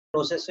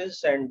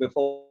processes, and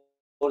before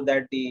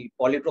that the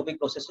polytropic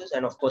processes,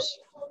 and of course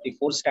the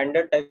four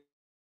standard type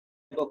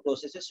of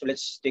processes. So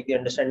let's take the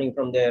understanding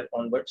from there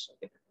onwards.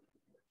 Okay.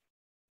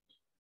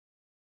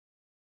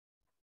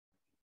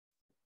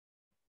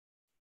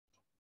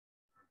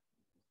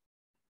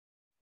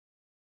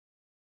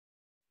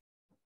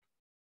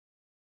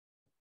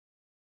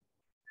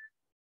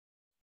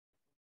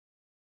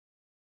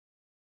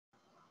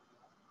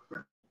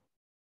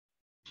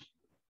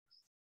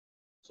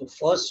 So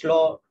first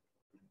law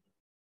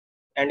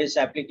and its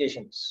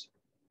applications.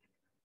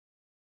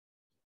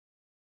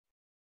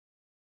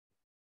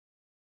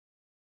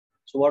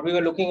 So what we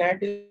were looking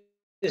at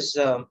is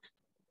the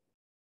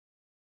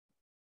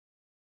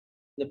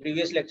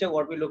previous lecture.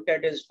 What we looked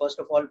at is first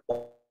of all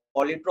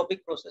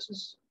polytropic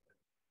processes.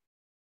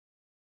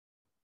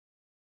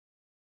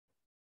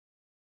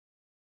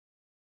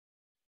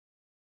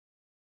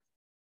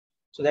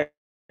 So that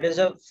is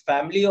a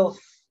family of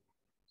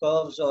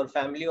curves or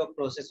family of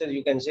processes,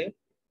 you can say,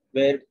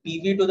 where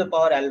PV to the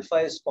power alpha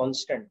is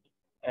constant,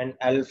 and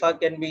alpha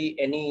can be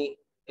any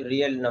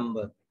real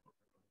number.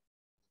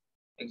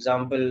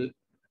 Example,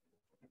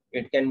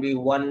 it can be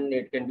 1,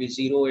 it can be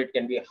 0, it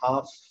can be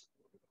half,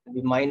 it can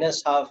be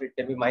minus half, it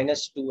can be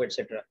minus 2,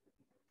 etc.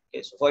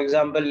 Okay, so for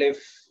example,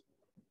 if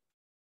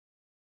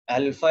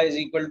alpha is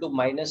equal to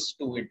minus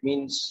 2, it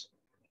means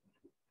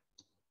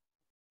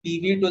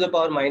PV to the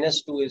power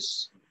minus 2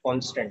 is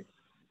constant.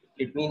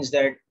 It means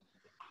that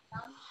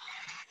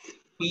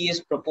P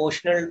is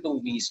proportional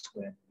to V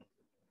square.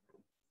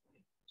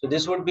 So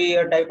this would be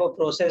a type of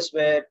process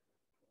where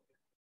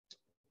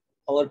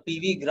our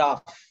PV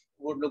graph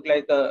would look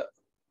like a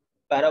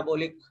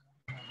parabolic,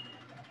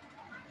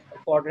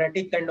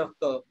 quadratic kind of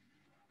curve.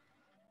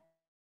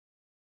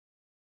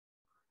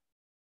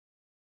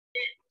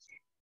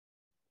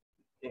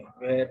 Okay,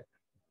 where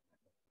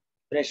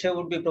pressure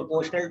would be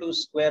proportional to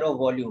square of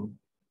volume.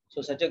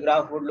 So such a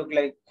graph would look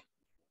like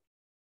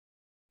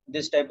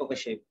this type of a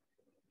shape.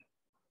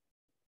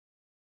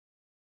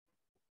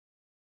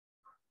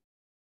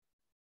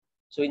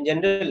 So in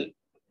general,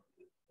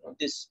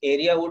 this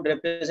area would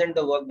represent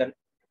the work done.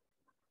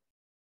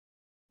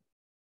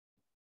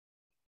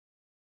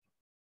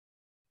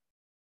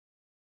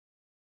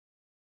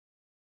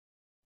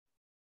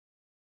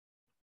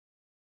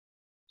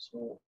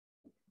 So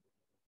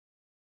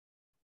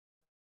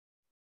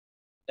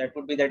that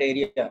would be that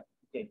area.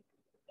 Okay.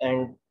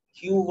 And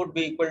Q would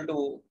be equal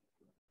to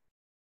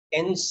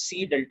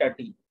NC delta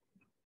T.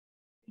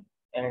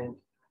 And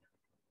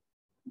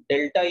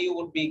delta U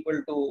would be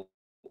equal to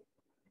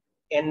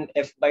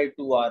NF by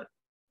 2R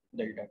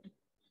delta T.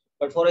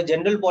 But for a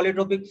general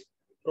polytropic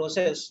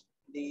process,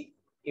 the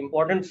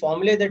important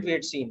formula that we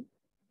had seen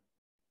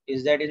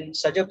is that in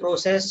such a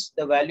process,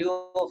 the value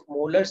of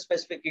molar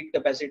specific heat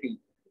capacity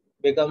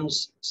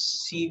becomes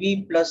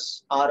CV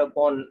plus R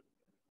upon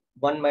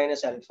 1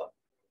 minus alpha.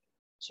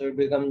 So it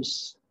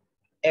becomes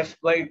F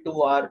by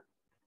 2R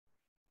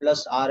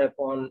plus R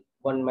upon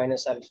 1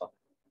 minus alpha.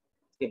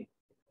 Okay.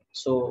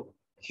 So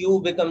Q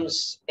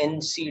becomes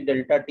NC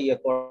delta T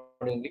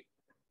accordingly.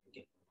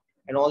 Okay.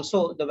 And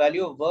also the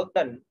value of work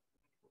done,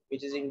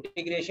 which is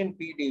integration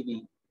P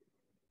dV,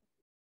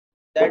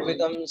 that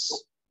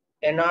becomes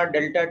NR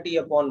delta T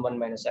upon 1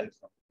 minus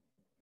alpha.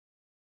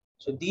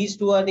 So these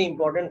two are the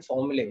important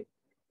formulae.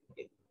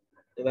 Okay.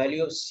 The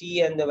value of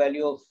C and the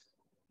value of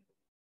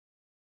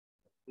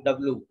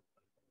W.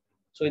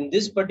 So in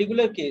this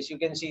particular case, you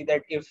can see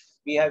that if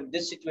we have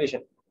this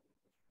situation,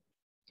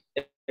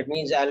 that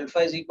means alpha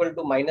is equal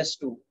to minus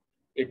 2.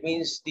 It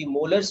means the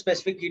molar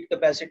specific heat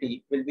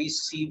capacity will be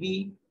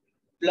CV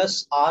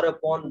plus R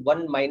upon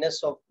 1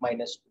 minus of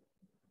minus 2.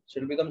 So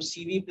it will become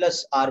CV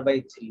plus R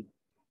by 3.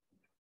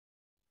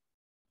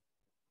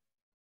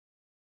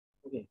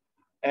 Okay.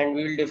 And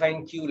we will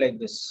define Q like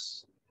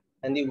this.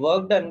 And the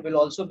work done will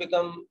also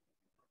become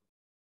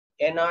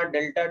NR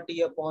delta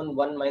T upon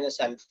 1 minus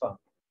alpha.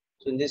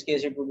 So in this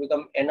case, it will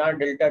become NR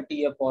delta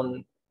T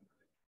upon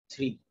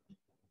 3.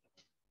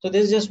 So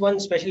this is just one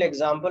special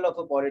example of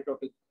a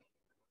polytropic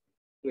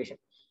equation.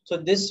 So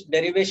this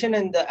derivation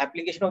and the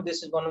application of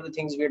this is one of the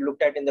things we had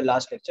looked at in the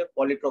last lecture,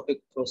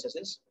 polytropic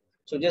processes.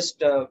 So just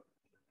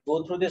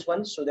go through this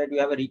one so that you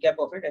have a recap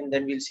of it, and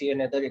then we'll see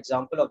another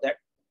example of that,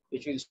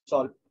 which we'll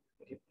solve.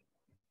 Okay.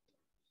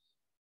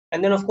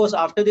 And then, of course,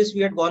 after this,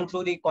 we had gone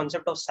through the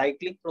concept of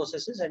cyclic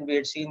processes, and we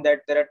had seen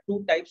that there are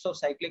two types of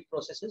cyclic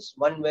processes.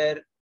 One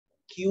where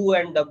Q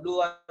and W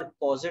are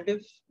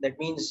positive. That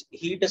means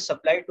heat is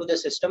supplied to the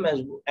system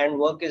and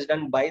work is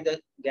done by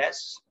the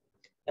gas.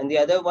 And the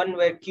other one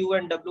where Q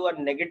and W are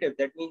negative.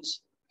 That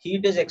means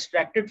heat is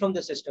extracted from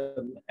the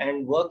system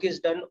and work is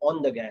done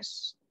on the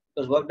gas,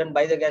 because work done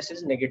by the gas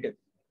is negative.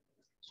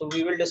 So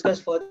we will discuss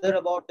further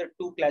about the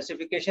two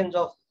classifications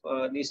of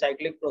the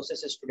cyclic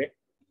processes today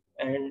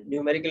and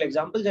numerical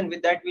examples. And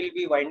with that, we'll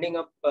be winding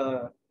up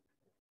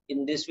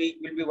in this week,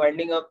 we'll be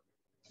winding up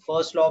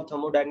first law of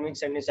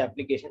thermodynamics and its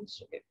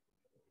applications. Okay.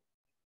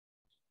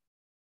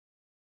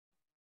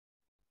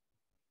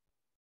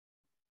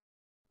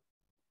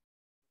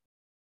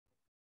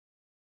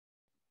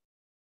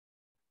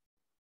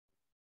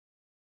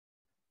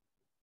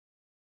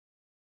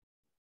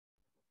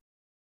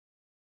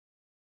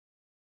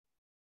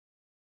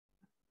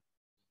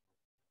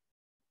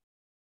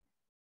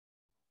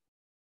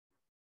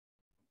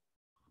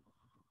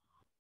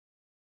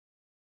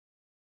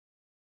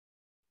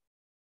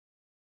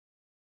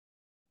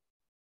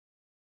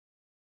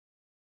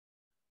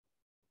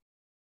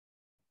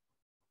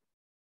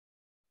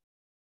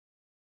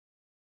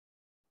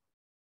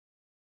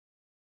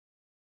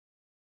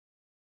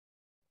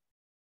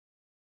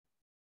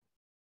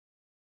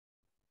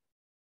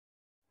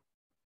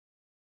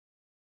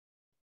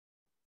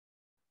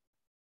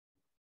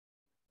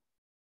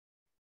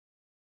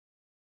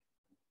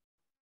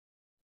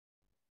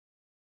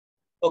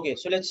 Okay,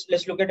 so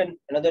let's look at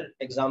another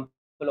example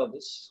of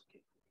this.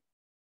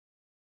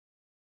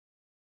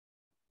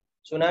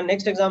 So now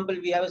next example,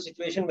 we have a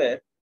situation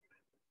where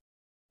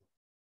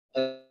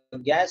a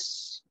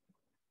gas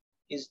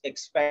is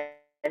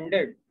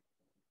expanded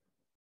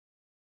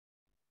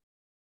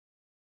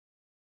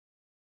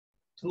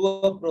through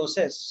a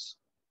process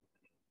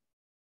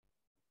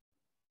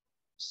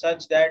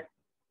such that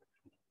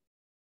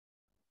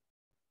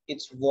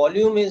its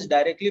volume is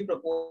directly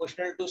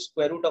proportional to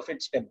square root of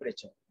its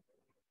temperature.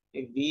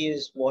 If V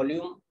is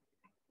volume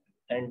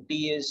and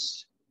T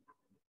is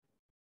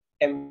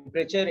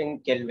temperature in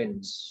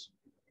kelvins.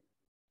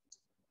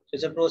 So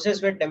it's a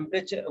process where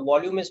temperature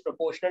volume is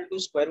proportional to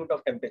square root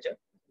of temperature.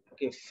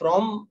 Okay,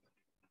 from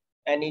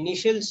an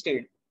initial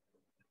state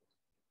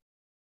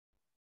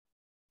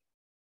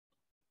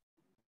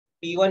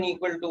T1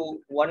 equal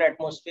to 1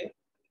 atmosphere,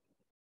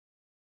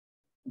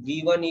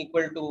 V1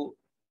 equal to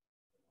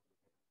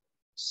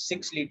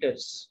 6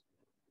 liters,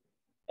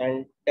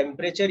 and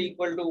temperature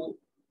equal to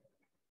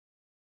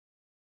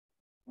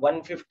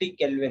 150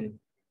 Kelvin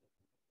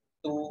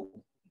to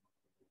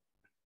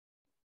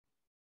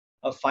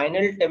a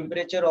final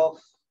temperature of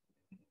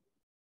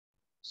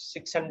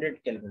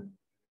 600 Kelvin.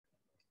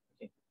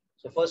 Okay.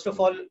 So first of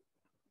all,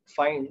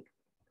 find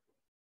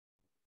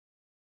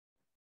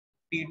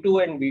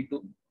P2 and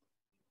V2.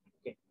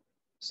 Okay.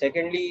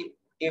 Secondly,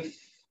 if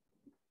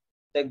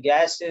the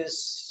gas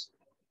is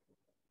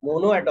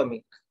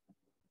monoatomic,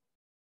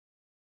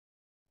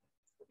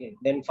 okay,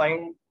 then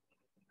find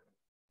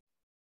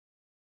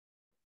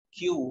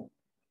Q,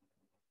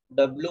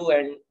 W,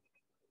 and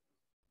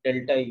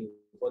delta U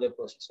for the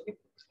process. Okay.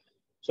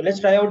 So let's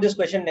try out this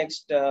question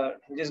next.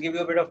 Just give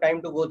you a bit of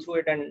time to go through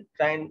it and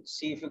try and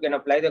see if you can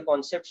apply the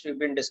concepts we've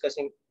been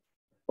discussing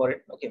for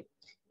it. Okay.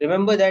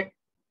 Remember that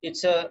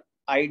it's a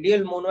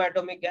ideal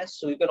monoatomic gas,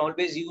 so you can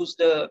always use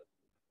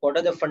what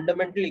are the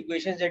fundamental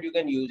equations that you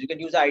can use. You can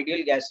use the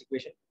ideal gas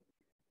equation.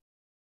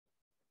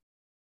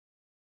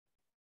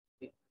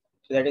 Okay.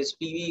 So that is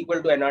PV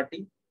equal to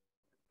nRT,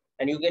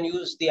 and you can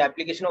use the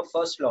application of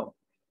first law,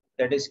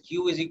 that is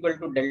Q is equal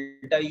to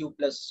delta U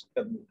plus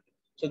W.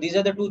 So these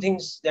are the two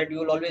things that you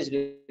will always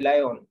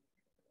rely on,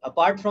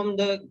 apart from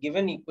the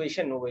given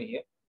equation over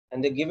here.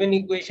 And the given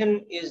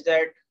equation is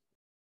that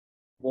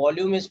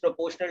volume is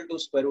proportional to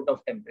square root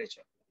of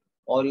temperature,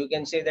 or you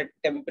can say that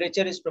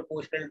temperature is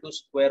proportional to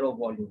square of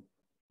volume.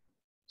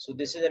 So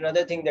this is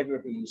another thing that we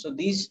have to use. So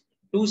these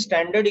two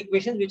standard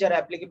equations, which are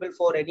applicable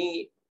for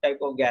any type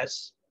of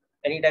gas,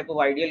 any type of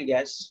ideal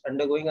gas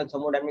undergoing a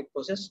thermodynamic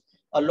process,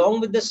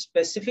 along with the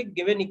specific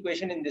given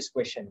equation in this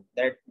question,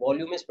 that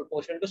volume is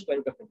proportional to square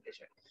root of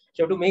temperature.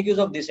 So you have to make use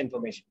of this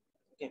information.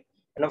 Okay.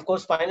 And of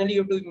course, finally, you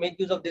have to make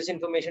use of this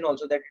information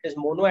also, that it is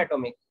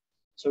monoatomic.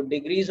 So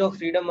degrees of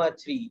freedom are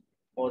 3,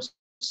 or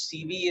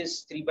CV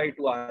is 3 by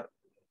 2R.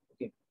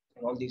 Okay.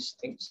 And all these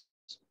things.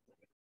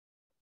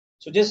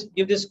 So just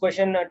give this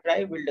question a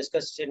try. We'll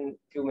discuss in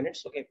a few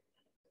minutes. Okay.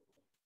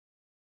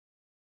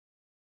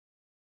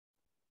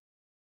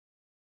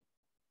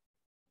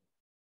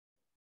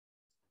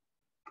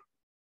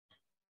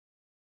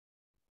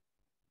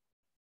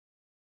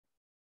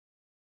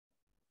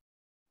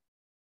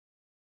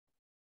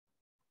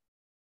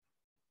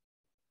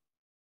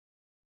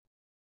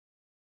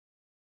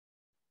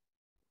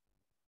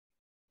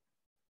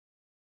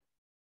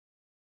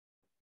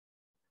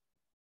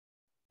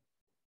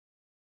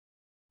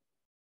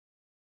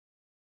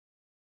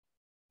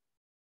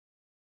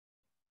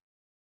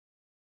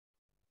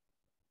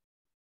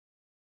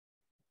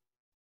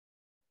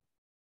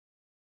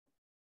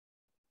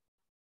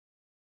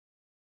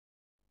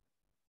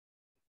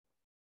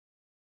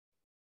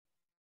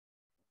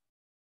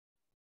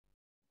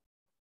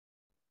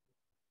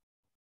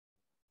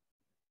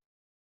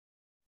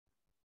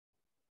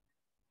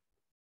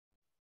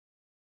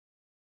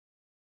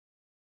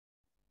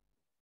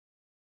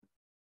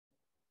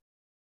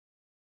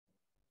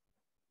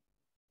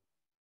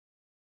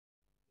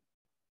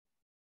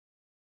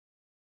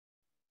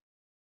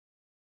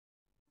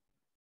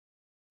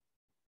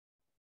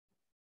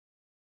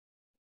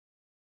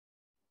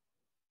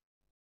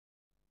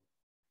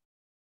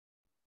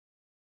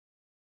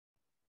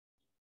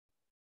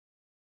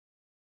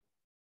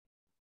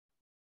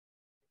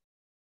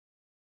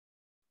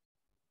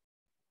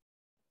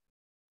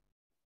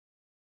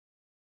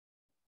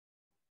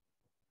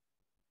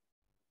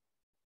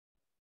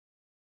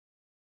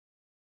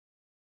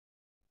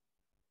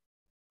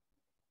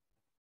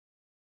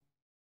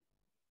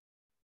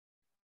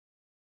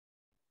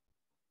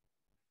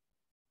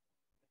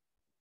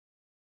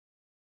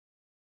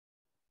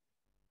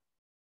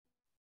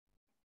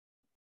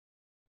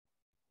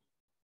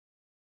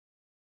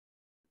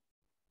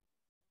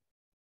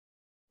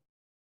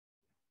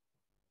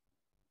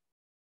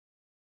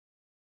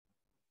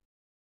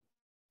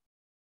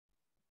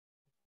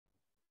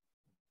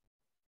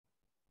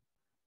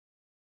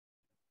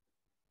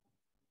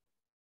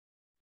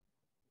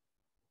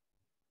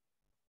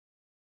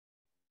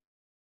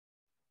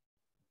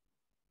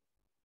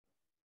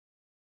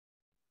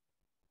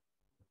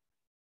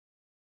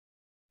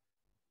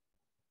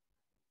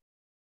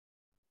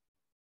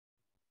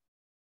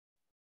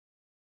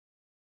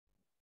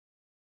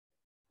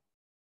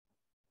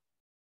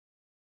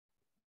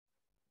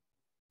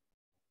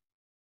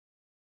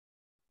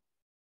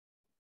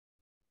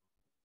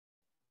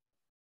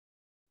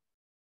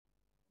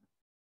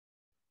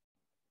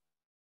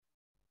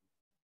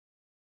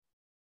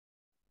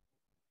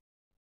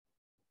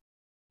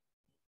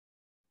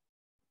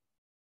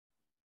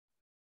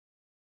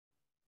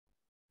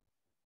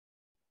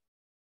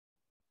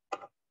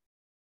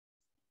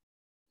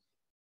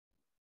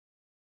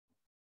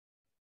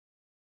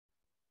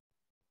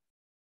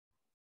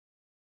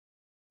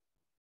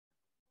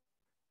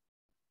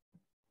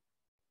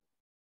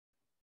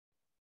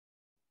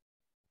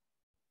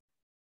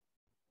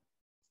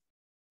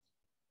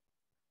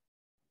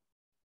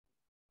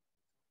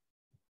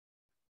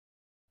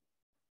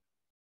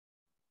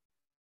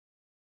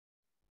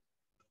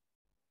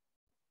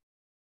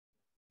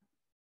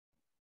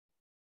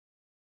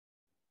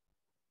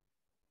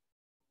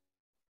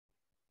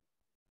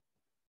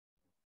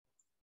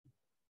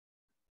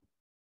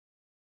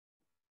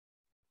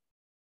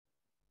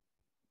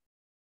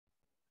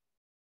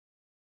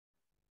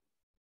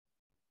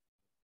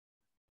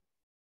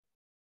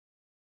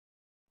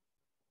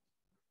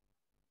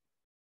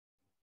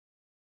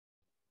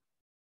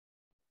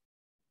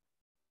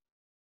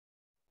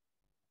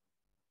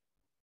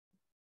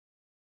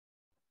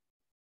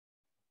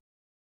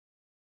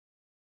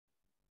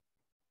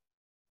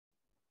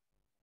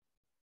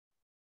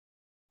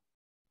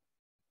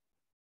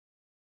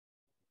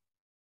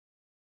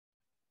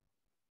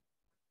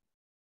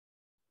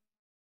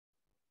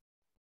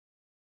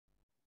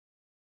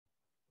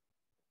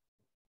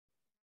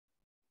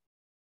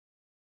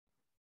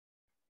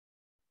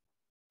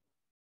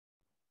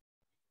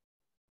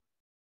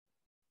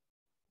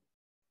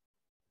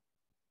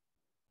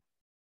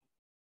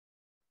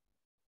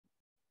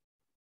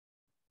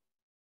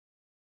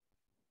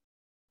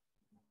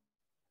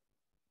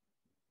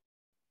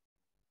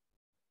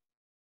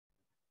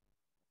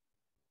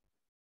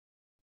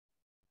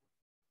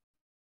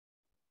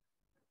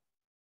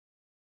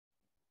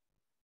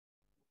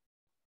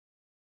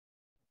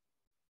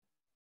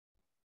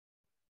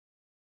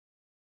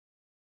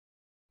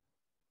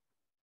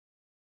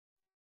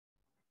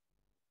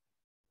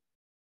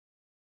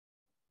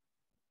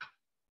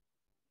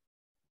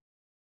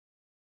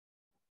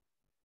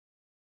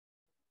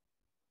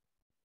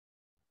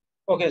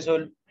 Okay,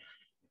 so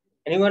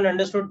anyone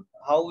understood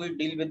how we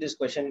deal with this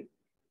question?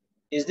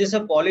 Is this a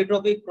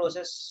polytropic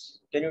process?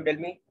 Can you tell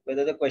me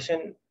whether the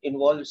question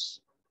involves,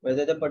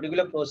 whether the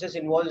particular process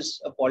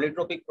involves a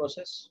polytropic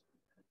process?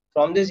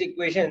 From this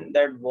equation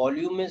that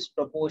volume is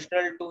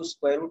proportional to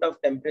square root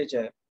of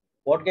temperature,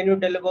 what can you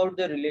tell about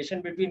the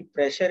relation between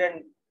pressure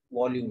and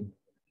volume?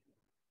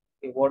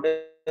 Okay, what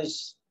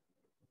is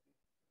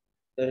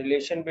the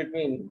relation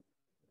between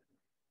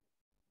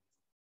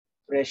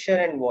pressure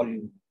and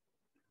volume?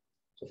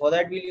 So for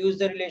that, we'll use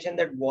the relation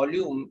that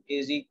volume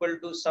is equal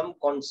to some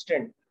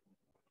constant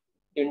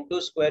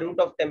into square root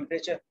of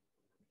temperature.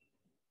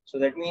 So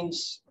that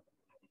means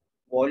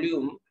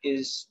volume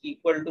is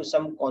equal to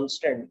some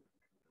constant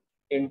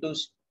into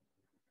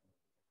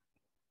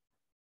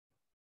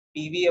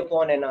PV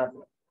upon NR,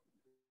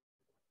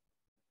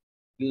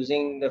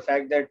 using the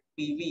fact that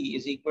PV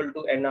is equal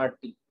to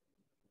nRT.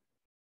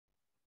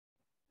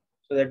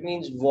 So that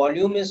means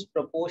volume is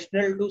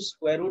proportional to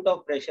square root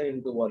of pressure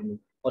into volume,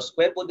 or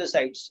square both the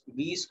sides.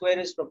 V square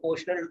is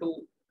proportional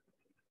to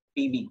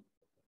PV.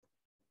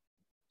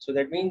 So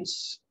that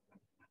means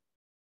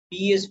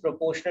P is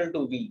proportional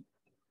to V,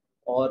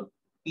 or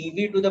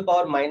PV to the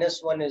power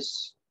minus 1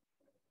 is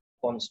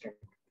constant.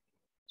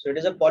 So it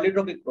is a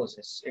polytropic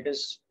process. It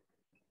is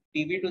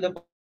PV to the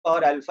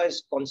power alpha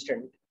is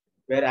constant,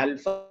 where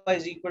alpha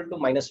is equal to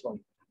minus 1.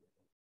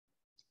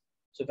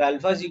 So if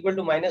alpha is equal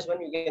to minus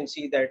 1, you can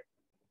see that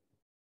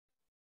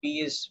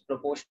P is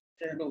proportional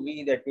to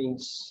V. That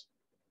means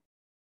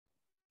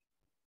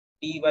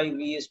T by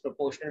V is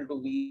proportional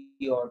to V,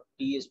 or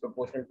T is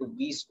proportional to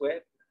V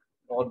square,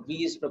 or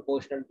V is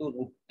proportional to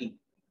root T.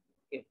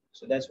 Okay,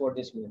 so that's what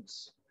this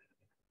means.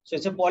 So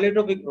it's a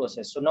polytropic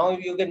process. So now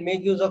you can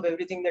make use of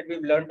everything that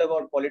we've learned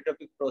about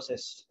polytropic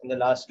process in the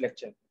last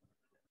lecture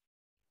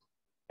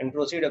and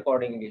proceed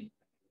accordingly.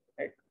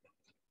 Right?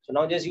 So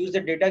now just use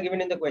the data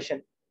given in the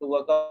question to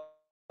work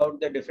out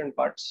the different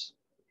parts.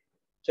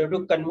 So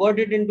to convert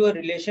it into a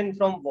relation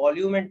from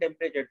volume and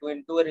temperature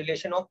into a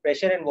relation of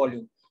pressure and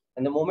volume.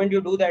 And the moment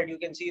you do that, you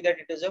can see that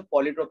it is a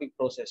polytropic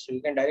process. So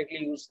you can directly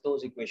use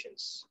those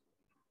equations.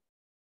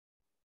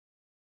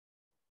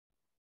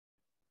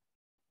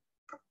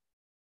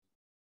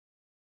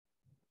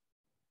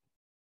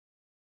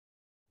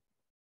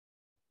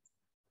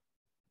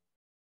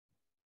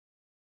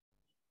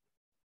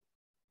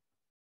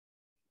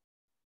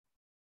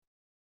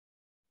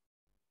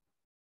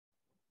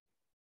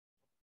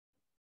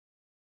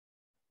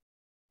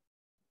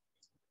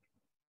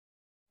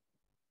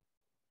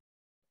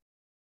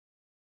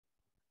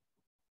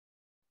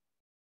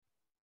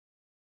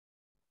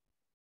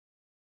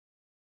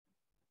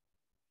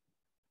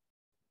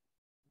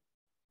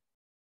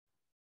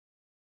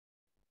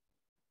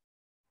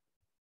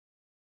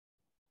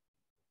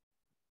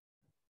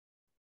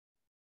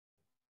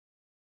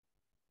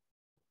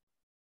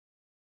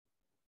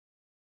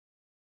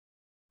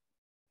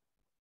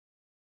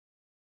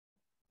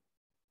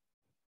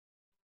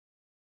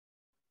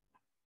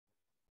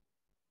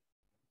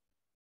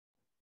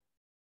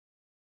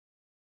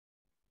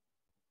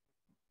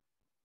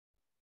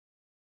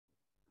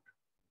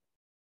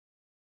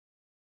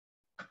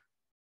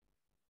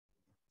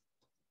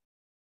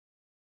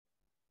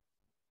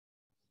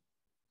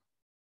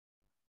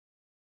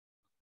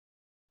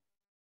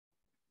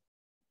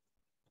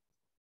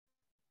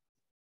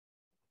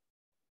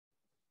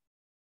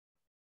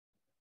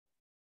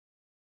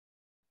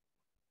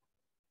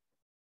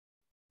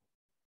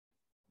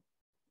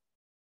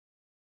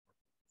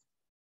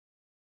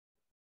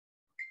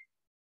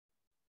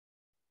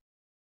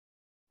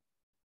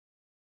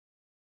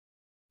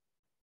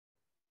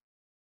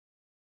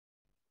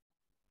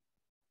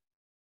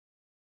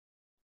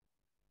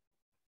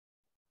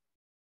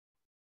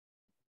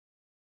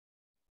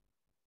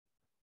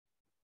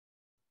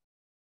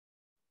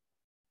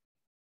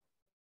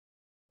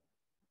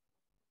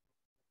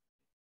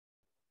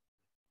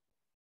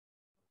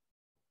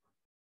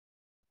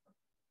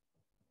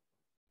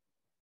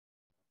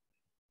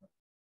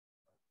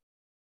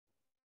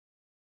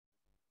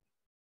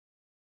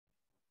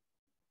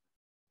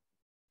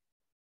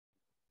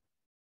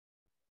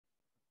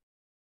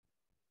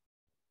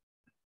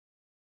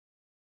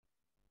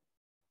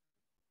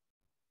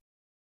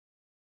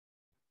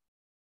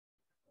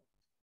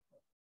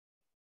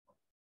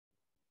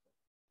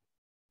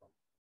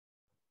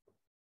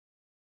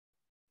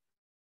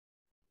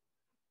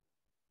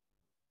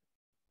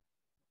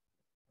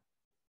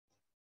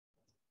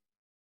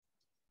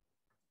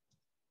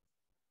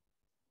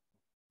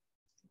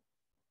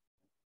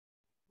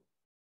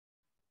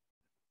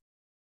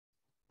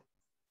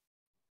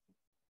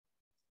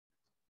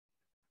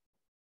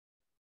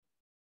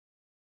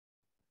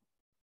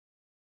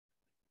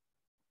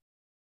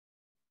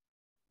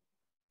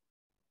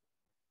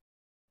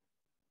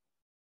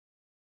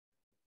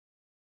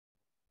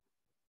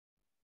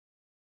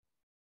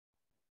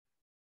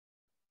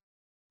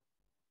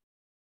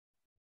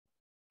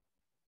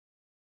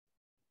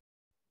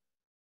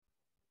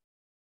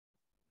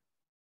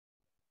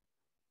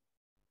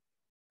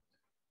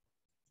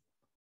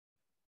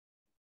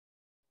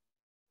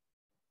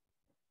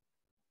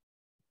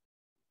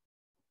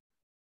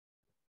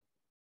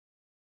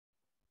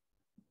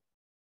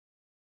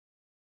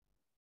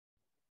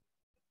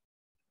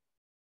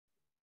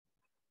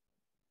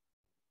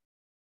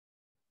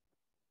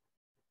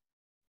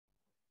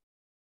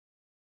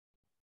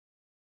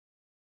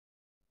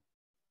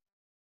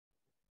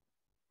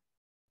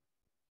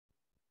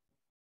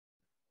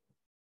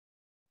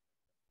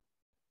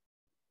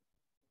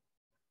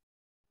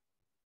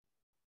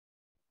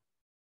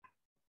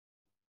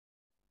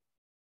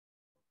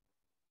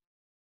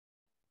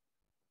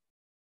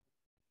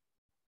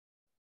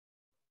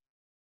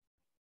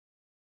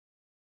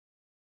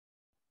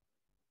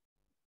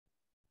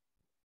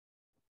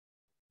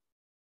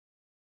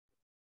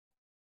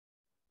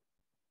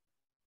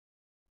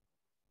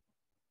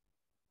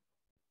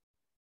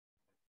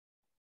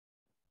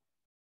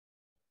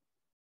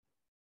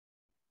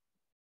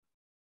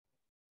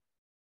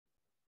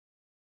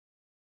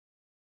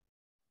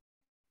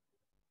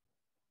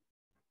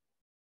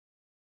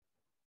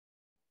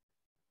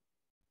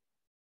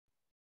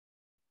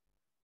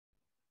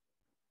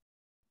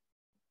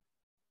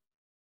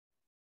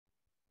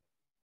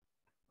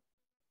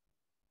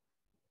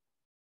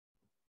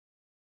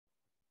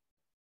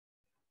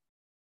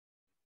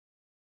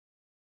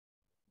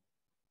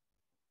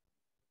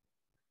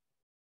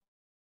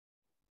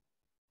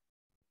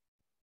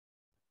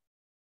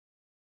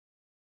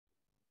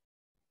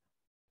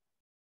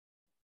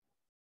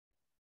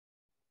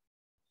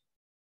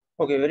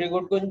 Okay, very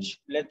good, Kunj.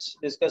 Let's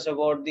discuss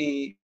about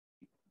the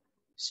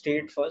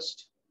state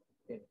first.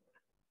 Okay.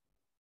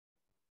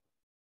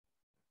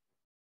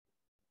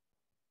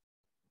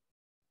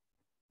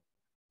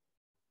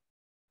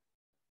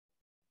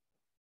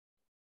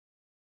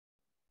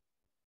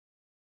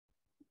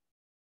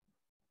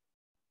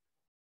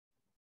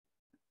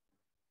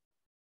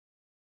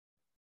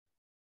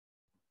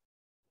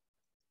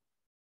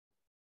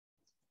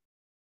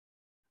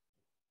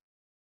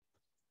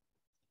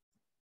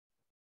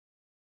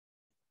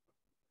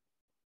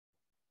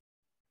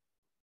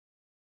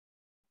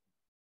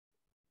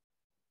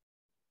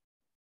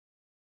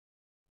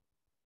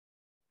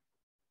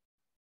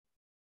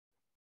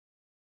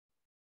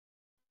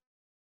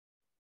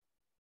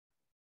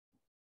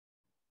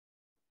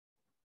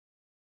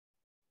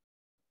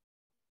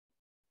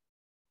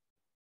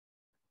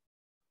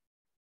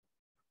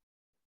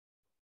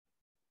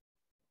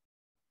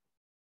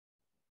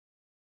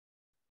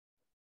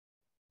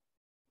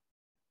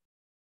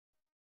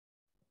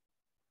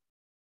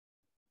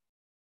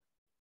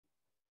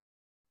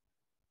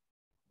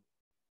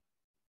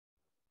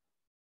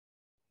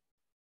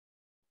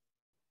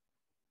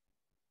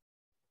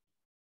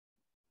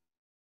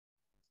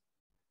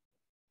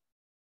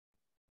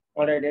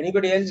 All right.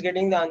 Anybody else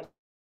getting the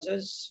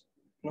answers?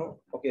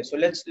 No. Okay. So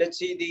let's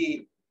see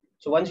the.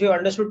 So once we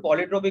understood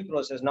polytropic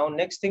process, now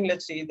next thing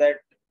let's see that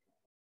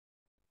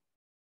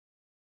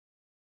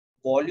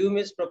volume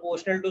is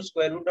proportional to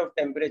square root of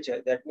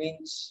temperature. That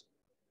means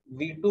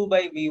V2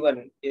 by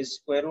V1 is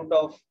square root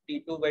of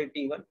T2 by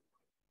T1.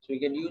 So we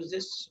can use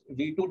this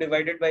V2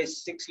 divided by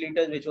 6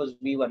 liters, which was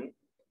V1,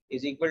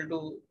 is equal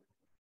to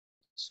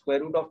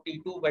square root of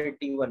T2 by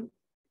T1.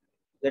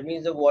 That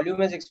means the volume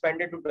has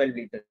expanded to 12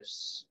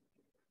 liters.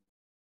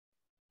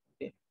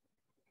 Okay.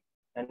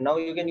 And now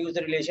you can use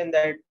the relation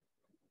that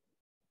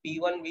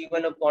P1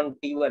 V1 upon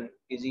T1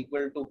 is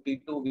equal to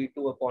P2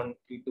 V2 upon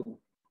T2.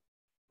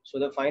 So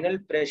the final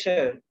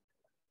pressure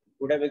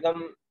would have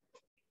become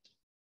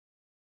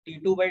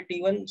T2 by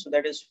T1. So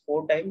that is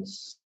 4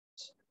 times,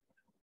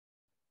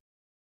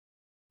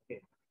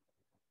 okay,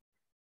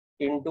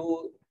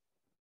 into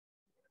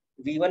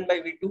V1 by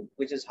V2,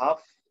 which is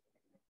half,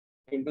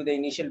 into the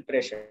initial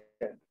pressure.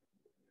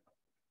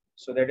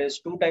 So that is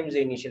 2 times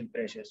the initial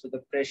pressure. So the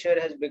pressure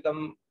has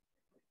become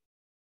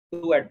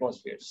 2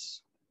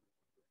 atmospheres.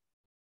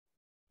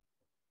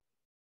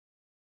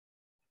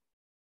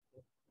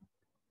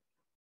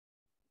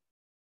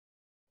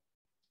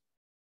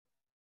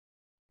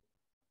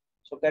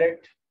 So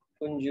correct,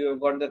 Kunj, you have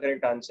got the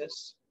correct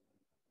answers.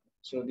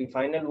 So the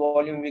final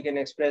volume we can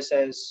express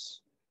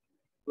as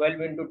 12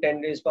 into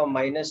 10 raised power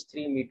minus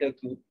 3 meter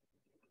cube,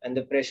 and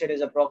the pressure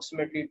is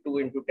approximately 2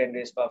 into 10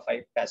 raised power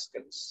 5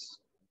 pascals.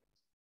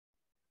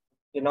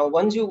 Okay, now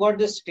once you got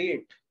the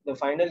state, the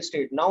final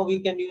state, now we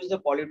can use the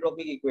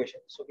polytropic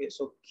equations. Okay,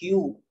 so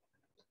Q,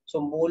 so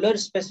molar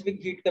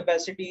specific heat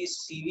capacity is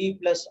CV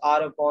plus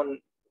R upon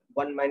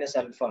 1 minus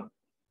alpha,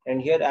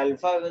 and here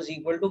alpha was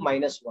equal to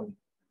minus 1.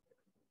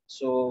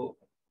 So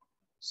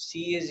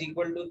C is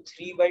equal to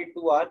 3 by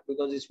 2R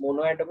because it's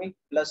monoatomic,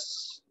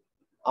 plus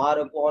R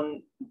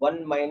upon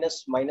 1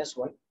 minus minus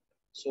 1.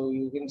 So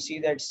you can see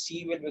that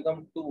C will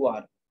become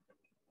 2R.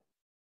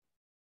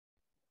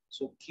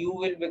 So Q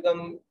will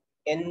become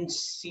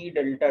NC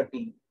delta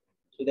T.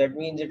 So that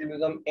means it will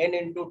become N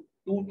into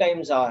 2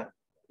 times R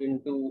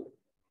into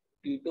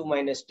T2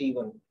 minus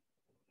T1.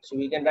 So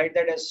we can write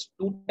that as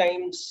 2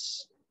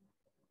 times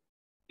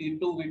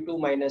T2 V2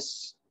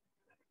 minus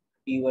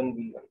T1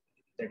 V1.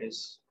 That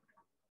is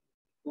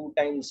 2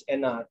 times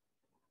NR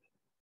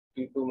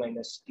T2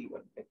 minus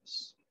T1.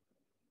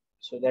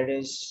 So that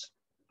is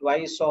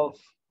twice of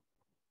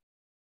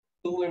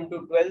 2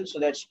 into 12. So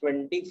that's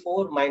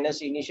 24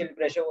 minus initial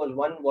pressure was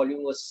 1,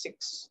 volume was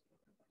 6.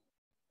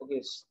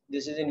 Okay,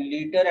 this is in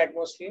liter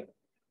atmosphere.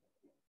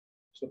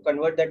 So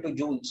convert that to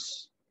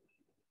joules.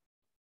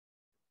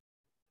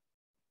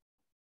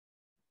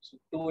 So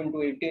 2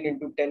 into 18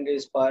 into 10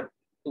 raised power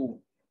 2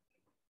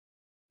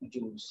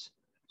 joules.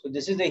 So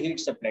this is the heat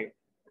supplied.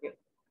 Okay,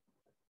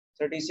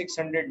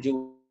 3600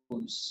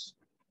 joules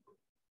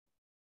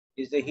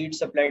is the heat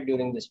supplied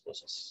during this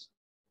process.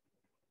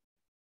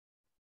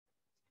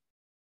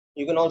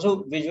 You can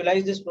also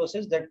visualize this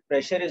process that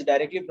pressure is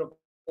directly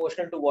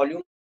proportional to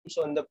volume.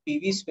 So in the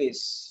PV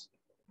space,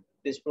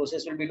 this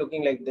process will be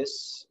looking like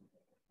this.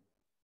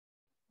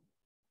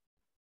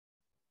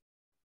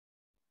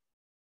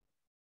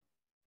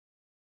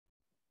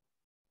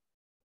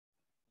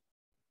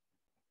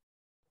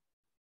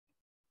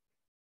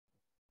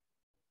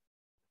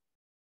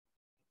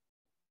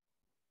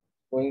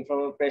 Going from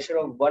a pressure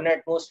of 1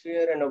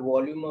 atmosphere and a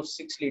volume of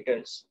 6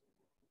 liters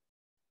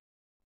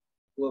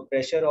to a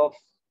pressure of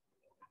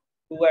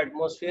 2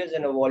 atmospheres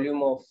and a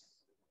volume of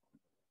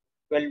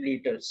 12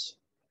 liters.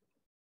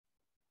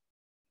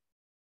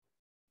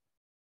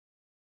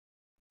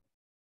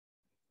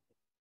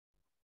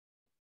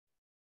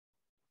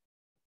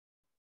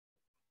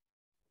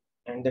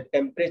 And the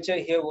temperature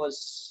here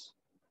was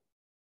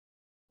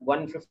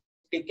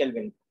 150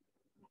 Kelvin.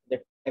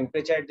 That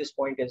temperature at this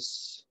point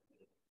is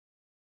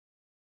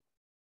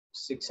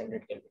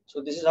 600 Kelvin.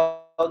 So this is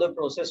how the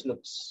process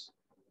looks.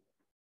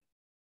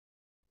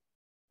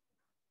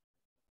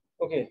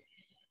 Okay.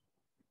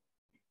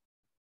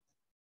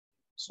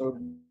 So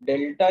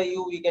delta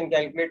U we can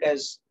calculate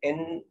as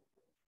N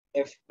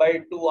F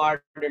by 2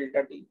 R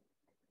delta T.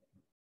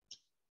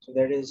 So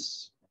that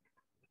is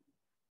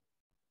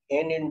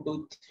N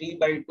into 3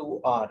 by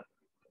 2 R.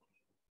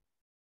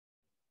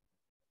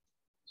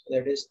 So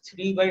that is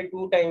 3 by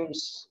 2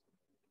 times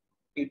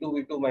P2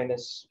 V2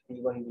 minus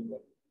P1 V1.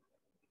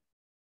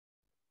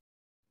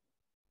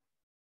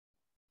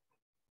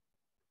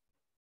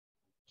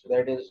 So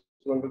that is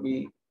going to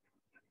be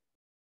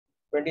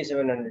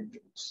 2700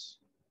 joules.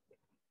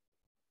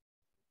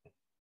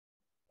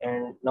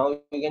 And now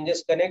you can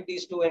just connect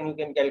these two and you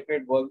can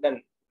calculate work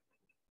done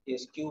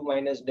is Q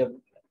minus delta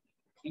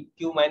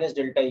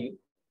U,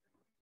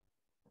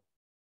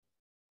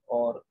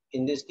 or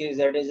in this case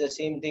that is the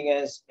same thing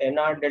as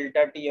NR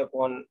delta T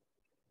upon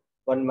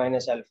 1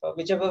 minus alpha,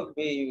 whichever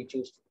way you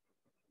choose to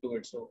do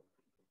it. So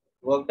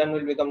work done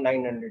will become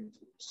 900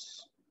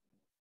 joules.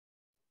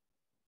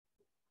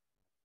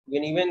 You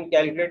can even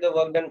calculate the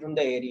work done from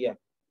the area.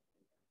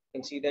 You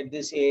can see that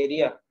this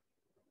area,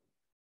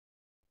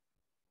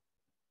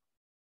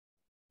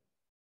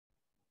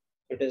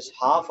 it is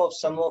half of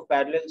sum of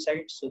parallel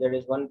sides, so that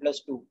is 1 plus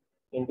 2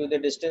 into the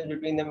distance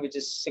between them, which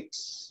is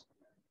 6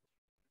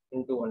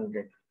 into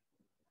 100.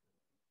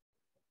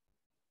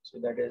 So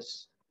that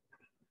is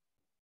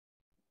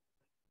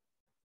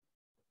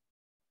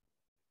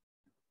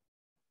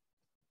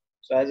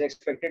so as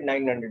expected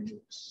 900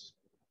 joules.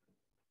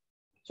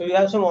 So you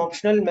have some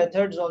optional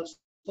methods also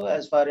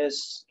as far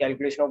as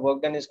calculation of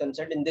work done is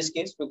concerned in this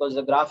case, because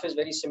the graph is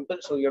very simple.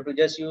 So you have to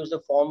just use the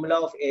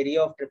formula of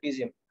area of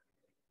trapezium.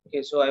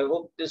 Okay, so I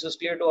hope this is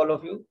clear to all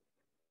of you.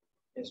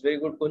 It's very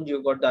good, Kunj,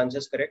 you got the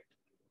answers correct.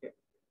 Okay.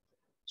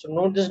 So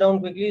note this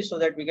down quickly so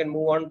that we can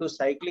move on to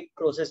cyclic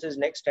processes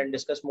next and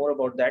discuss more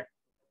about that.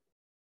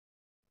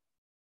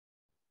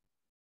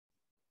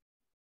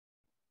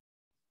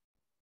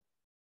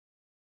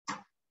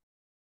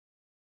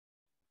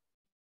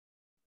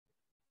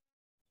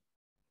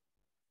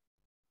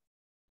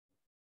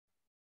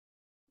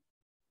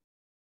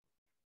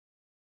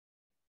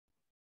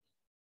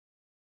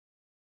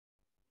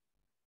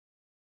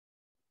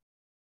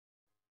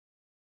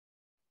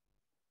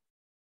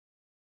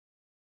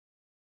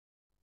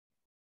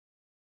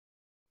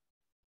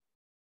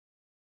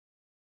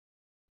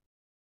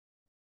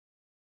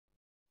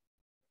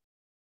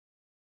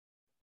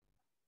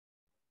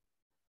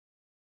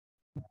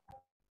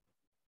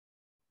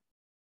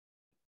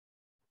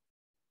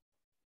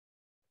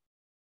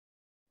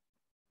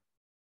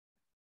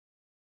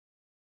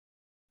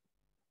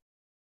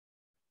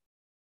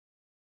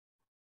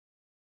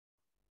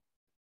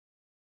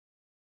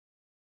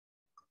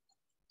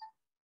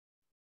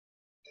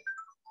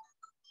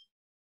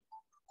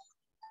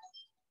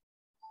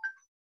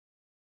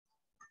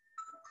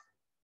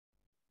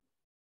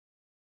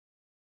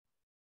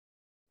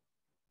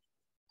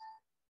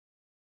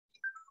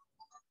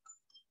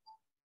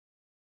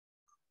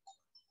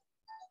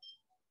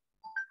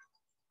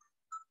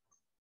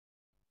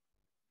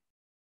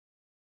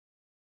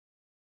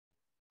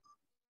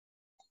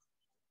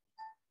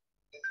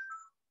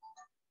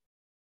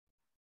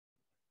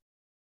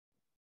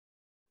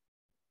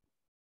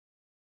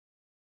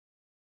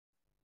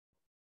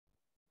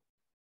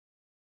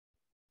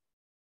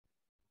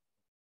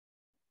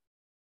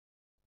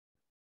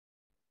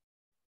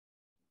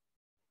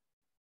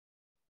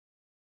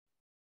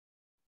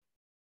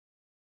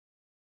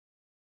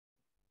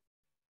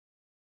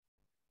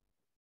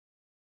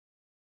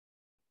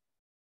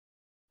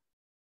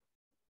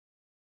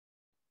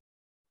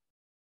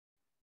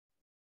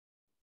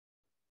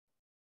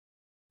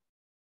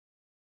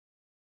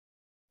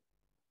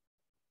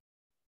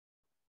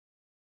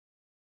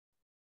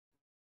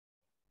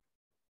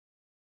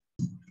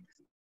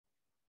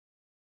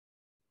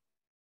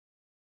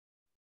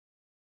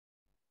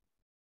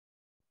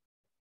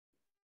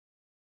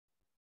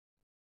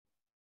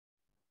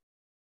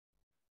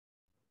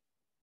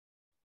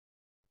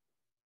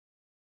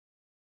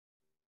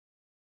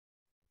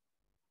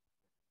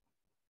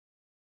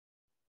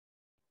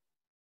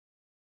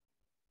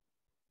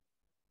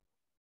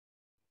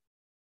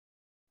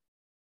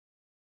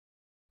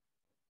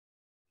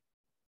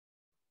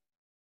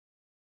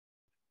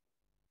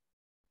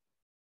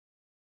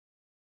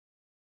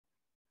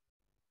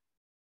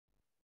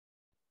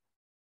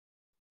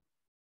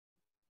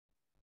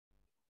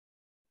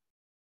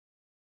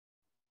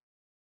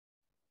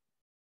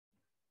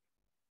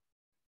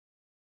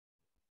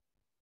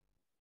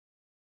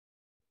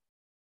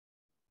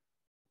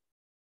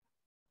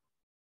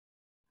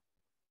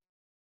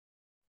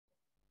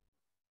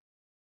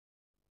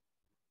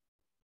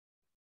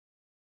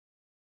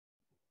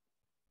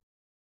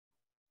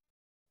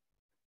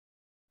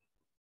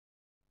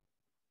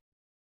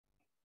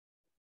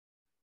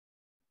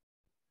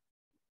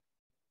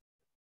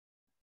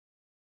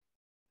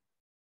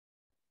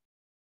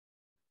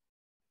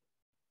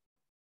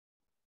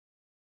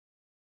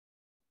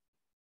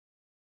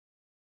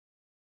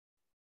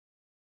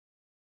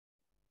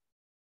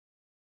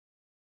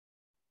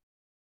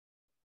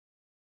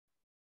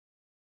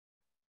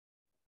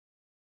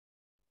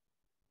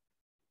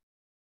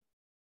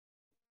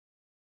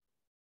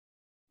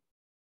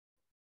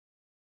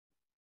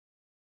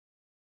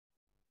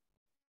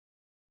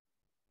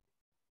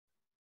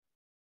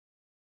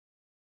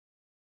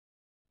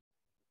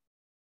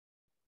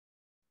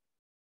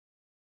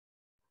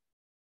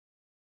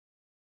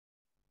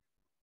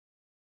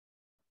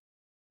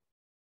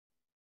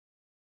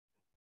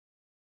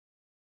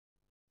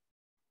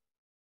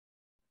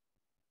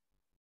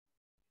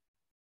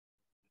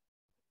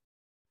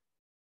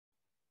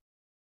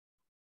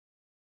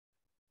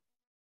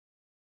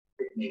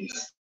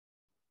 Mains.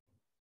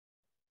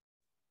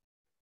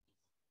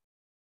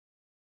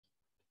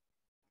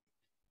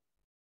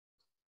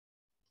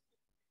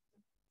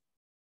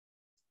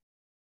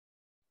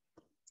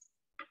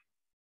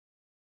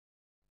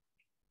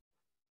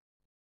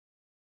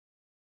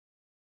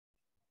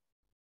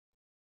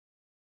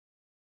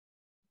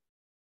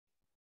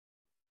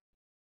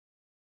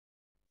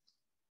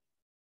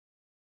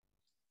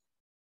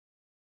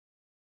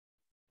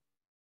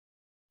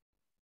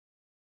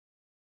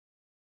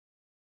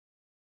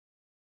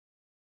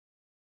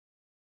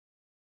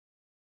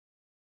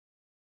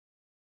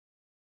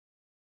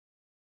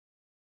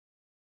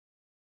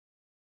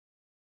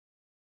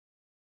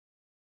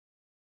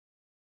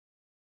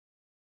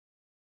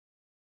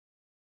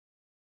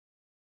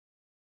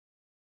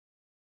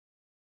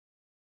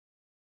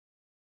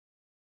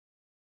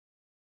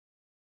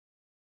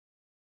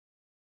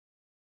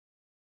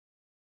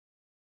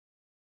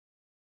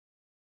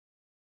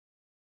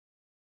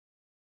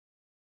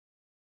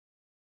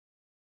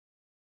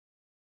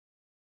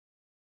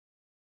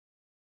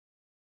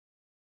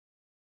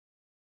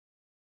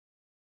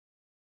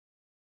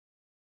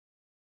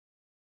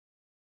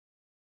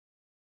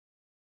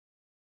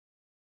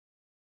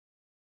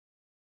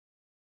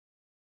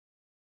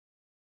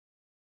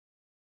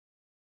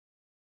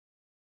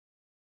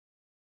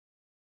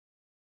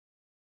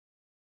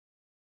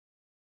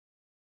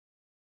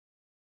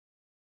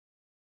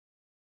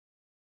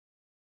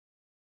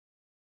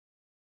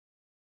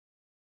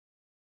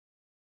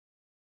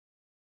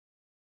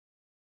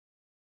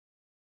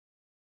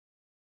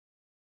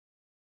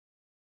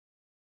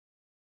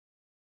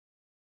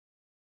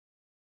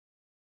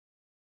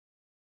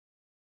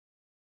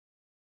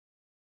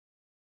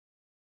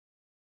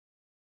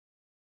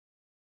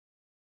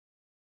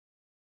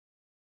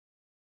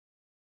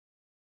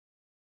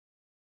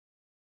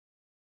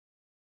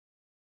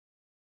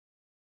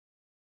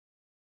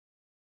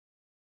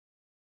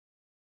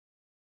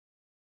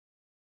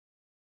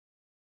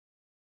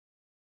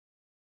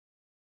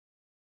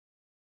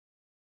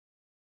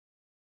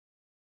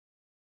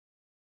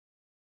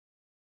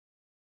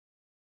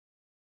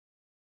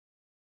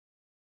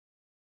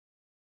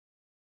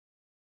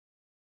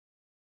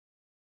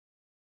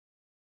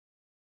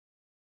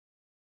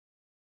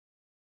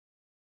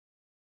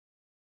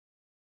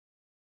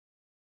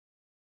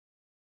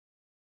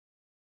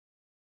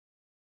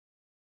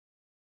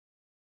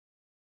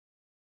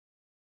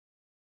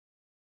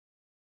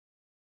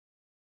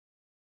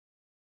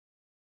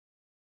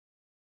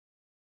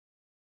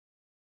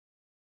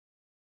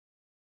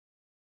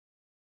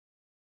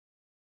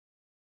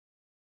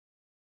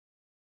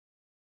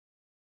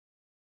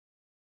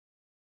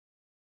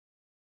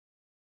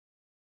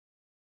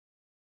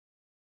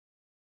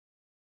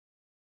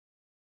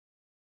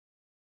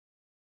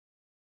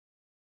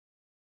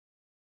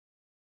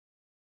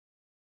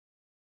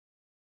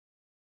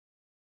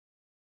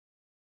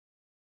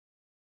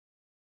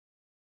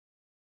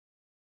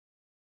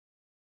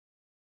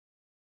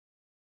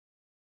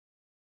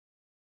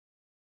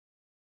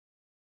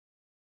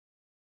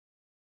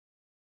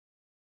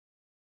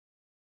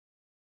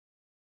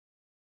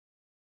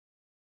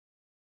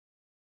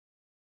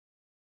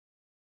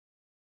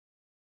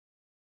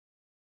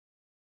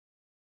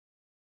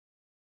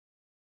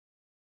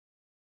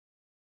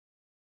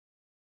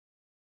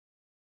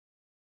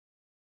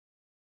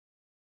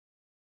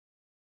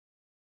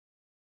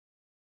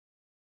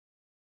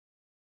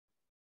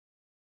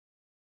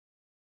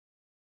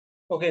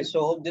 Okay, so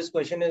hope this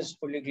question is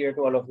fully clear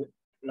to all of you.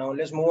 Now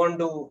let's move on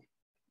to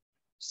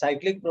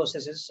cyclic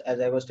processes,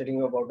 as I was telling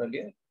you about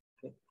earlier.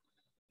 Okay.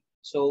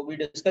 So we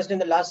discussed in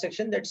the last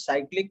section that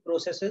cyclic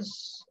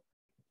processes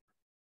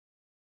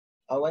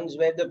are ones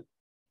where the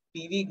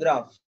PV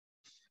graph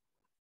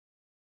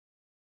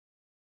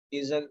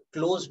is a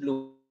closed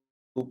loop.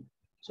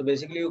 So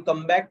basically you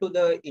come back to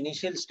the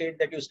initial state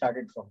that you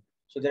started from.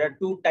 So there are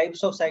two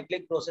types of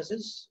cyclic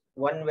processes.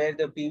 One where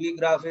the PV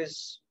graph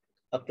is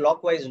a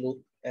clockwise loop,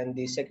 and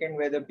the second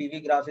where the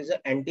PV graph is an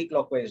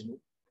anti-clockwise loop.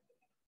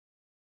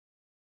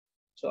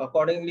 So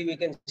accordingly, we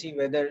can see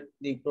whether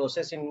the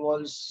process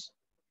involves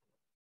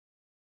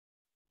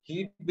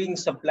heat being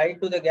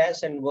supplied to the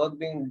gas and work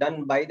being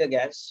done by the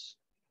gas,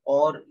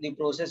 or the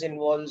process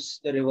involves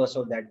the reverse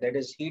of that. That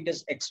is, heat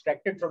is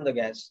extracted from the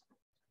gas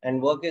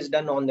and work is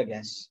done on the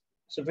gas.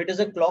 So if it is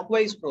a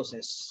clockwise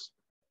process,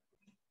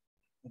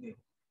 okay,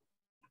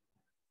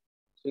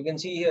 so you can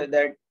see here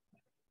that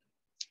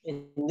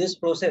in this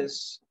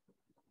process,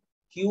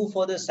 Q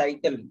for the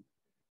cycle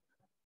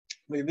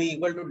will be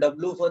equal to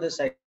W for the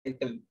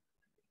cycle,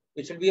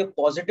 which will be a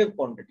positive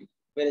quantity,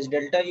 whereas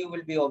delta U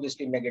will be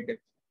obviously negative.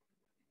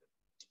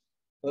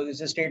 So this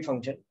is a state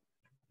function.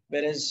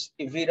 Whereas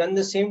if we run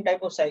the same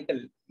type of cycle,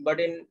 but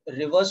in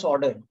reverse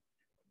order,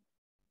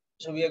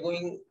 so we are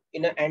going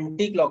in an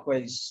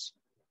anti-clockwise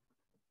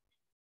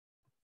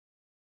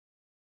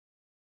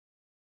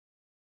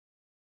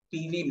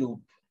PV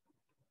loop.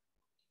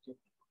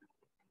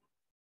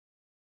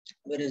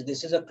 Whereas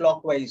this is a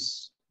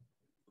clockwise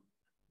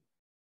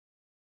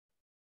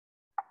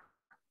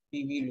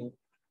PV loop.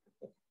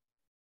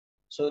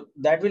 So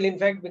that will in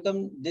fact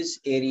become this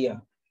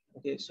area.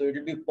 Okay, so it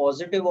will be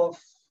positive of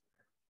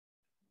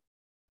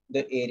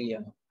the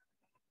area.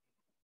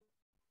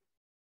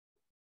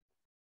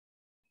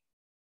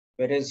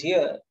 Whereas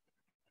here,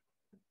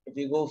 if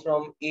we go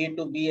from A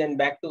to B and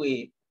back to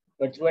A,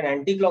 but through an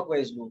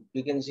anti-clockwise loop,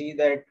 we can see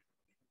that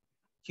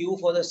Q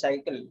for the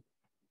cycle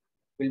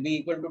will be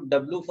equal to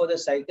W for the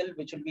cycle,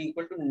 which will be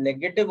equal to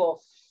negative of,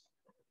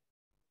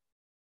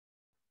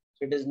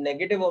 so it is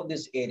negative of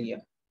this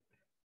area.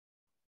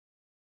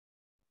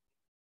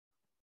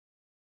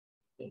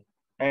 Okay.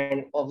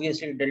 And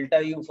obviously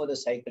delta U for the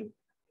cycle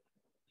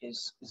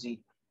is Z.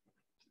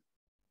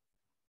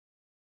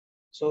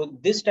 So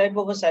this type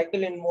of a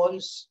cycle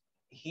involves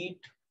heat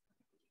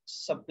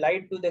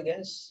supplied to the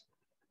gas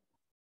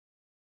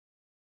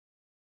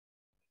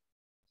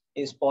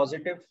is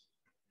positive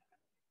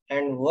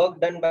and work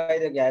done by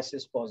the gas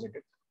is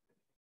positive.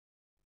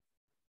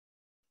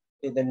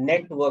 Okay, the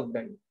net work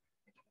done,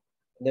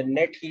 the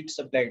net heat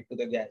supplied to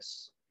the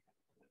gas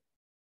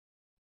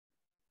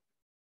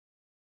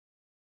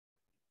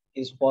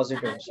is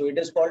positive. So it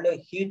is called a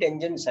heat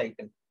engine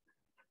cycle.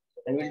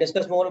 And we'll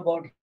discuss more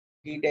about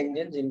heat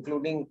engines,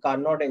 including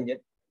Carnot engine.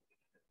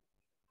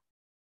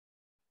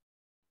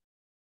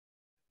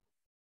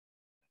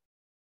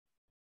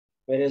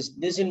 Whereas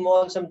this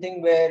involves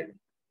something where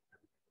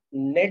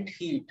net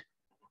heat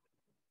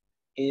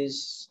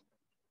is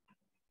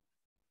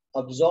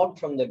absorbed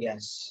from the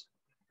gas.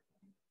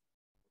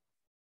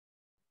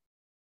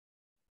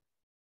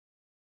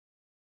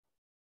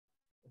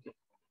 Okay.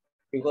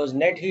 Because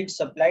net heat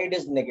supplied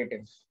is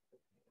negative.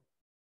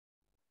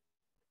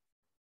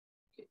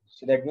 Okay.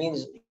 So that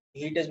means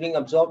heat is being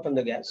absorbed from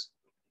the gas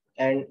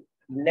and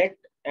net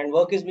and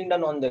work is being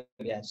done on the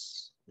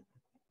gas.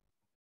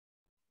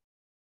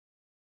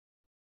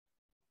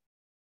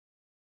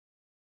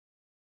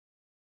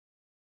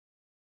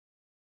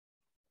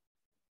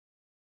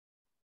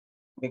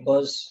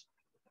 Because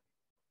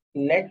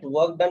net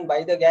work done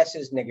by the gas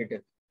is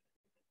negative.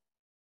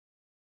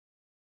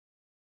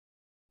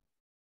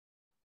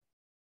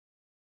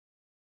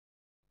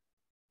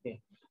 Okay.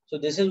 So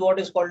this is what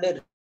is called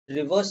a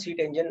reverse heat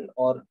engine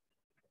or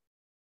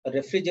a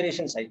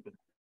refrigeration cycle.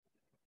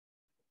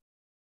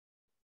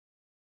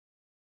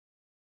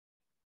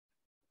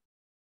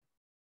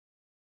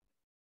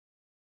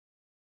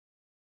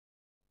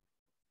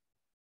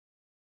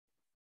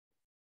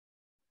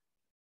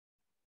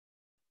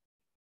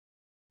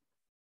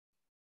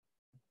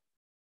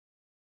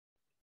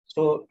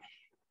 So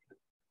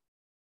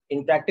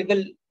in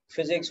practical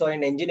physics or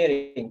in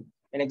engineering,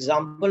 an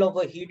example of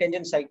a heat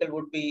engine cycle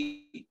would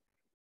be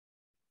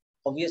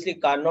obviously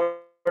Carnot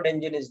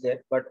engine is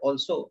there, but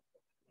also,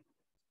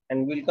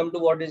 and we'll come to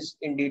what is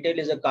in detail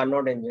is a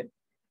Carnot engine,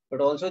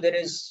 but also there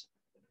is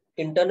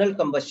internal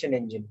combustion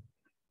engine.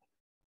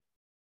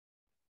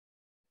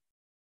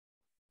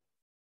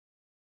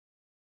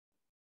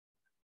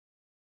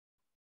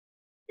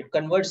 It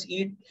converts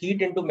heat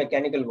into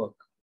mechanical work.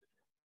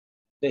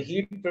 The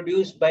heat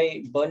produced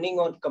by burning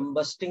or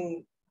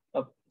combusting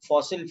a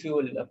fossil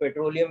fuel, a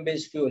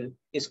petroleum-based fuel,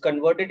 is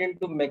converted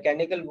into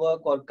mechanical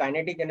work or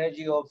kinetic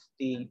energy of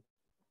the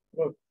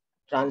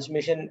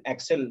transmission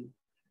axle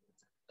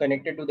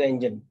connected to the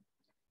engine.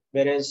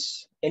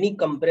 Whereas any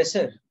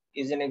compressor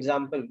is an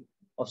example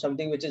of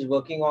something which is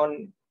working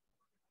on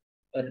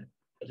a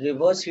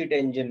reverse heat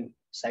engine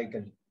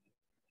cycle.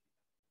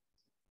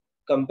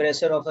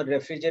 Compressor of a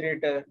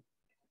refrigerator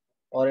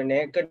or an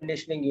air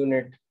conditioning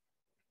unit.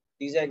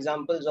 These are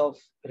examples of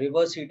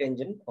reverse heat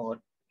engine or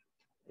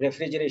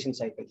refrigeration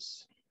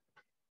cycles.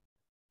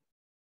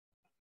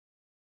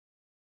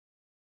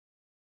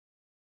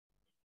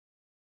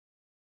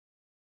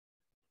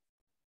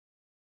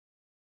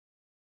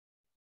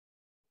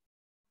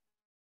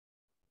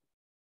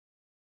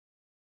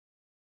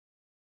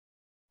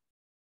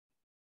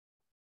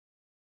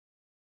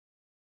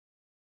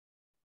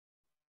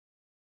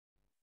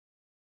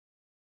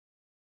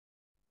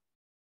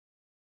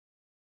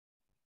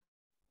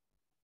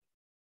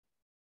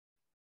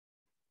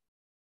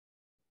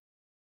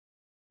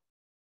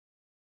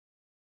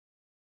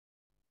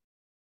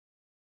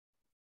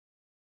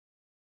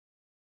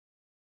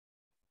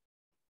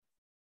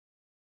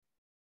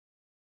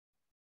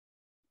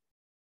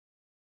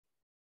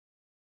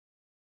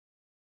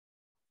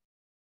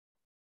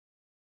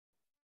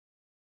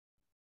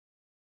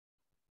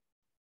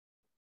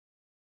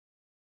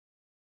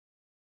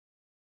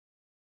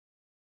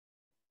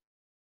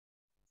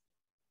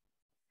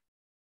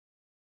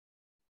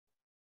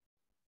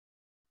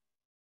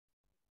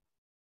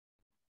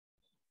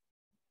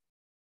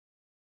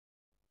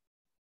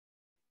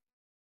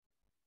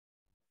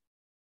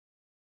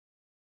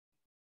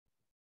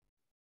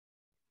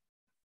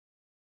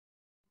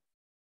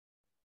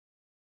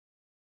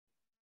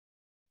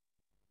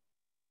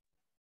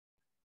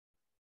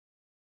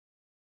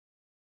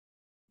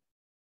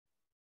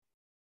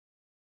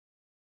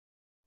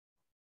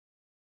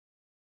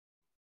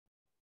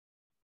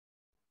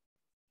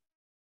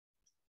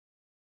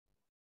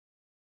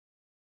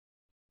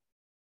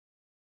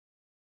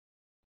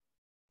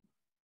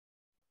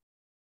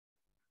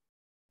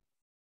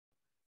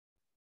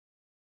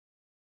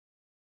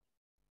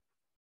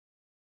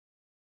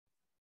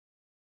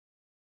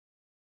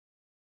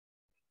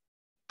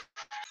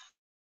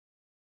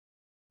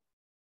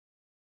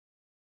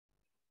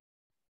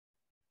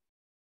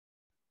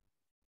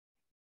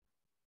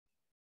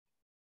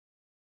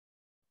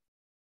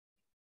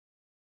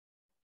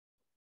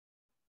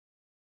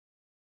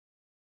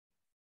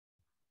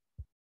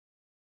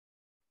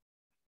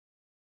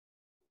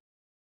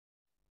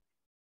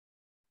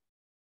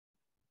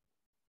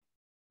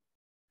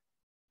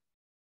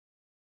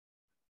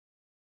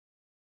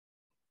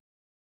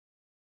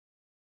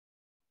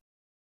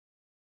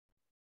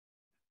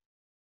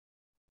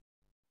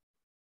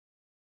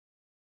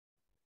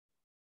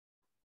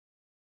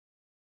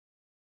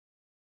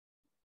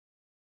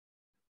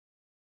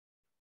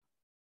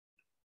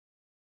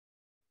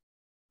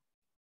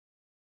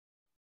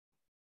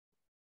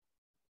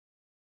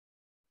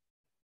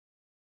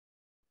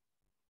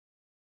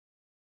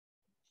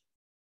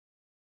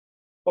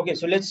 Okay,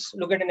 so let's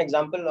look at an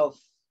example of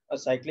a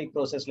cyclic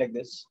process like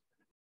this.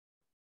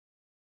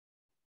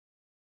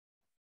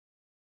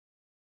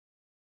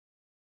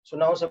 So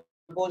now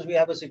suppose we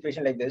have a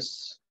situation like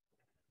this,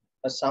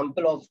 a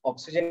sample of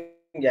oxygen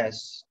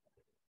gas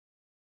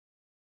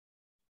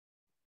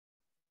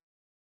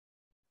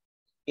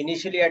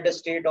initially at a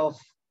state of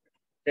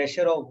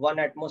pressure of 1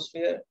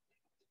 atmosphere,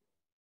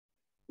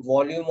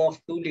 volume of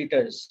 2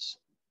 liters,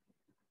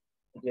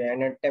 okay,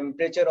 and a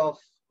temperature of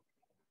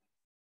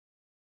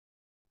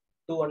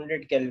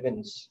 200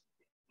 kelvins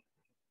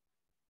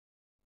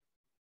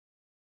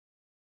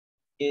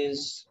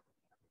is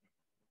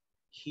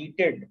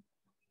heated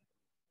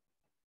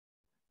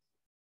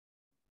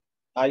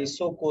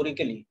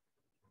isochorically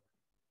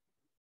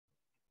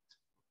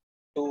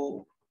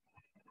to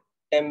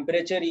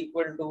temperature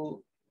equal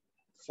to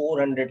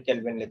 400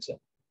 Kelvin, let's say,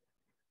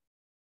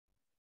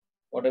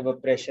 whatever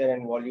pressure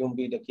and volume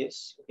be the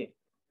case. Okay.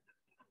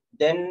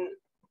 Then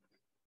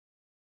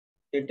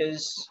it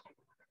is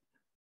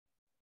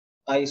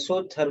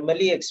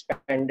isothermally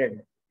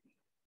expanded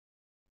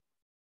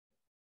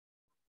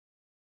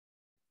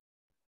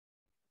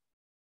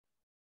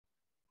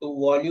to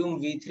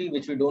volume V3,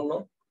 which we don't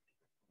know.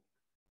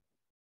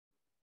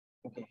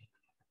 Okay.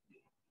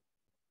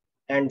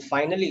 And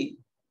finally,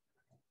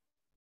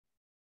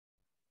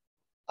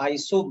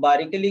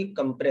 isobarically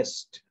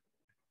compressed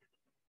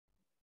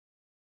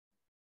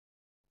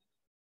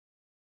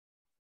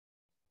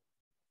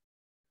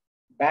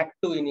back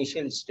to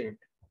initial state.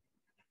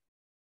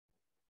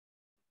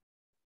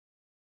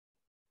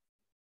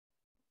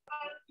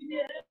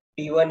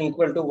 P1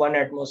 equal to 1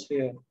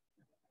 atmosphere,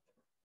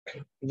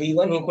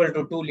 V1 equal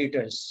to 2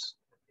 liters,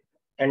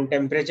 and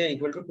temperature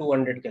equal to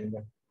 200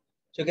 Kelvin.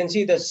 So you can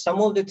see the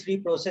sum of the three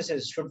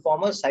processes should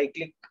form a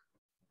cyclic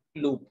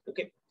loop.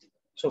 Okay.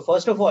 So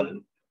first of all,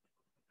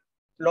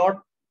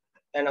 plot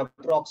an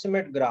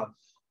approximate graph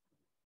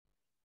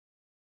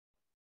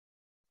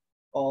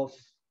of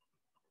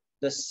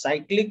the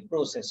cyclic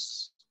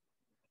process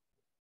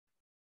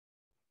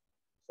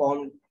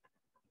formed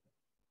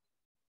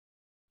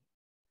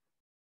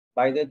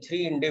by the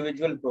three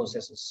individual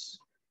processes.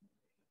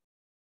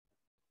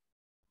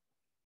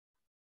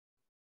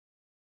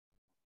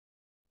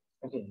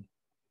 Okay,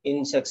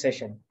 in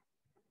succession,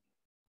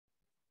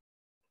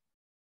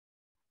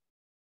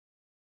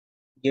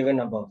 given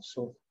above.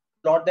 So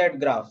plot that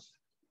graph.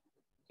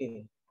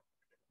 Okay.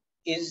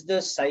 Is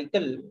the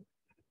cycle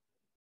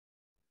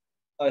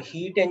a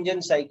heat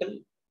engine cycle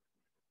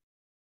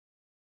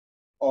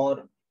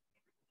or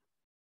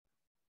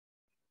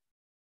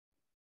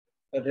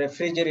a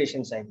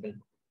refrigeration cycle?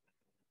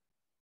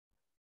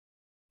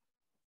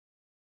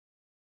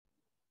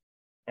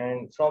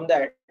 And from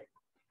that,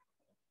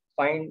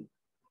 find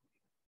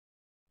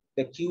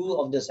the Q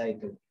of the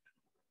cycle.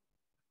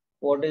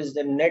 What is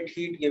the net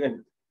heat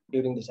given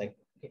during the cycle?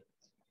 Okay.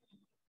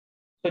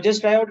 So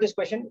just try out this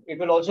question. It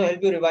will also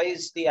help you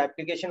revise the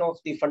application of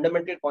the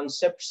fundamental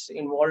concepts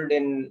involved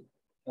in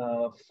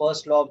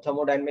first law of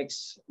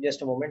thermodynamics.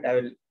 Just a moment. I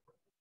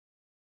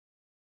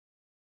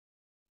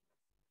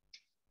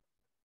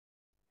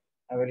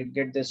will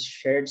get this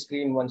shared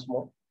screen once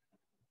more.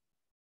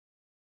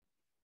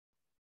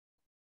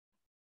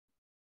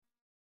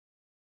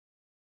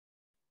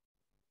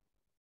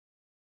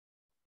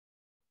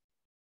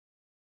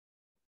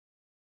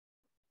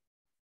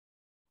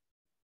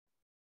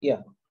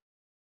 Yeah.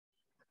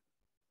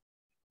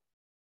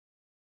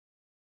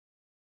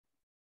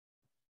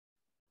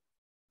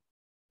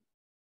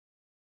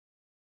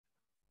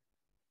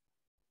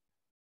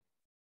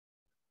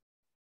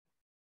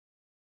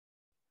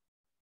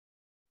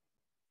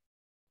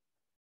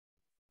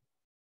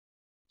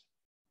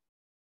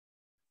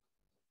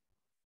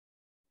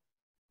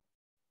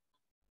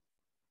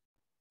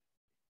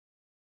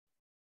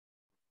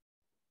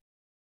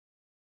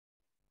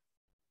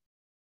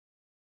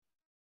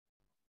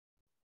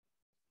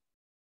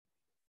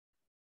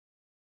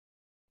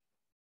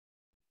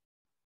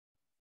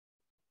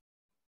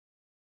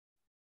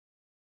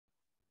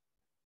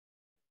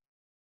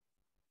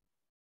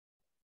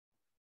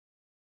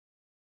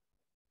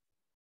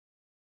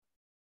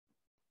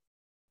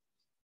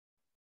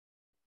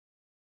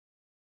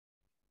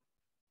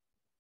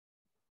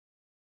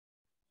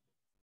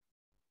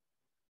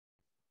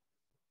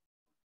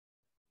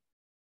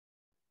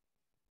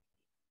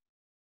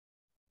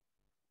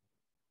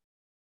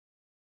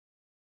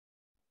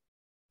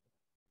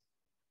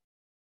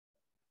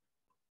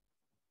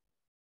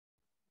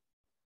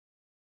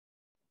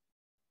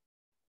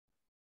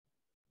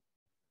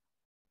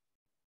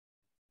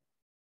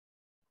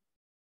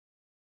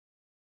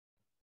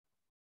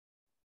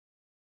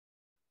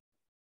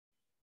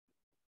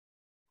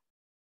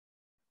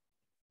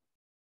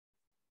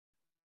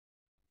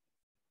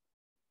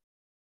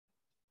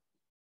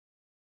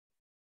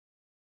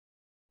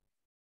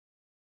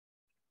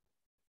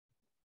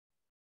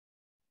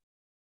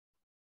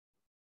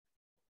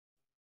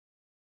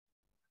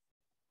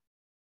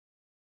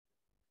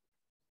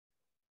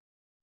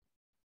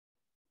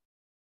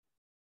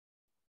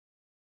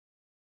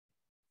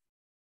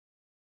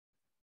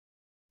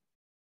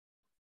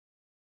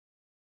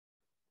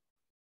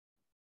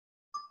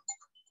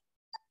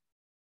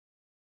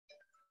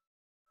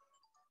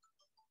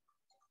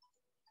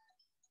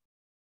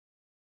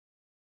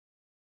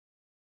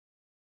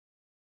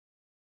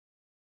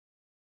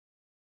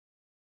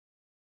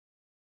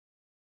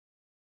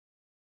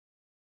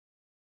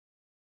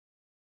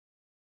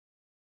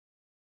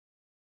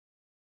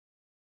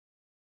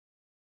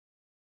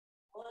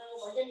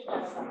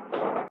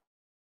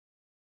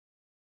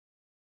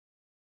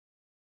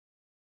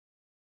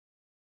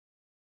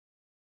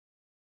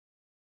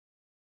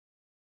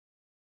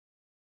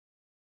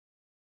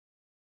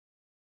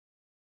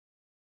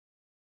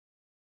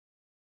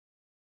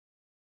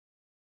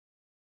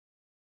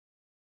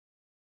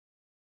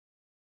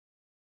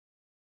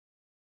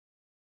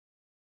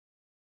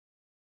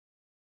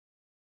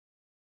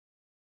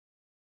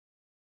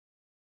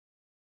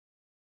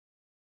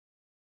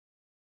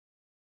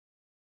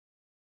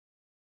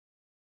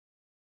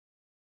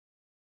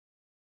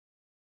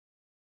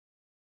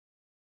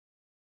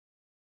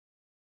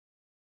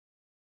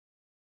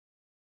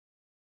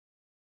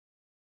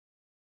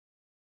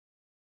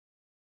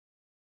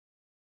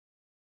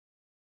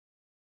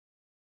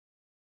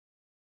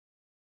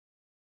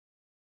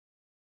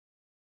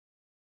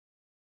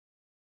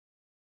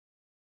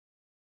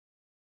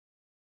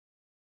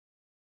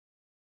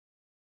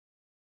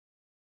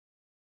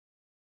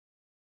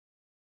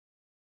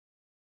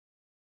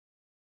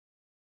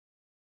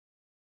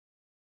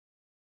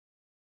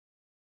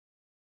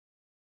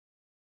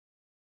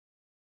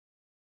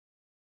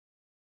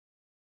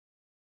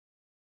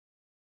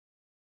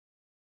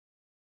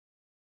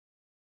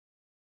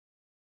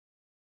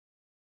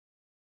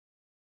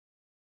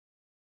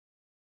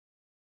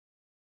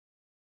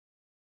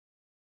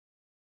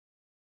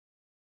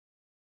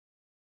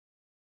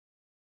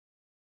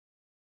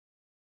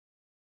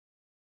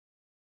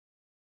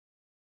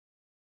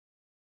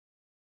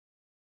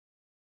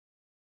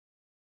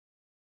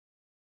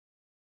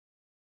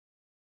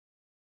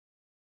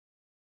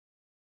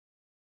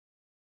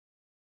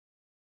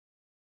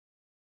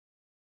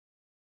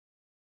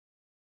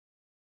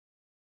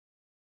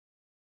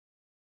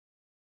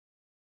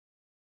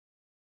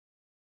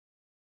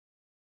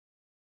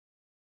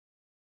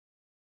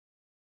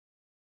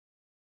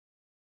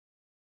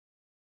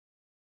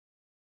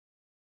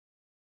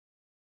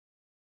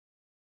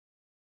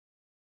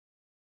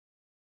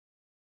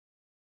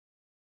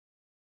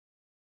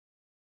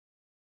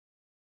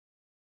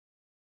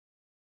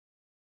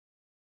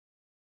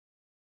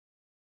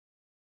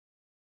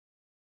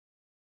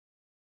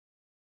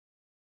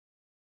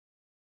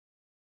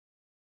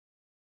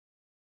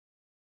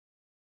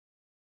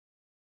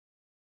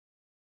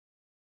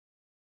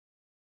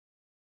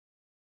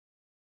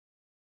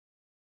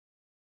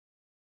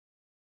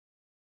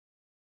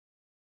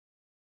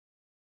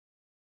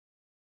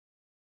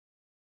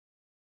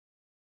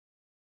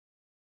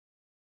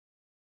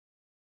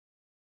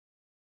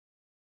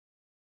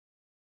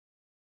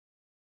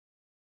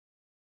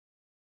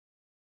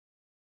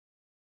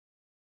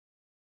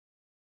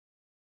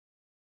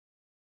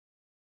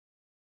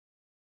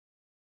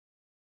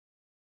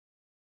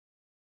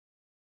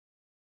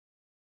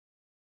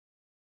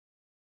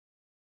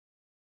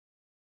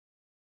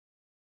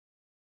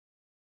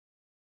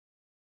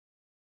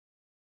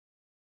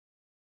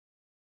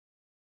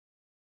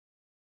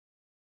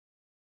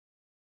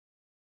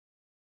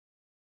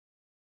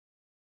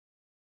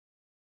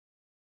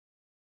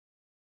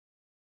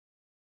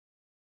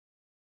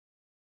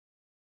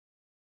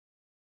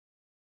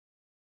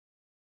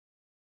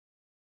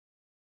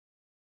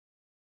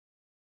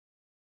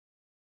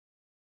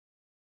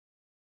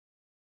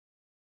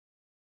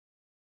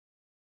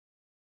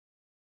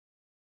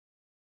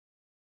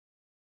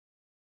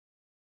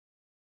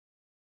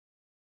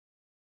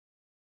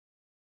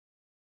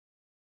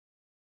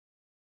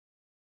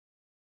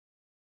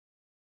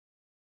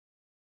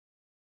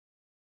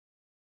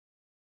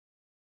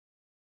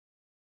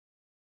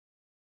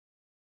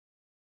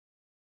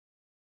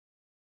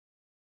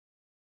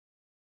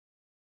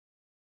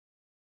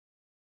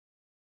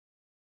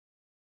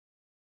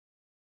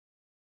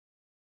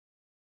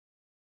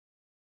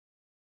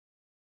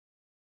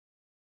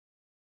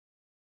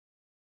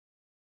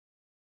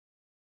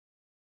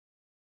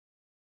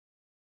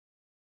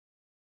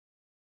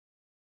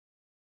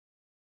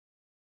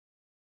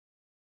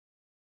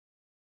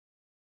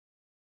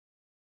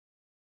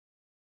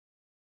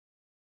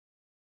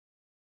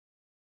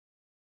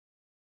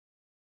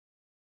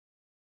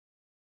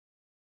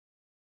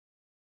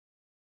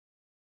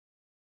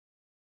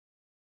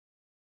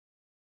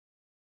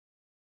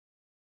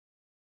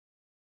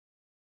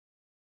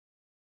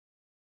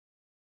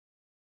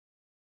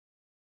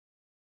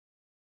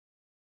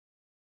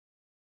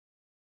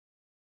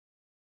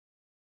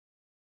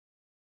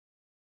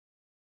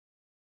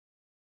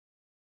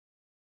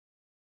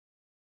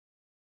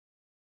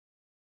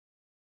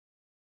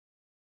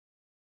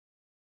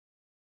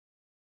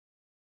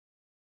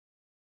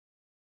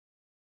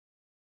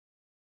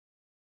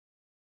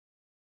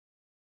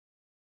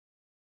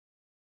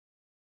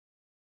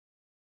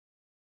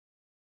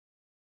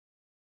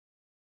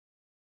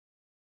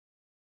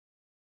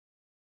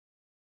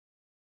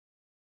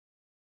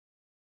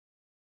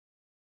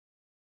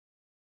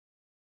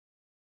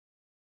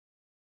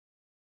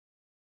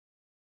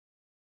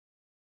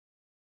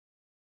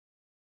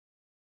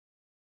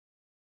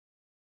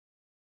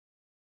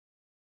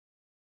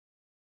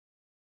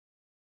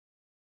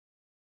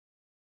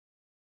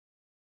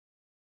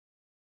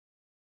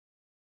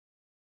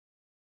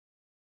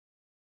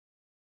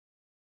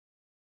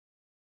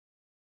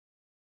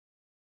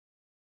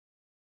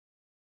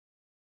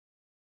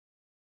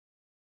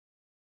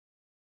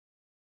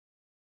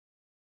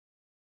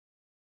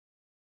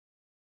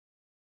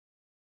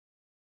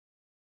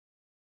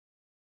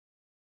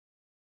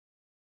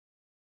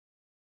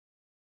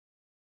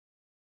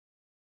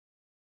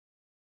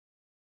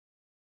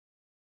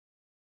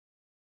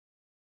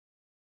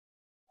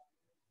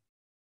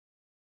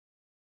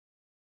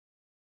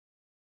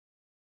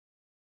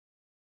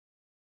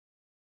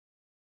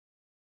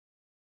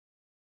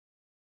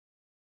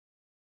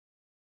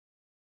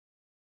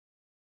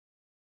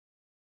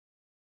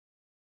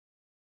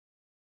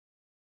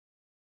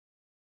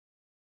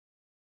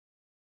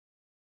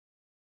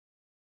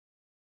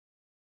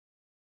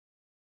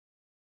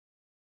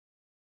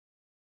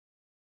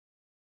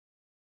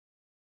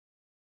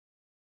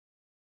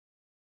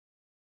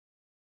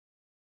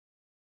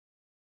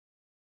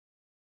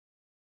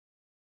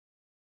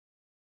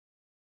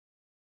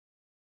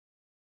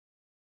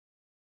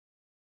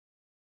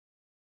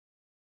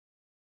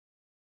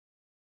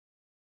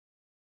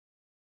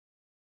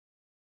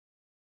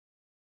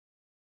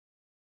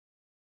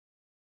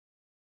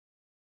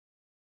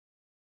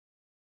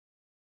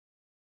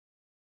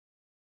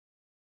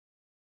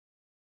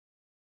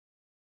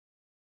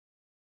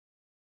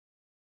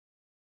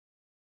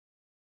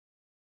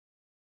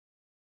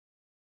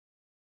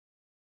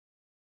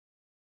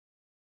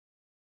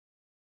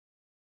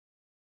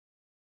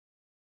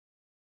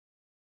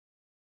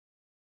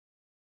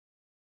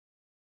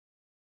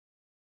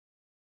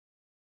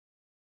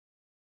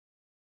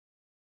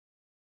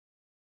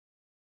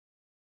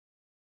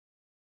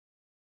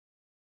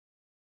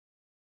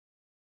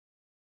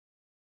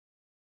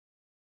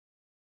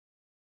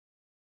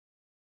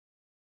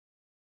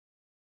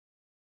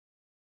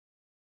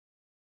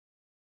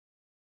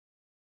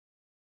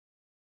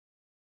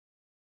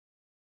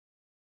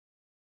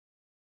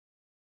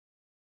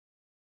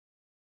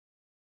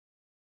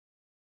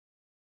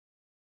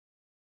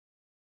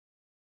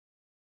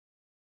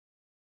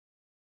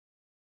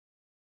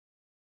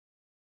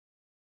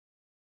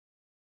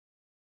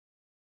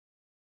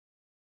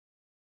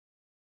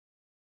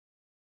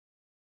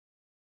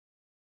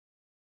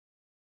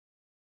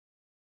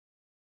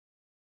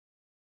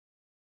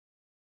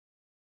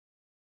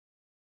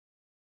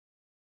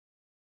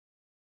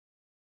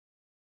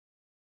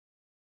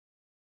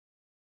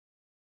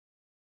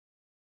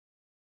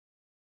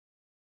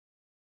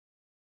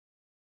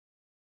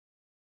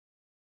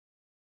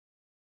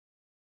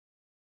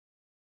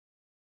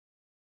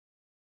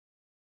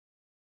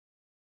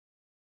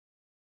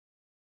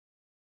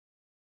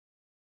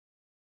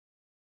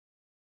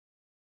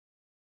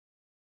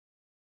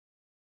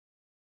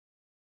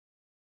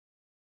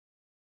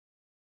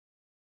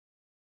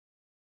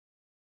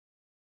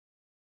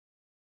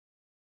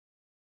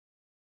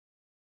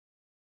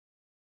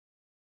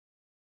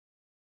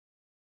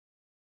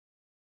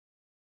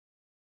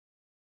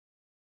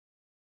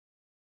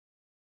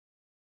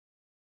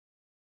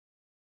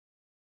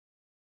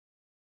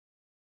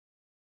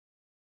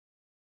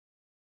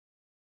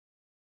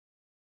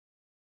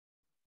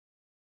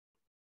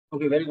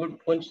 Okay, very good,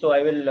 Kunj. So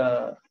I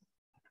will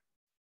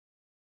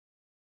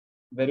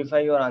verify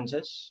your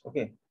answers.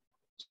 Okay.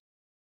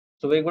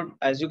 So very good.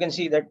 As you can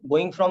see that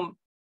going from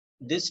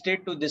this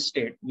state to this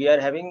state, we are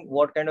having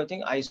what kind of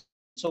thing?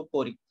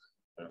 Isocoric.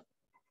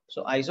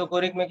 So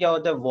isocoric में क्या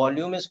होता है?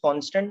 Volume is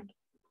constant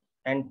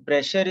and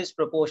pressure is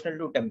proportional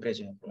to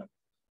temperature.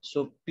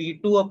 So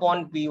P2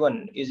 upon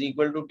P1 is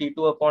equal to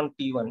T2 upon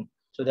T1.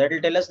 So that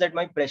will tell us that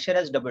my pressure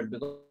has doubled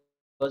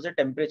because the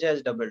temperature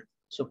has doubled.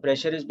 So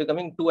pressure is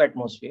becoming 2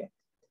 atmosphere.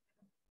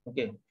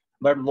 Okay,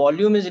 but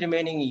volume is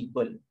remaining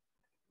equal.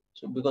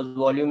 So because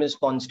volume is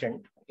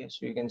constant. Okay,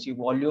 so you can see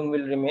volume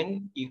will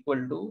remain equal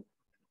to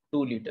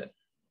 2 liter.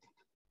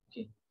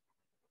 Okay,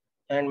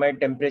 and my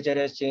temperature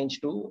has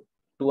changed to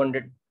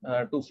 200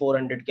 to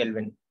 400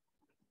 Kelvin.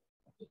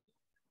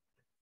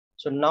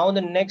 So now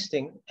the next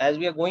thing, as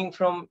we are going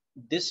from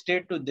this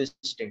state to this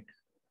state,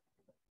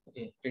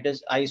 okay, it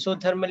is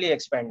isothermally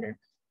expanded.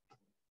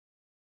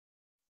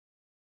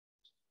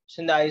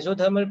 So in the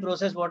isothermal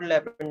process, what will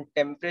happen?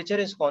 Temperature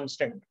is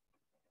constant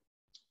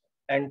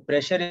and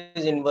pressure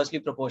is inversely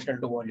proportional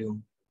to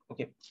volume.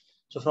 Okay,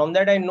 so from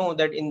that I know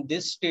that in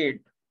this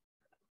state,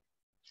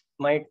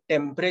 my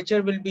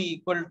temperature will be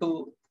equal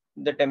to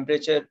the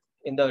temperature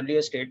in the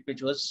earlier state,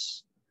 which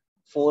was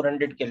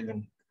 400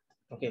 Kelvin.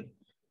 Okay,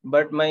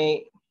 but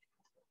my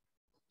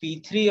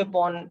P3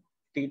 upon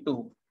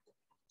P2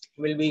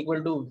 will be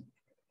equal to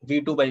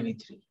V2 by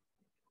V3.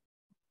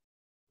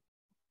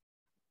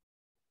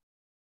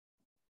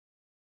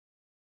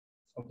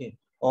 Okay,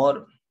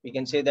 or we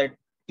can say that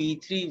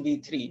P3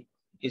 V3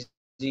 is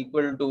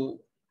equal to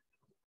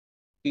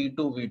P2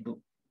 V2.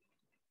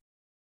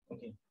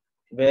 Okay,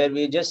 where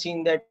we just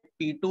seen that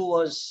P2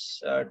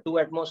 was 2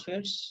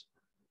 atmospheres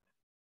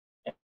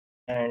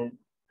and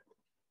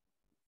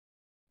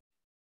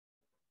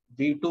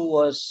V2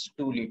 was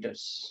 2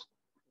 liters.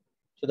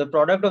 So the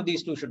product of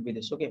these two should be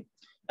this. Okay,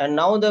 and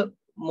now the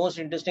most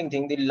interesting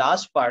thing, the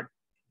last part,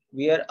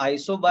 we are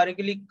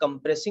isobarically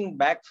compressing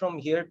back from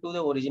here to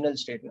the original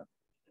state now.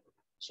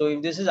 So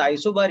if this is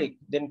isobaric,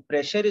 then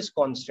pressure is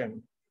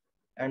constant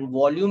and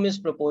volume is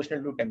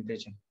proportional to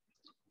temperature.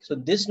 So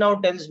this now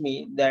tells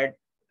me that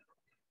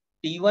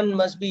T1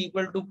 must be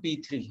equal to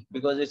P3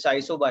 because it's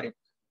isobaric.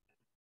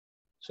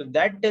 So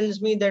that tells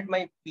me that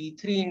my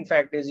P3 in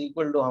fact is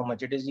equal to how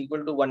much? It is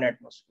equal to 1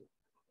 atmosphere.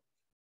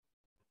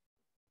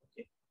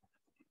 Okay.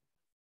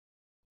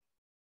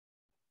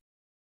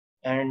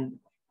 And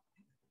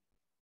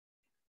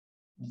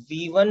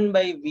V1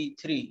 by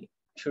V3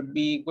 should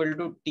be equal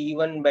to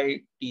T1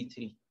 by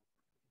T3.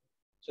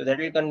 So that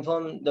will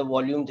confirm the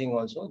volume thing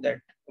also, that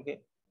okay,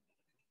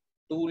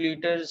 2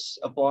 liters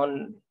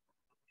upon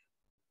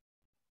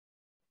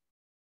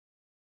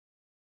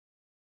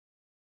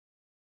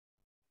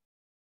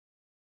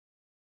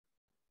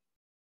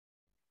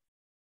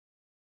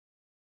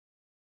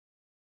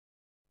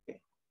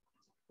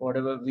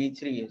whatever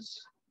V3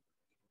 is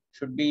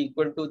should be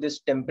equal to this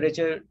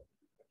temperature,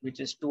 which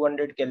is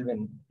 200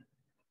 Kelvin,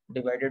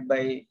 divided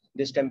by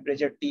this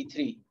temperature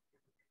T3,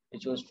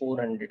 which was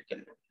 400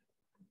 Kelvin.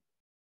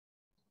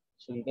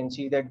 So you can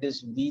see that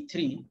this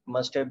V3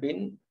 must have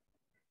been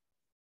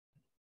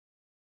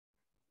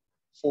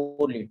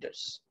 4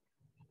 liters.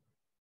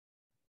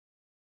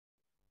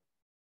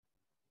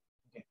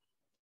 Okay.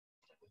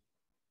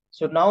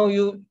 So now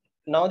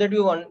that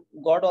you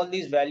got all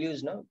these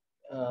values now,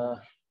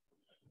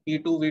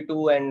 P2,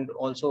 V2, and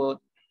also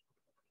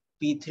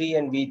P3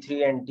 and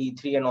V3 and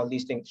T3 and all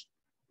these things.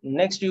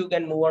 Next, you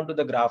can move on to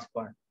the graph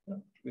part.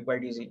 It'll be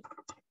quite easy.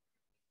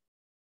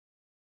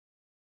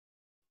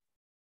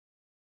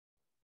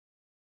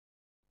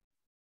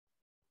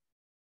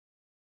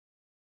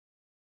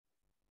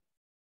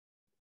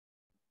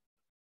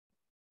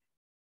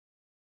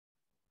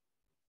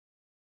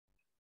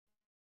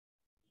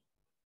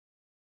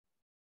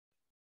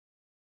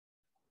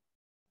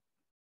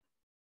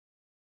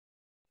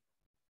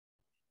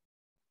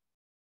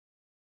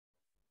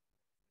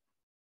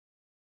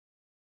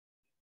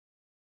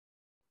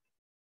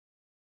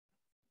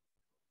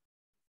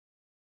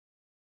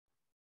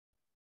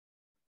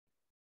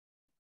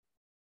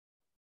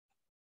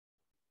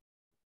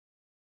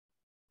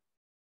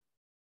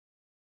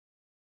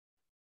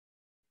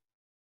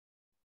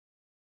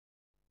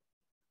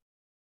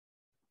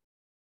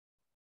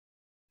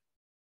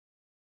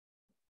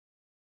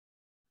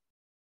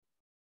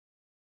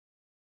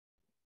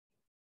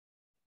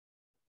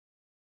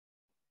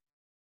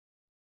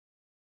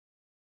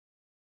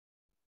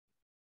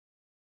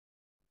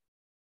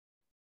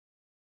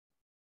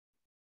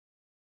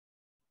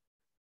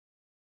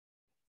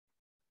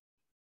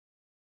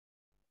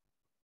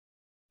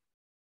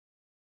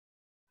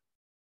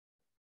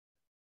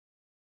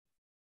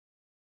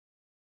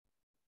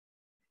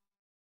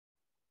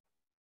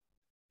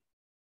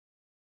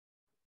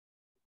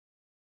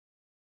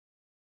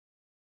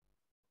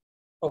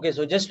 Okay,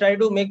 so just try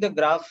to make the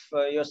graph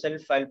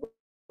yourself. I'll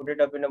put it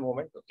up in a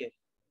moment. Okay,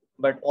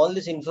 but all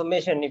this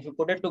information, if you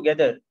put it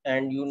together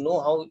and you know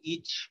how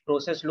each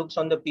process looks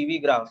on the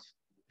PV graph,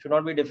 should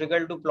not be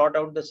difficult to plot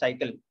out the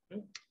cycle.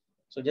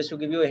 So just to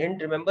give you a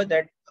hint, remember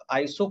that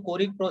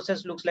isochoric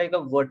process looks like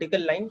a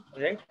vertical line,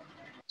 right?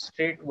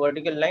 Straight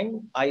vertical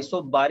line.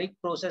 Isobaric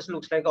process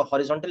looks like a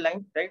horizontal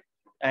line, right?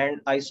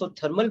 And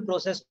isothermal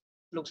process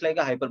looks like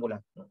a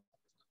hyperbola.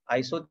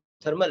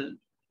 Isothermal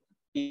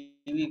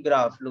PV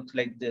graph looks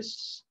like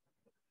this.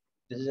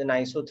 This is an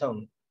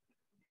isotherm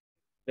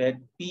where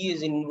P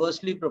is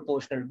inversely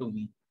proportional to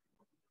V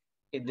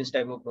in this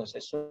type of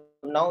process. So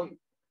now,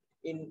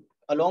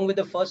 along with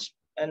the first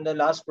and the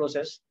last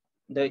process,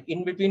 the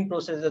in between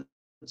process, the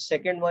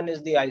second one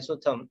is the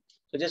isotherm.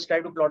 So just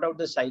try to plot out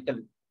the cycle.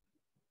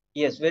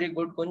 Yes, very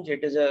good, Kunj.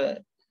 It is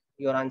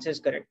your answer is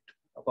correct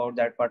about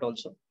that part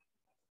also.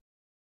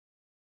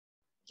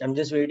 I'm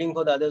just waiting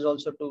for the others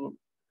also to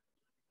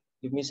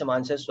give me some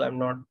answers, so I'm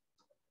not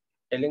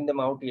telling them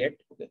out yet.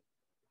 Okay.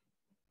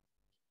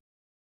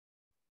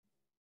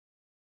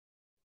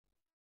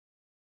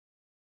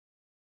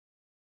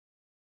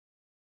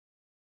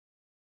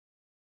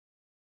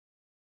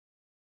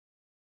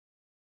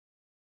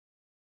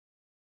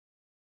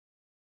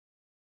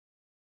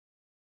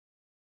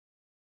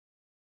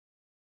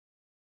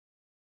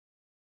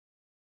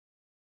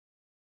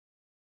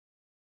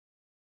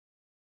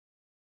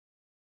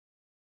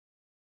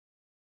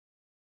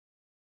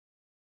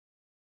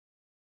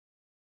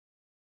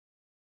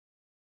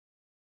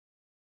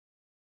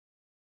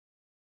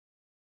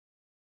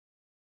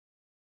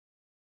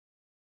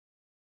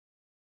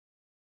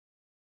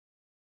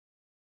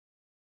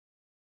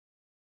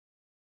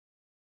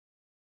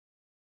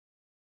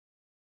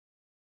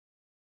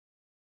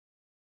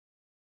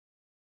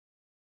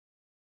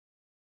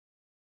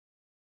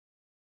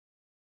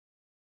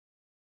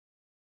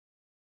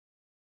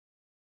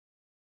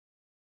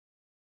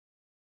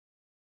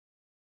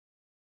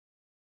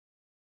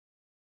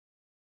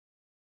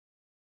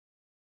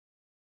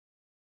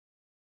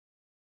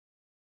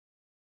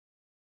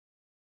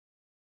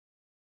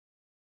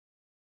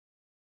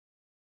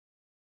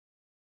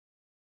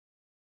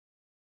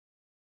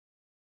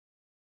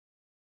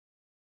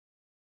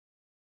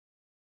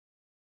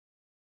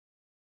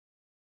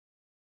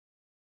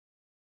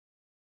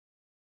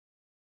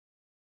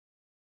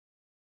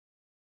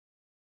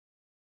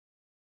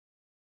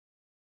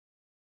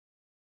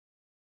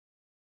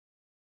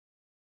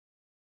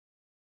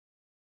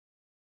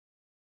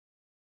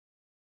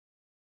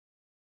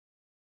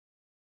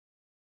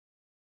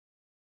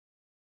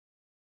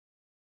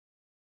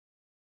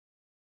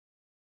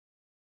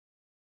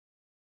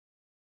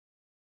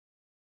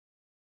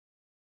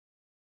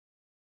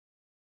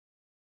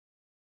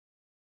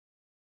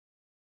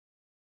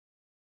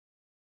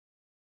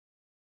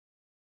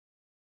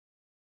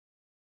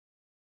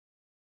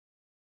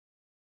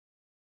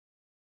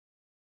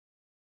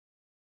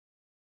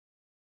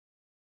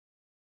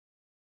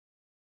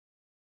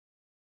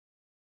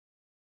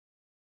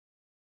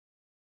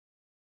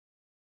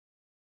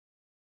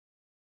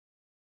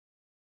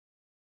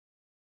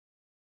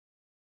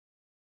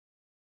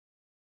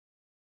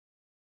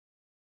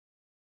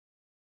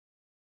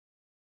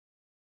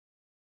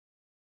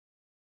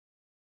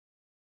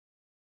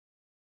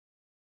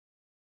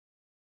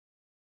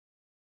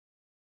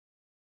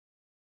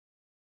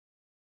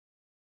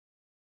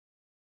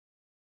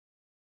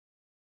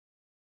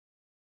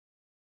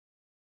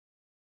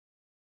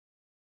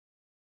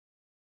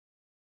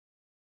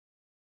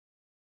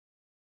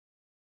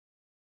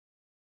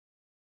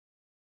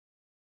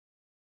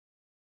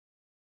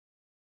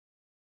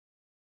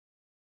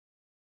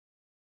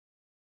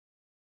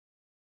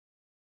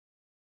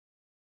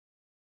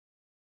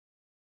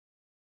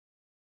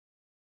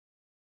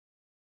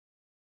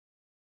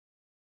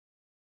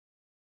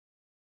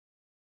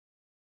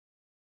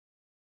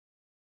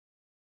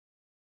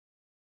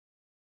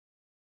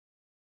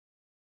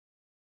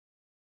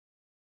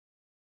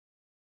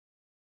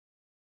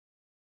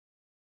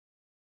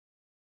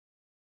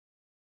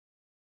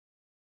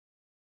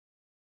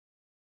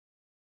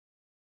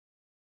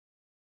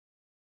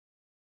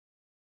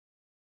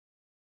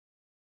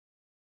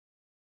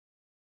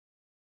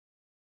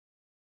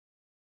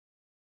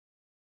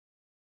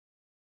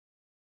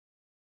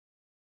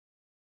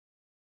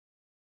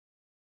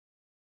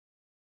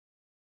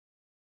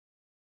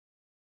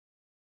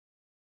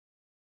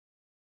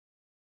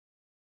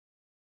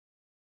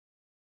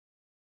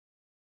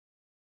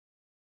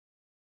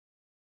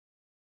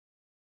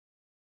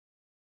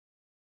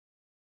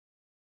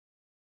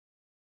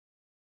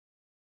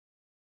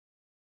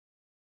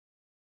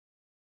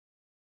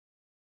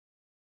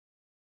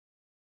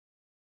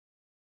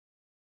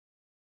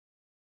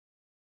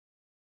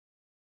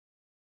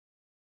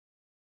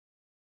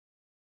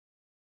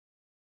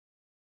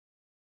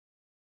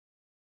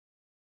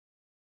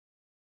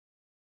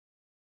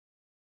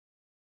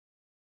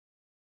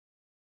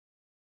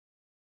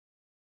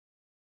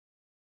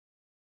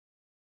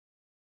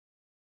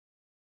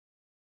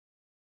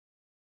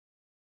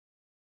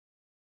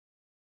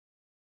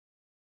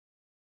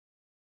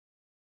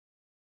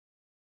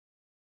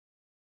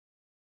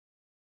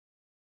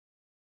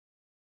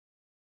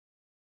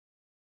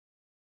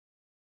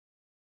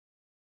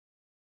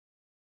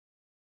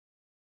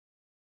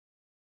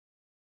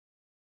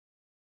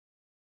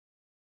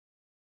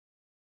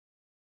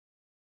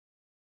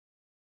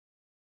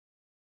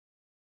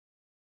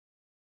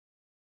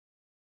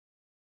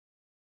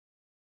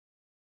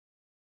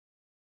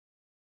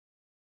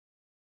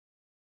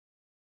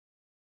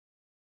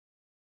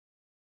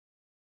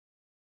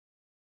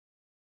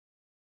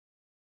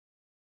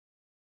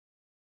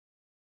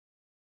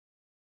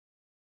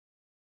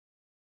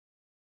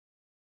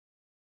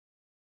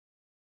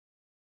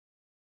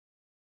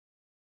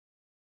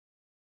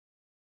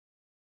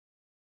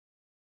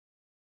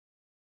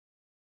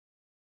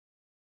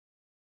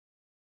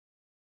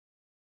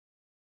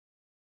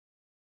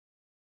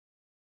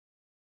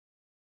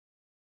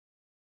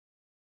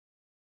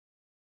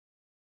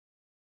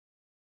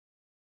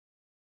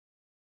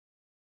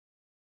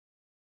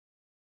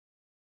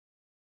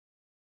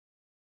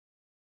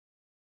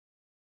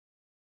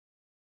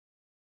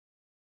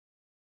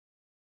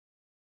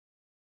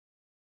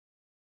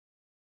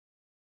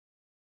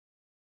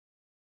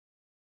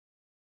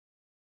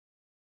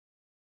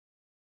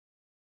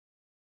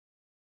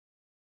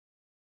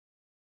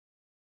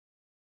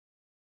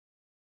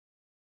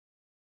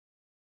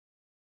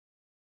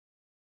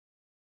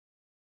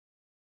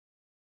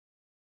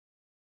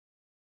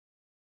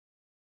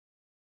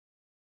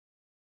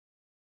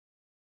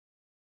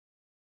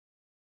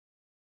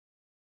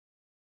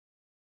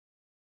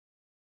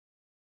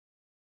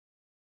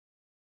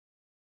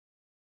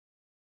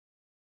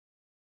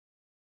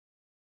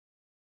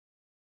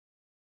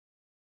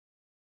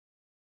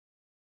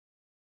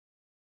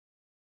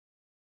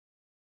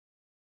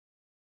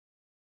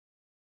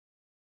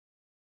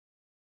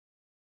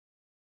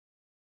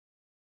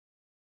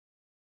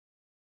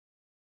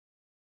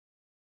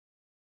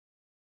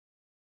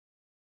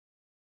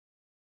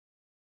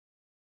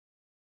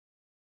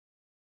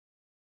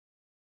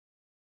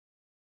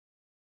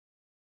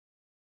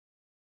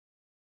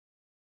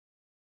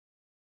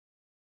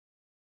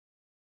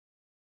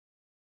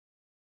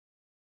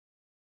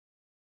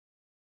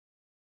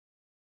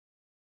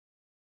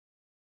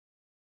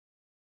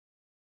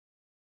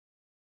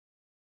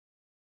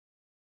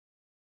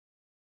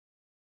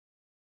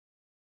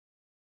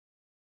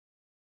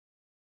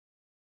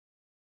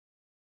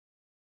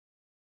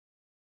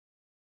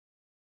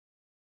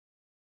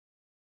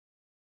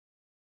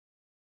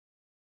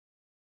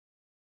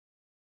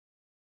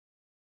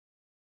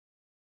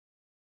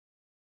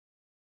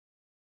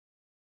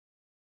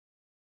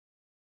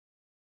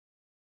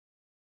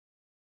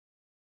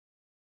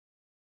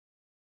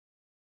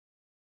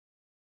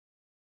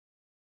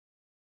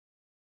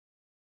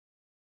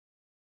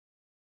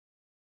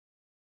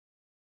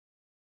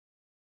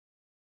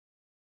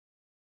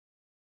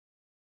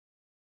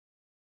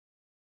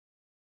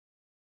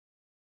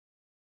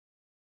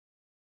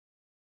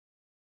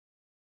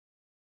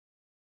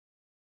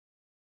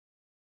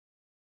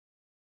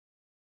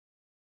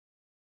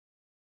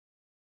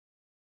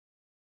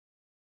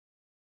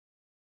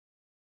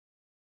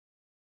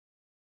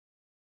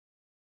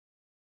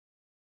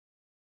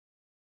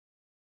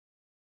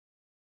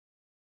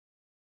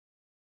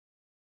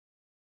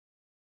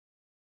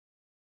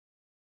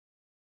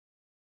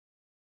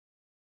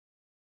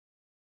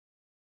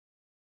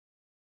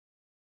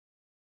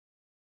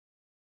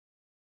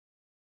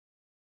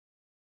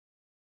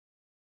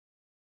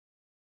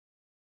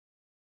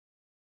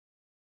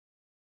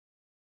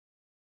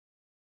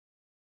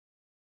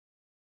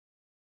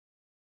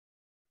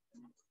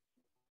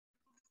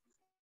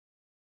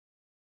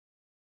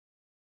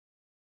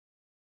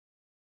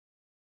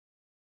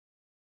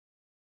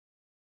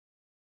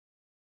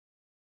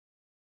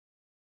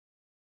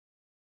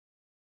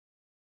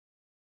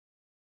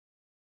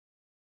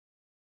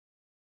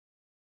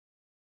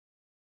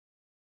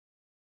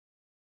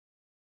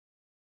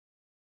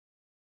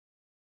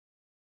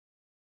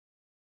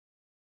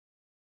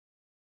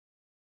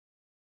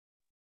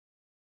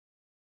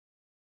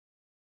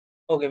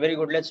 Okay, very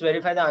good. Let's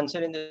verify the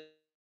answer in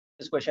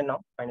this question now,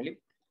 finally.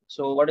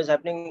 So what is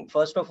happening?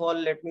 First of all,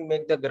 let me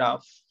make the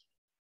graph.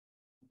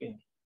 Okay.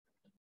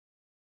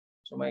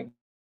 So my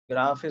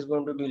graph is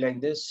going to be like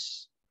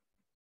this.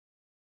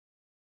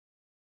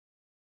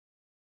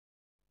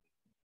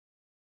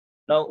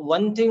 Now,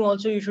 one thing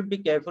also you should be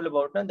careful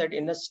about now, that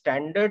in a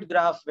standard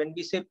graph, when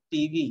we say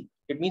PV,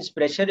 it means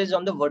pressure is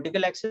on the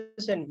vertical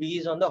axis and V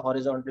is on the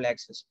horizontal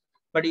axis.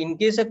 But in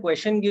case a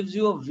question gives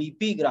you a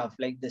VP graph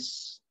like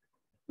this,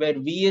 where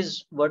V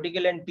is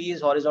vertical and P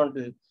is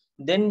horizontal,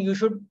 then you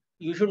should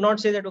not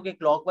say that, okay,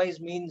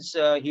 clockwise means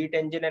heat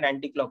engine and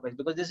anti-clockwise,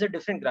 because this is a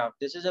different graph.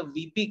 This is a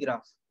VP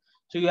graph.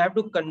 So you have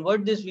to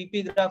convert this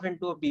VP graph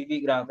into a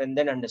PV graph and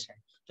then understand.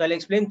 So I'll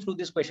explain through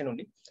this question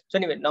only. So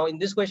anyway, now in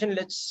this question,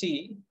 let's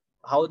see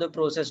how the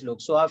process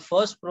looks. So our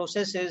first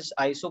process is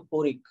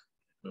isoporic,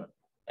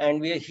 and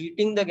we are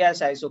heating the gas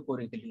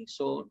isoporically.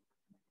 So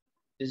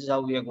this is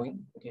how we are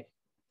going. Okay.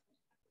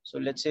 So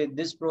let's say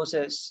this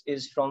process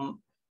is from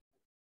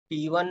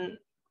P1,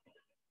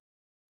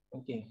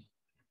 okay,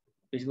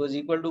 which was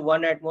equal to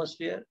 1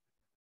 atmosphere,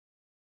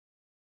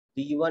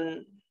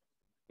 P1,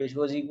 which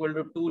was equal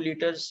to 2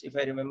 liters, if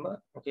I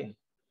remember. Okay.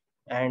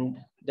 And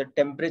the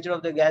temperature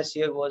of the gas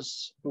here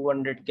was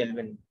 200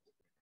 Kelvin,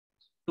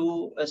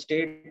 to a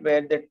state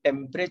where the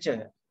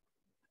temperature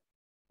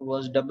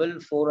was double,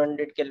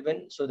 400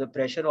 Kelvin. So the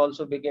pressure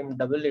also became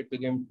double. It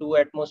became 2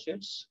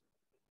 atmospheres.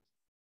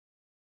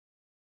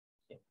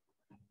 Okay.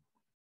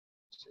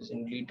 This is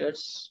in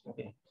liters.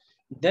 Okay.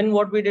 Then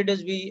what we did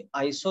is we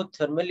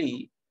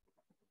isothermally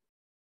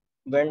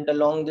went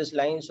along this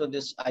line. So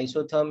this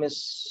isotherm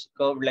is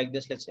curved like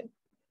this, let's say.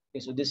 Okay,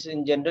 so this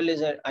in general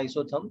is an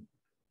isotherm.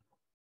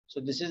 So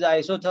this is the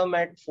isotherm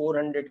at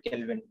 400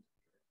 Kelvin.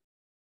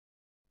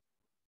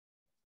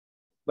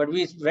 But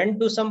we went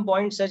to some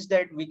point such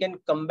that we can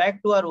come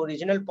back to our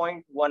original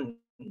point 1.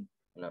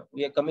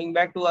 We are coming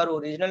back to our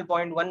original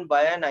point 1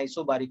 by an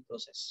isobaric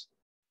process.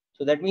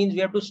 So that means we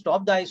have to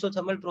stop the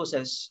isothermal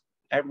process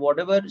at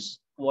whatever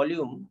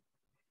volume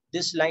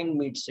this line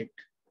meets it.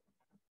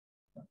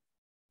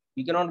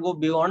 We cannot go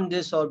beyond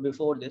this or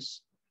before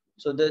this.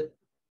 So the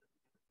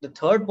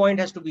third point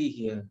has to be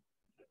here.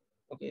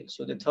 Okay,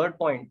 so the third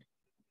point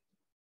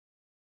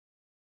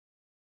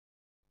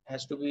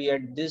has to be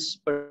at this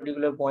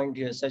particular point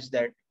here, such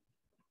that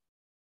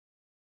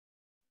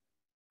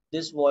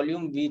this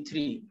volume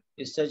V3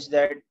 is such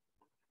that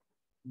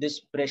this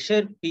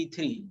pressure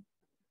P3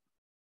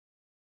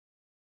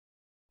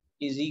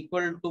 is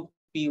equal to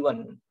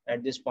P1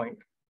 at this point,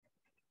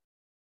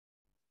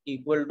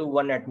 equal to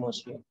 1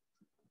 atmosphere.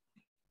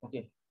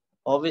 Okay.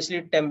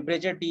 Obviously,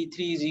 temperature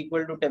T3 is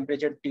equal to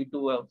temperature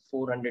T2 of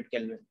 400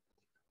 Kelvin.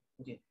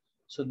 Okay.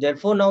 So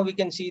therefore, now we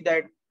can see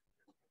that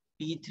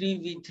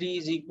P3 V3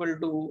 is equal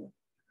to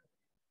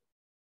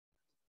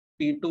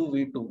P2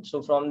 V2.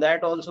 So from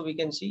that also we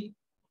can see,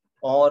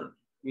 or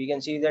we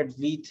can see that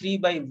V3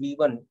 by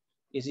V1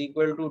 is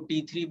equal to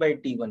T3 by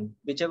T1,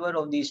 whichever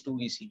of these two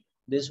we see,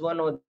 this one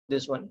or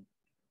this one.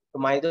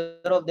 From either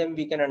of them,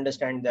 we can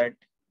understand that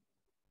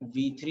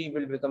V3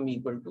 will become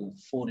equal to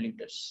 4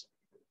 liters.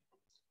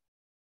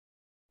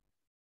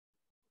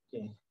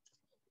 Okay.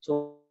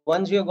 So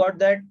once we have got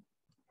that,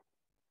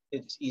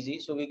 it's easy.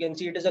 So we can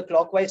see it is a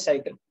clockwise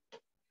cycle.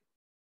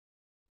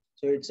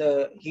 So it's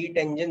a heat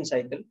engine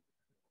cycle.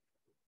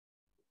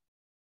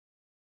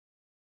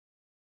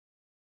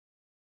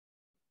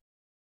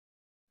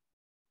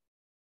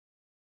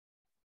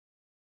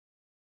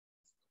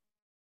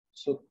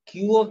 So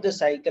Q of the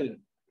cycle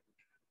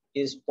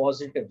is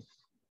positive.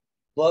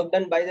 Work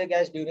done by the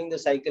gas during the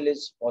cycle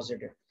is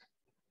positive.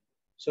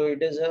 So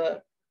it is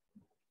a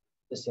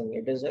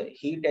it is a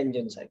heat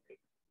engine cycle.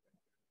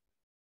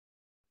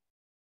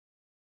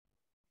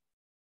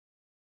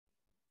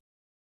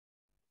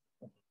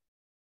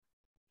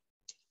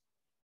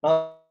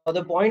 Now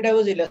the point I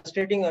was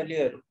illustrating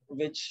earlier,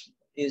 which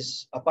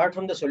is apart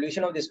from the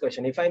solution of this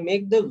question, if I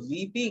make the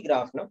VP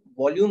graph now,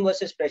 volume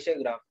versus pressure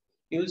graph,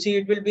 you will see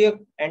it will be a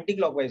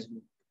anti-clockwise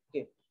view.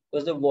 Okay,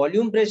 because the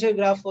volume pressure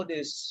graph for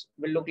this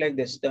will look like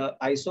this. The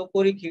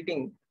isoporic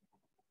heating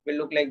will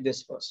look like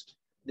this first.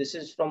 This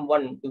is from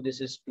 1 to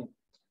this is 2.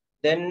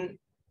 Then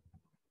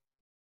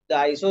the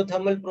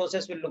isothermal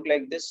process will look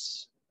like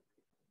this.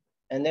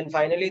 And then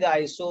finally the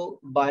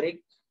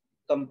isobaric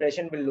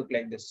compression will look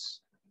like this.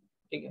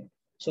 Okay.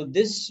 So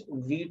this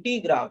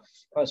VP graph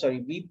is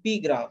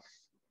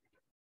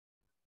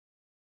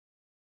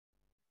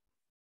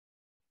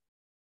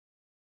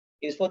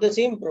for the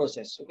same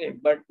process. Okay,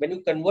 but when you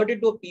convert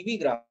it to a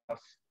PV graph,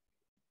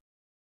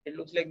 it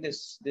looks like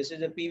this. This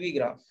is a PV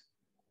graph.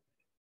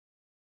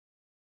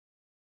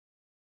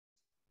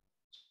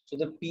 So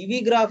the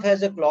PV graph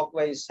has a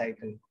clockwise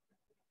cycle.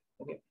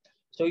 Okay,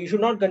 so you should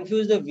not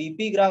confuse the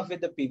VP graph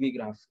with the PV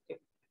graph. Okay.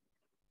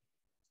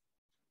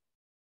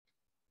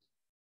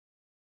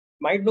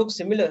 Might look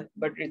similar,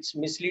 but it's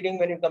misleading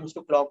when it comes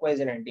to clockwise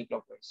and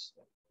anti-clockwise.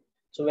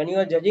 So when you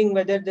are judging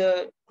whether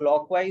the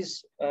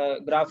clockwise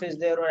graph is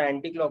there or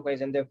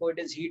anti-clockwise, and therefore it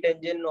is heat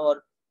engine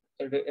or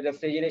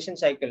refrigeration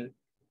cycle,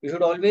 You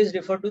should always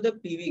refer to the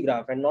PV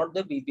graph and not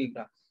the BP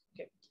graph.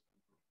 Okay.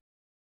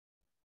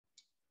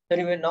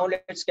 Anyway, now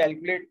let's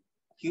calculate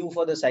Q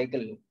for the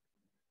cycle.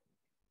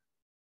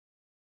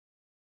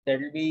 That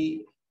will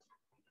be,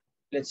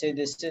 let's say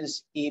this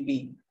is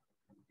AB,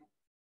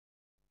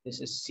 this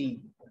is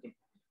C. Okay.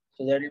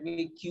 So that will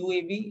be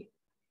QAB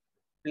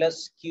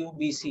plus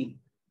QBC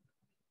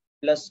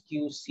plus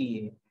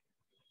QCA.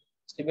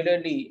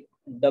 Similarly,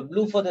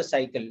 W for the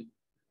cycle,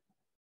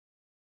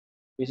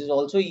 which is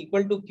also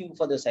equal to Q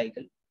for the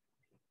cycle,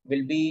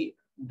 will be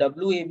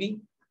WAB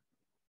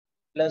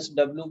plus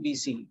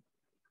WBC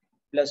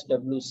plus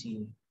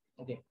WCA.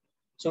 Okay.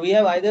 So we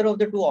have either of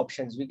the two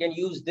options. We can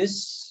use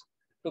this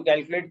to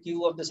calculate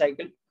Q of the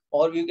cycle,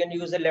 or we can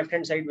use the left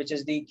hand side, which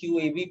is the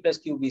QAB plus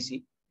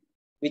QBC.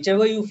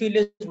 Whichever you feel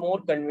is more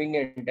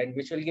convenient and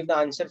which will give the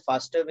answer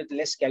faster with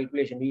less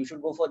calculation, you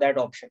should go for that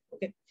option.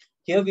 Okay.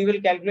 Here we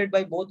will calculate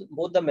by both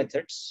the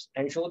methods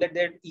and show that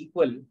they're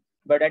equal.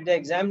 But at the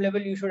exam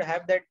level, you should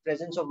have that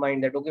presence of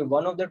mind that, okay,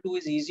 one of the two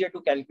is easier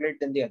to calculate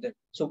than the other.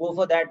 So go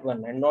for that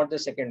one and not the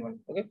second one.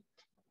 Okay.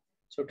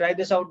 So try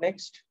this out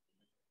next.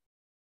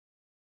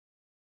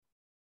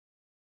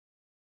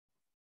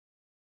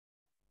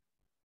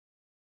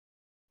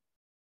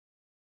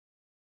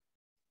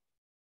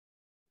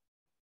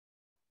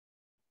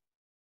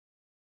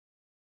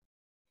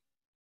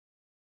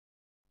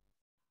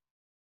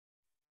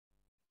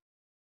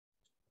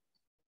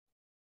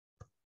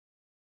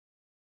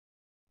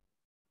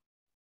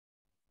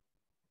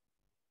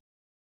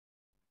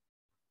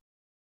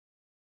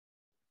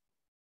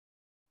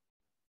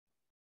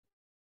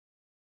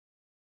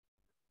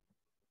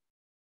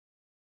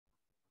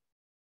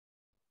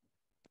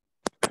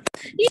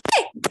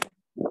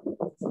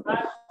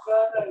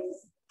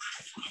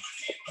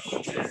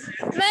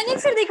 मैं नहीं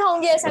फिर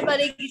दिखाऊंगी, ऐसा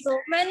करेगी तो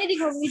मैं नहीं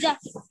दिखाऊंगी, जा।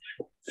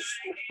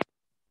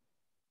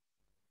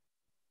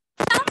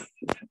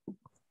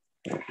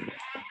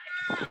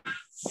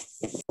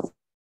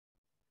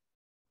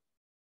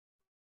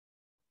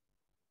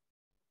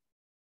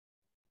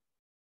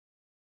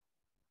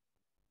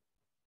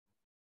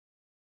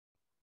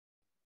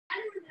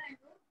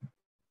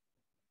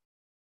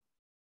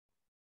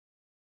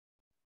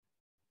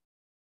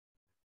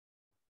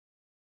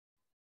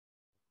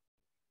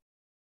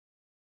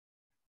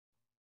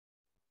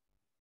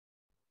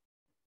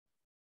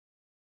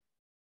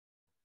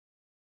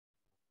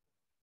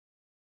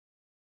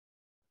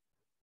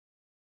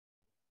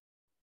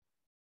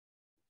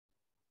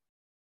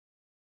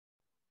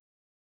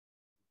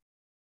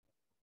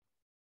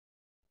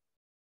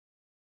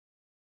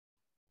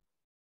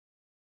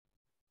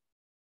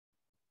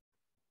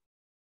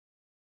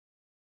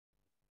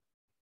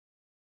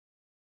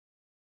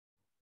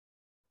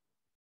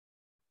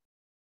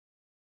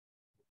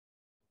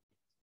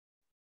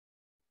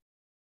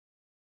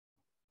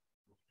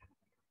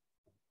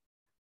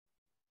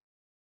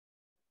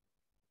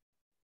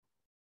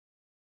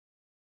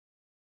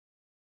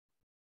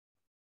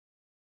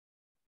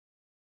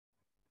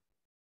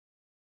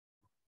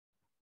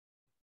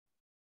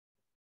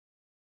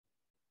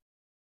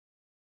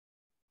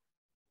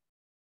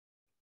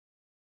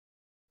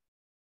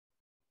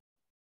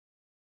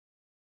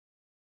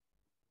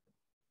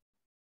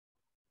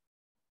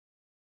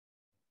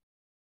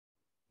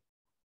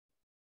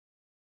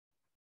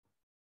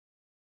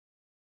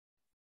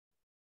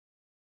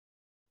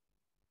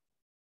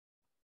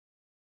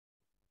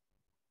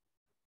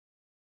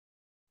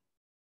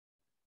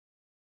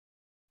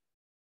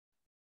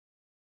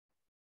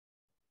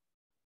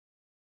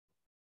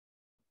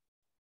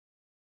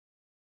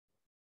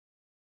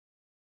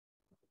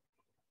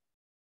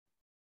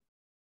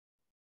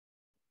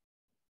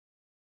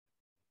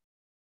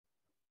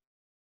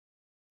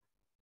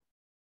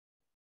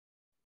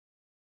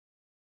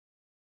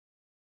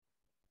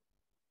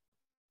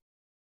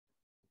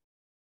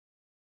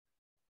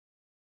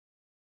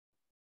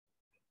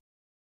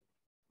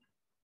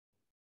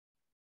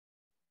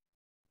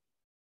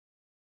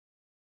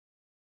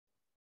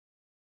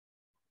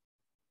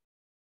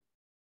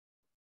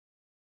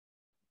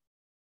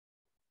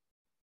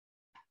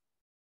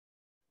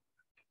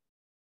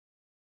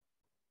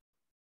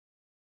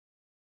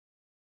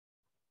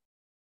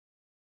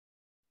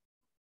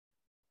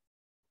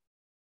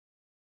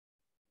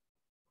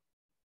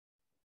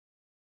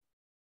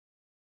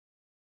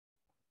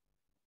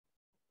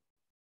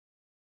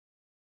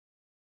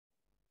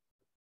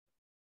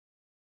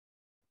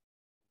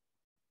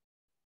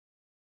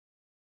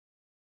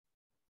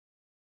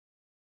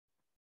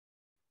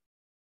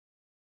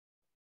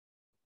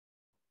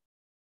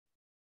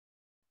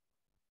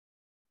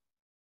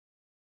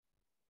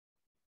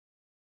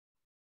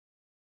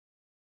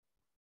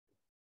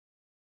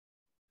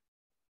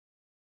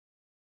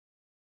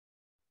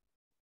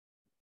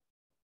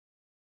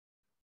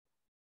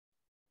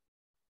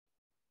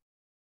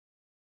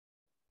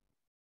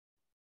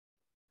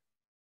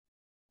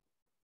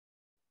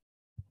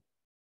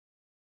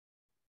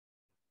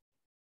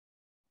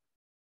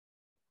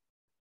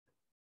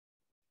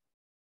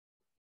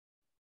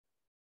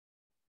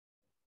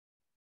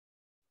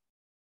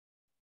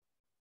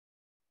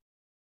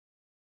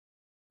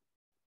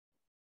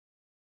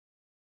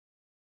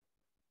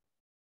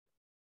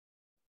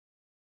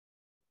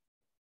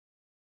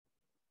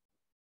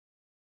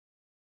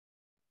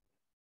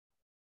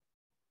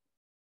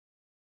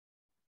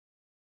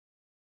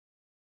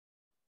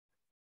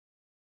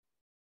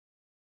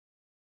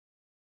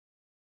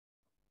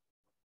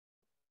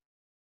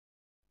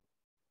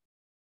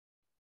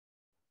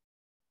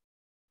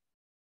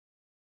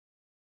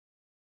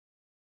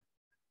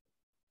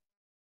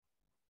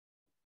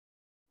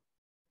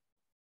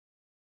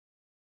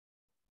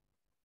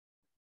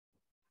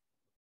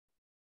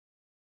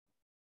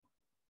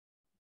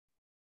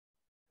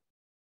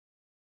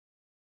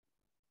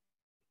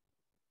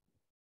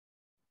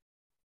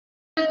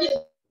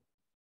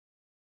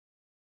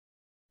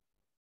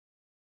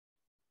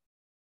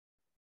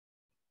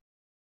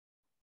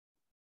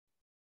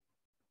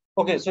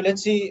 Okay, so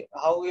let's see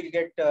how we'll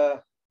get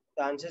the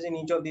answers in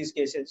each of these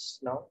cases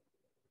now.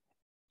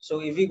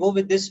 So if we go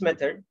with this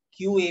method,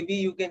 QAB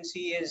you can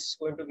see is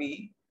going to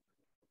be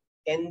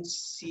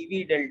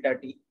NCV delta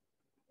T.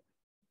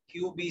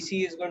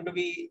 QBC is going to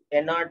be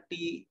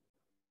NRT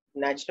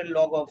natural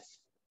log of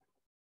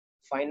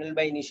final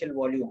by initial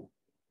volume.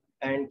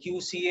 And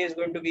QCA is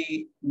going to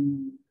be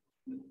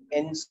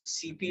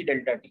NCP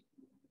delta T.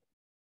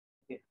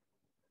 Okay.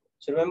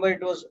 So remember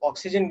it was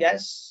oxygen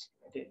gas.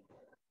 Okay.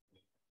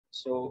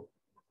 So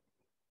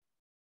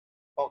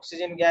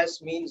oxygen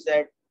gas means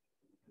that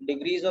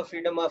degrees of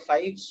freedom are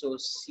 5. So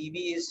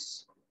CB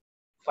is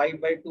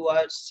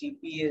 5/2R,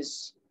 CP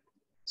is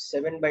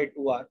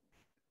 7/2R.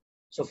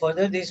 So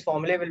further this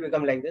formula will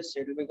become like this.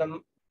 It will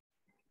become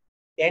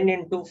N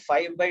into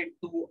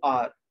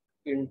 5/2R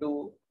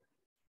into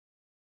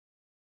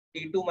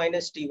T2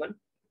 minus T1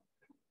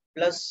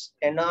 plus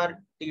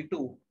NR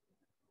T2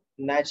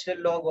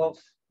 natural log of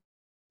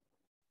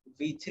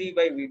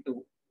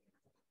V3/V2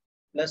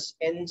 plus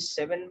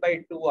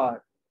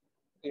N7/2R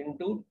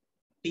into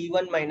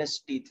T1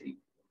 minus T3.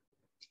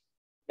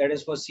 That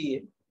is for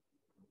CA.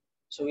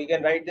 So we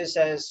can write this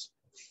as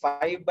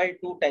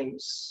 5/2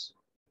 times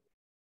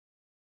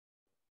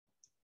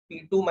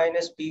P2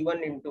 minus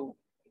P1 into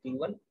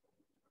P1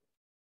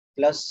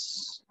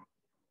 plus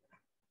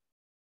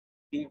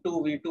P2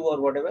 V2 or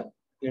whatever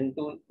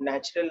into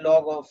natural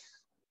log of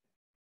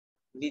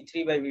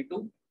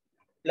V3/V2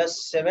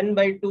 plus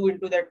 7/2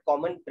 into that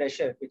common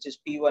pressure which is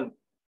P1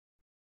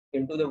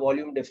 into the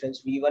volume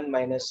difference V1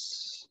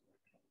 minus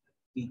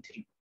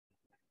V3.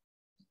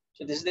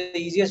 So this is the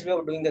easiest way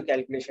of doing the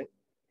calculation.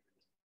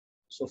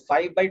 So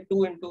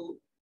 5/2 into,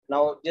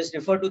 now just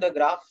refer to the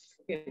graph.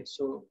 Okay,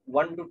 so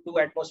 1 to 2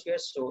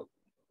 atmospheres. So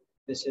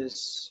this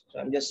is, so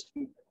I'm just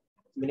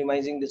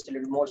minimizing this a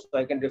little more so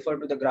I can refer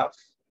to the graph.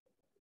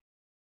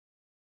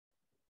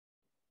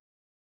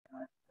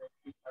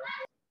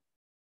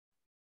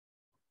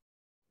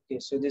 Okay,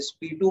 so this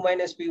P2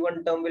 minus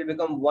P1 term will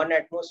become 1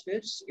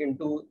 atmospheres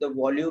into the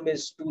volume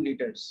is 2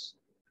 liters.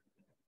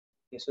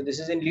 Okay, so this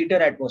is in liter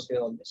atmosphere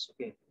all this.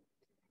 Okay,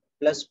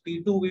 plus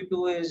P2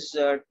 V2 is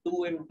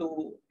 2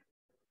 into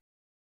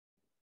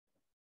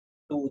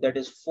 2, that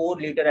is 4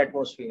 liter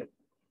atmosphere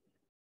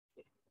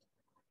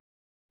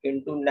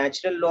into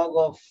natural log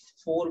of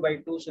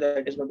 4/2, so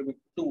that is going to be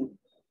 2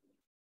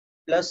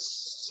 plus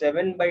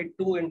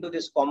 7/2 into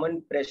this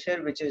common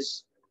pressure which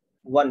is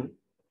 1,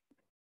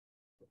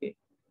 okay,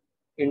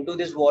 into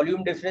this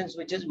volume difference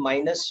which is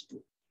minus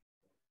 2.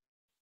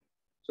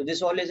 So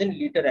this all is in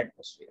liter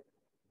atmosphere.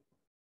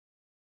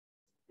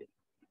 Okay.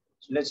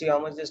 So let's see how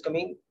much this is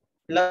coming.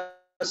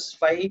 Plus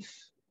 5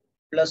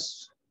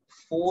 plus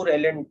 4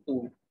 ln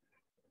 2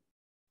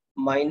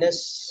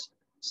 minus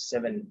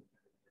 7.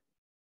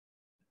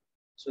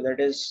 So that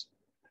is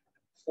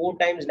 4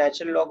 times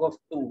natural log of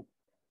 2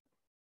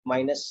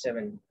 minus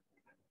 7.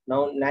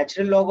 Now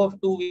natural log of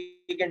 2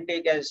 we can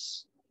take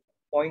as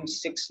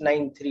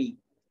 0.693.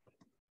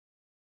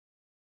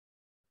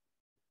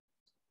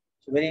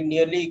 So very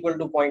nearly equal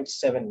to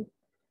 0.7.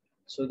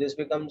 So this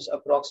becomes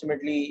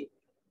approximately,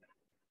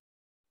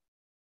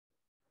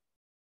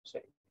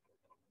 sorry,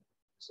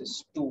 this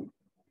is 2.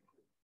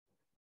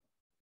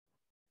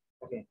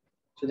 Okay,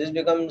 so this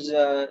becomes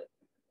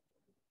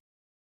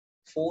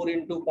 4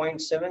 into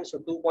 0.7, so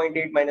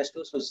 2.8 minus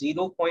 2, so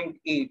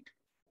 0.8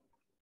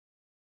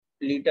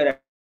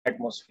 liter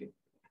atmosphere,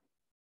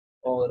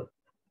 or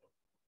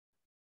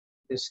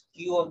this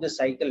Q of the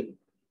cycle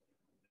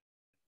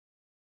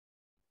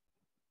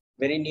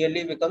very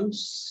nearly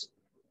becomes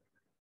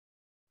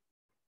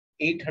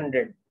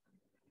 800,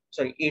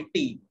 sorry,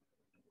 80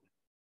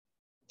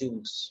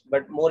 joules,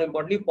 but more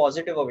importantly,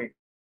 positive of 80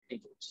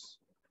 joules.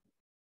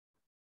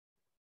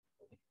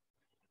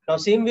 Now,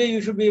 same way,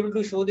 you should be able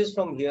to show this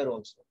from here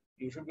also.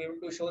 You should be able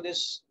to show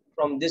this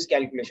from this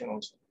calculation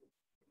also.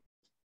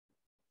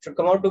 Should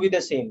come out to be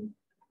the same.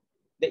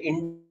 The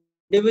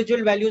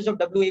individual values of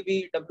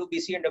WAB,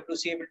 WBC, and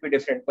WCA will be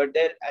different, but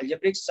their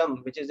algebraic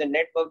sum, which is the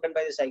net work done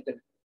by the cycle,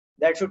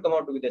 that should come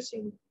out to be the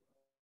same.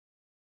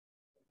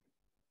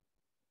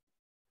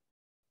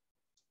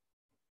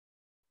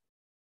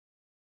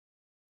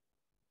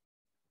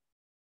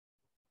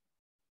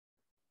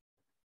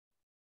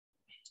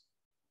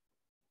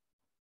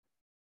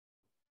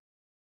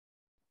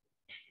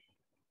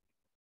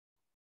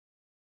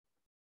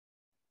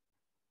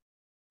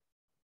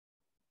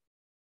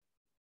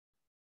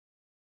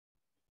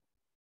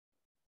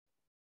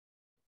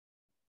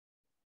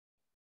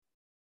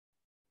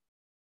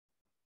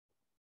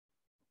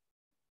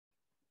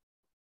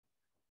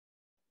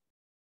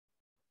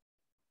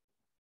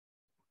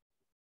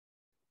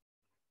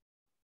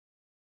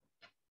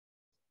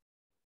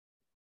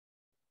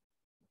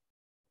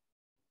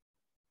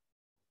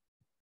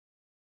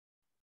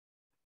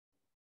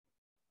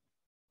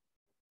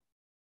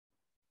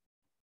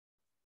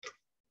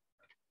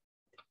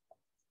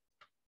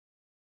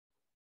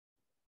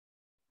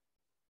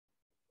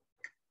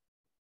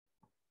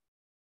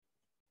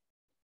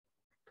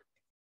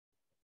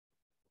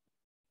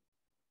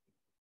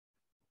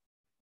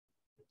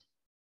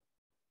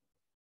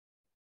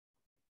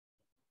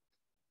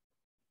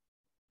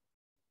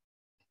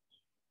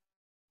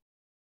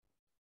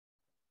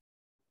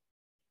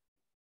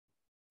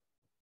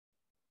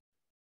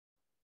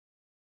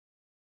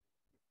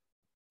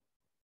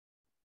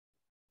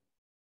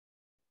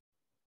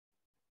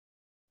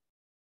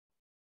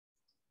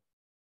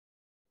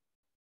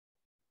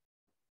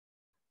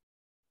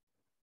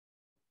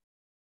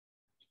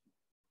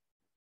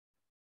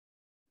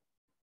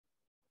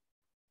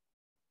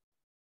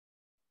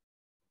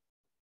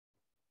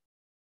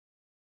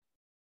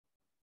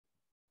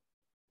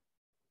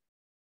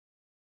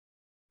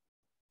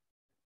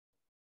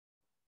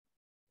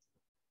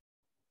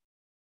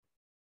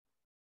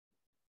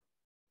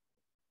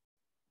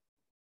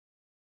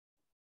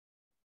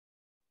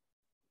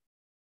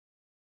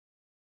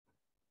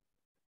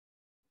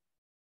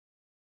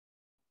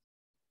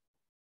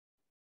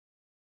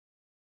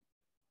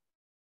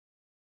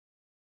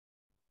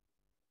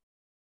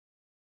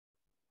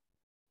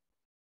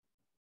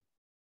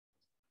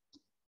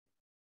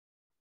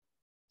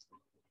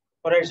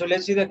 All right, so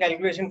let's see the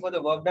calculation for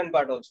the work done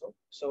part also.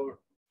 So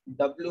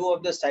W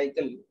of the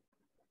cycle,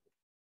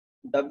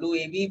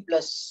 WAB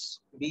plus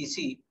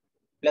BC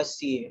plus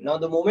CA. Now,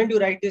 the moment you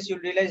write this, you'll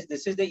realize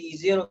this is the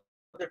easier of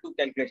the two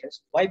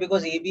calculations. Why?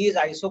 Because AB is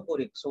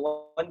isoporic.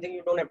 So one thing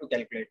you don't have to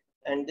calculate.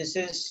 And this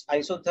is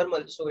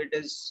isothermal. So it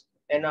is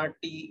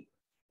nRT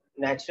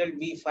natural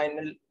V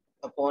final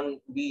upon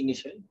V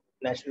initial,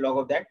 natural log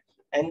of that.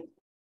 And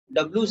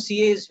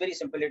WCA is very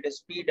simple. It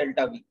is P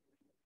delta V.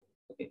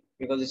 Okay,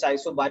 because it's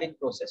isobaric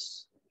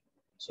process.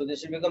 So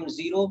this will become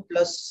 0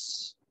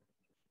 plus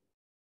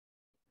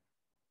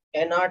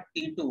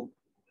nRT2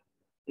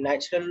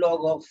 natural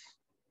log of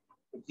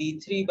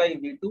V3 by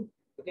V2.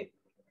 Okay,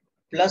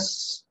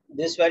 plus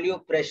this value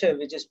of pressure,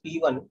 which is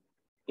P1,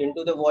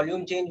 into the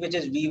volume change, which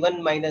is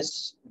V1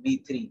 minus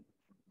V3.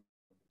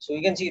 So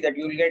you can see that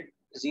you will get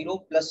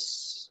 0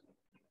 plus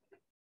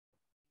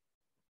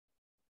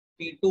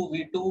P2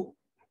 V2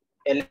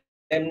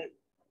 ln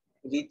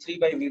V3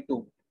 by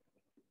V2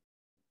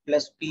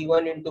 plus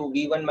P1 into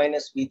V1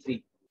 minus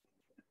V3.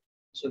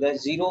 So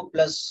that's 0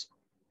 plus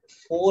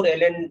 4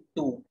 ln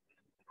 2,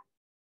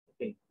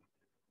 okay,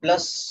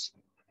 plus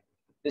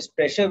this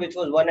pressure, which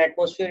was 1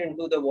 atmosphere,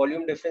 into the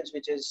volume difference,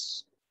 which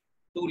is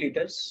 2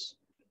 liters,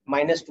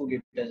 minus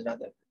 2 liters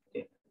rather.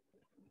 Okay.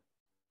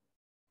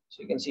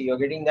 So you can see you're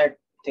getting that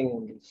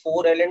thing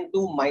 4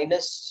 ln2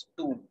 minus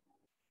 2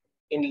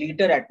 in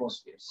liter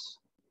atmospheres,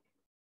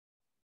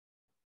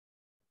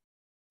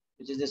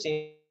 which is the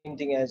same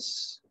thing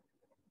as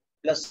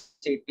plus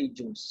 80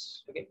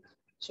 joules. Okay.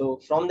 So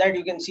from that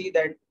you can see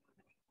that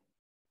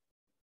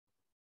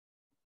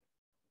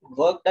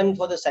work done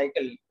for the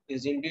cycle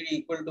is indeed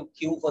equal to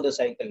Q for the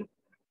cycle.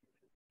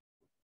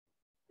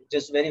 It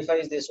just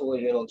verifies this over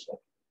here also,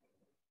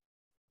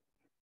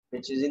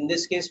 which is in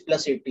this case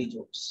plus 80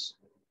 joules.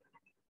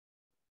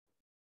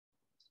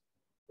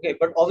 Okay,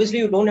 but obviously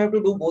you don't have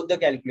to do both the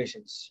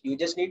calculations. You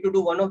just need to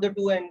do one of the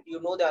two and you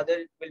know the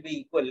other will be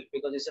equal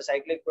because it's a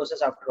cyclic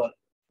process after all.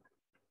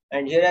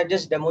 And here I've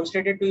just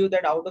demonstrated to you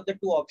that out of the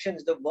two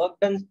options, the work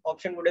done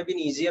option would have been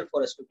easier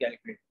for us to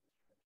calculate.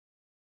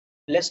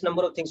 Less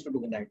number of things to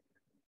do in that.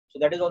 So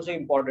that is also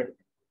important.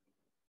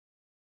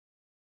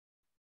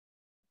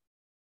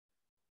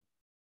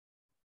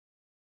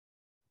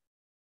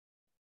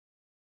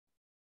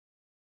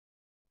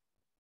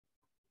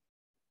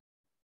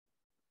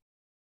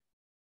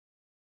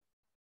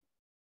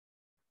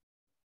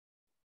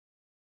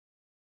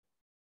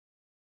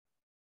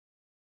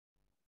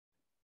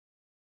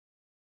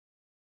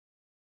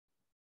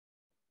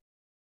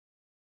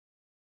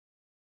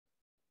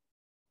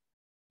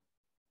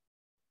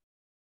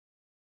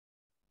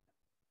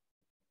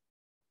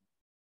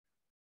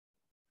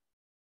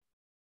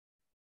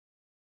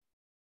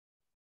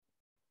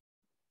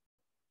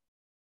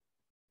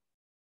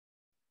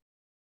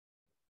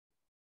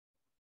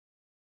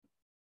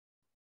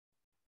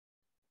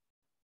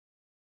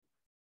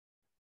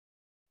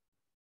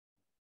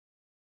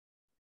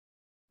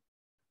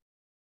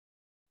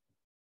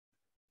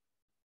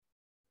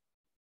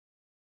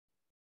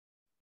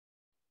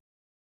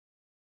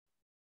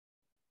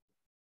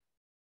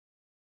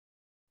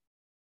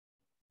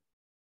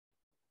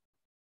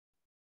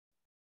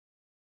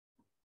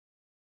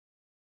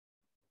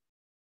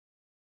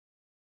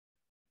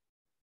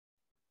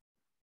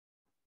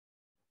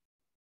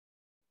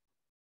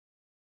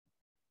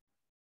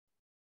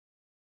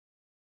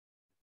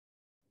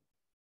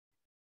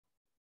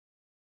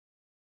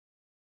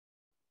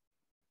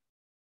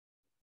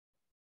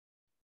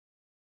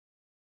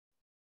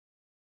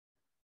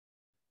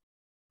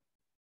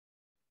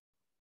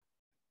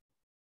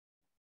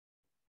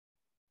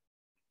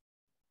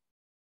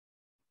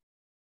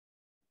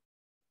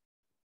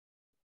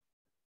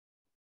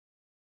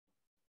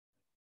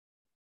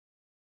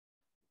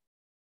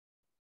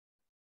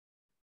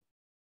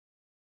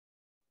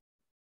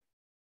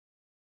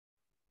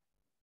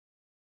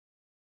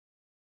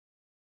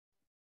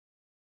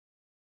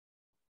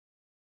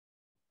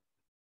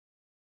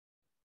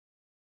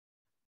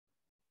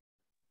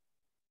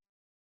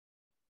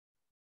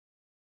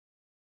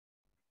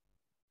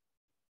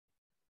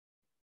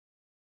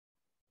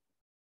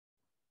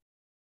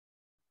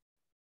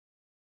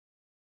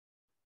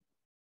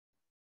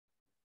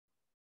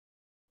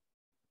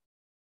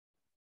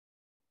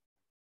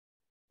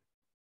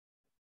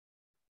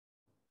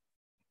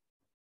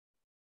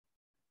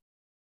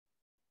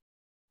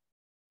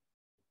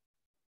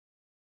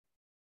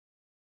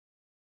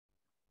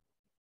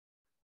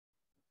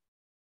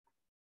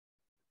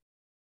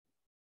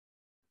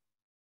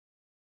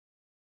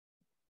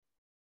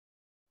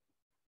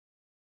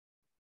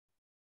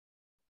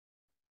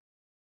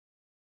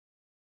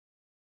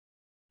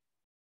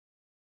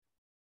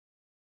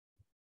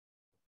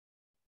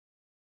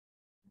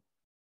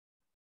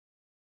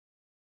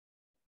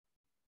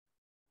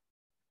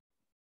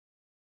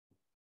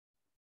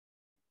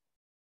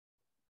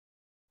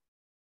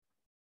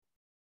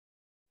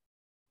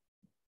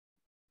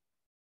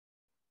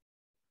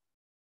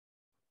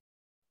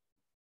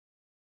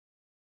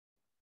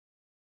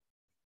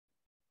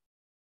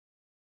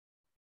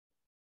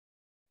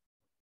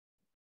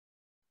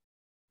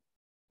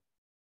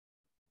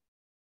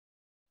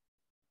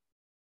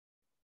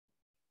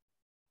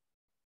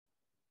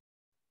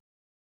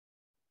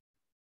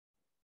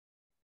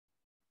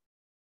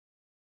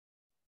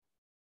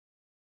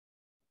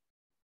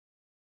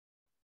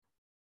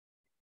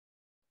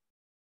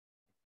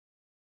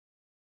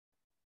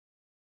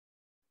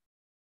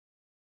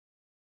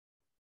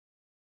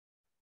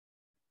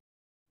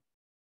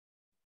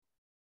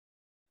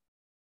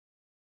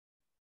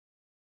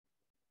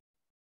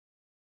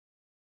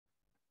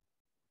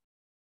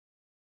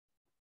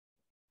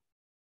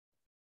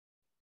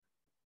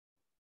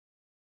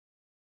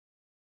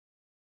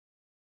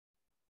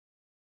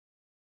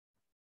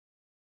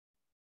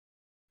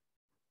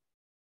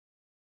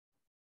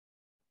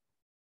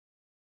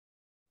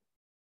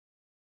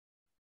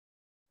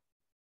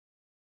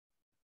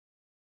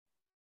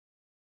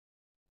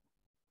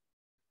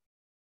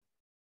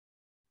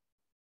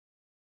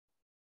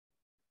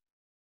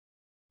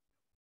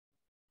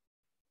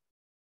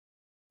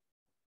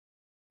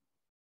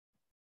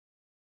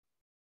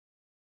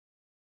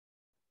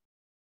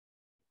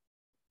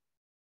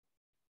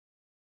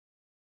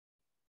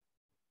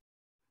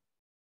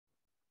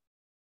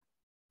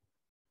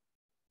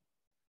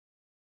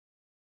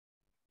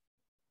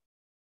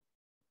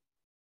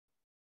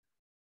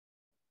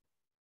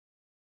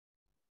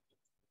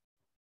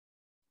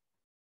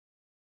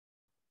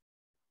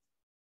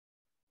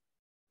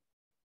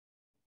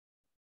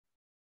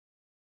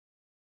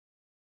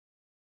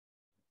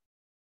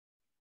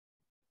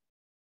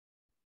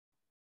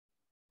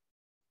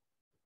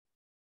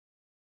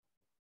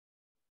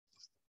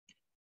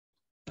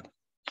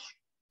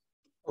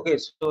 Okay,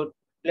 so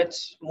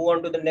let's move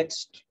on to the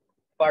next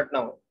part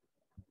now.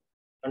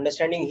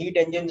 Understanding heat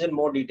engines in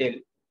more detail.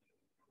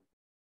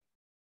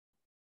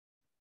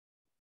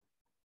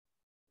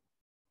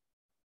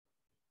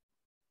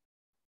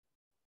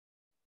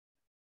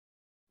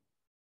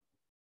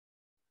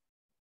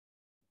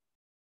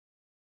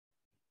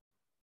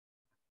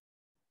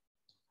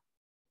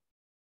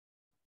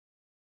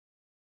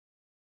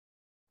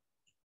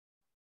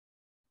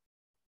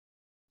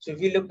 So if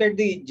we look at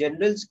the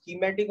general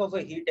schematic of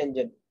a heat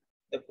engine,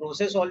 the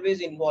process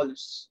always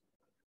involves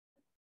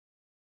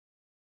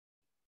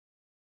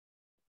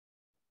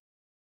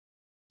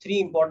three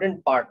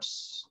important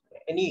parts.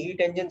 Any heat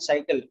engine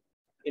cycle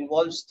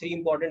involves three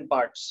important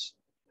parts.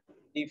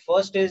 The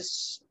first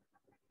is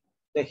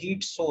the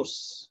heat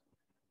source.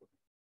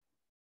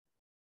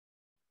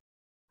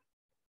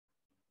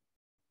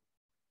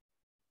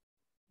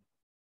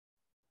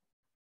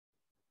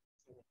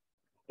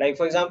 Like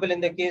for example,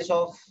 in the case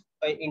of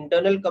an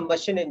internal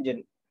combustion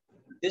engine,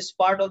 this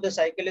part of the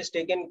cycle is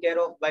taken care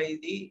of by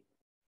the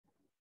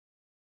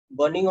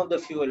burning of the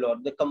fuel or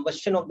the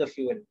combustion of the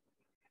fuel.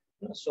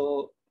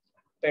 So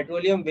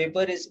petroleum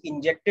vapor is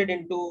injected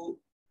into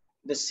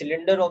the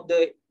cylinder of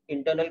the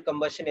internal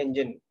combustion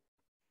engine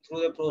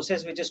through the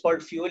process which is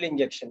called fuel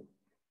injection.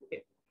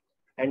 Okay.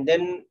 And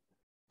then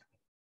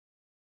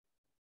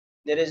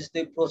there is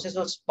the process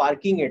of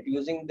sparking it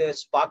using the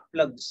spark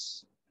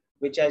plugs,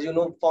 which, as you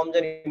know, forms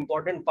an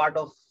important part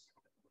of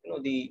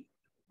the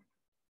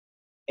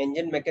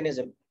engine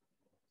mechanism.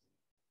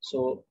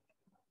 So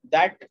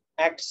that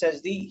acts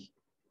as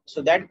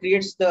so that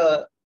creates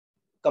the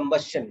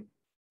combustion.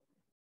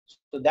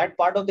 So that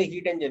part of the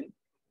heat engine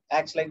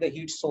acts like the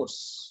heat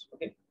source.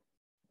 Okay.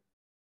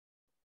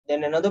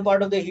 Then another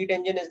part of the heat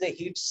engine is the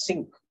heat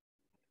sink.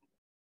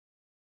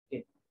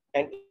 Okay.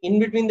 And in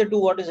between the two,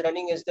 what is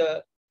running is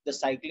the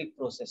cyclic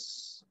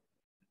process.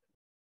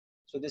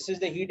 So this is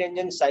the heat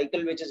engine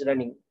cycle which is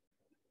running,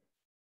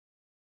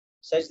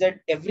 such that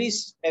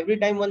every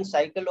time one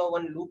cycle or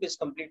one loop is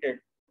completed,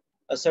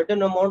 a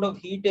certain amount of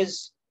heat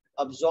is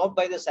absorbed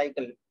by the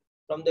cycle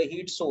from the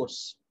heat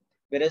source,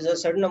 whereas a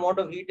certain amount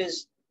of heat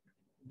is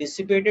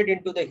dissipated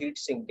into the heat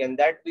sink, and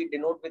that we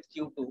denote with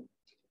Q2.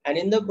 And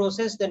in the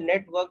process, the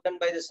net work done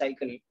by the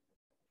cycle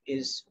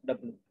is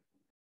W.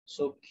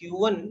 So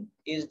Q1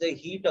 is the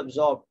heat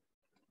absorbed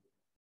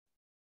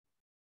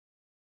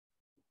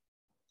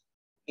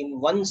in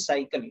one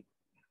cycle.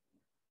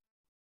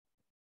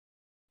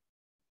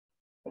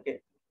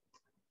 Okay.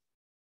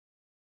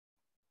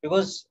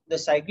 Because the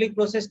cyclic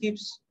process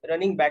keeps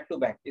running back to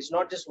back. It's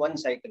not just one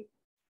cycle.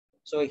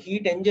 So a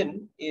heat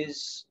engine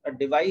is a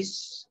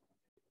device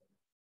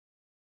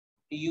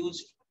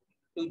used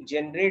to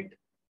generate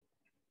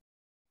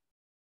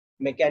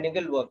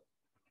mechanical work,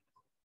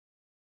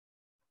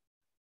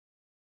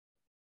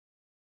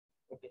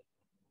 okay,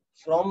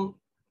 from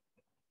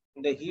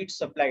the heat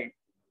supplied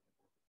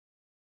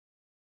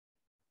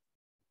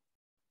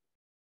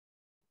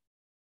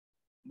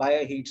by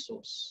a heat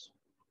source.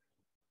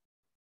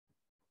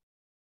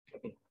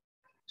 Okay.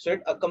 So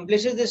it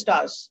accomplishes this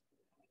task.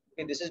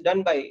 Okay, this is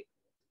done by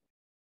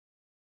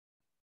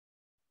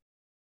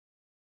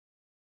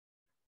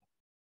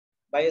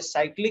a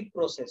cyclic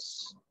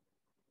process.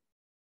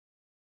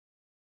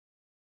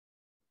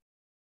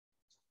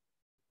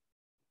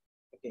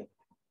 Okay,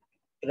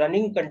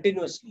 running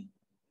continuously.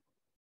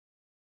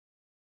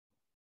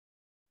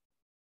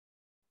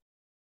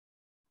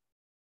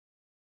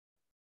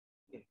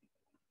 Okay.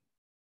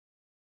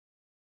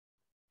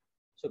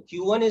 So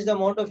Q1 is the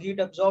amount of heat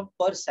absorbed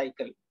per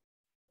cycle.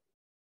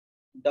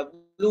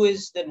 W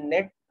is the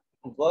net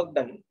work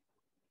done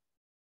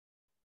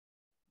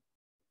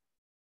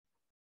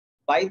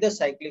by the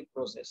cyclic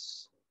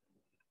process,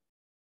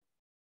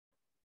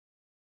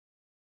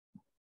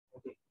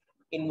 okay,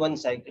 in one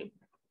cycle.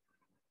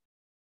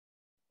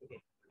 Okay.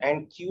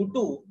 And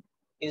Q2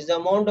 is the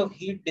amount of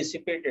heat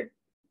dissipated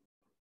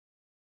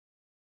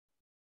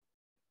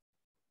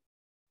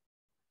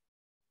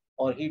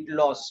or heat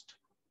lost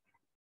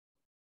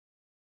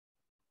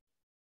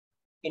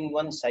in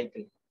one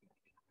cycle.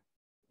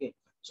 Okay.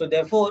 So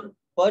therefore,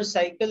 per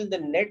cycle, the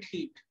net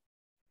heat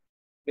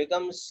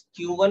becomes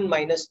Q1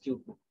 minus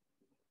Q2.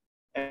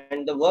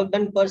 And the work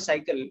done per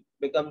cycle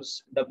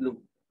becomes W.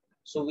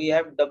 So we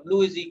have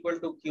W is equal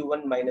to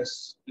Q1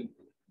 minus Q2.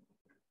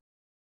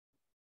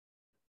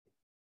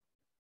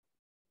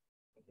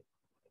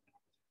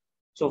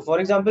 So for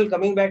example,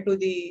 coming back to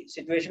the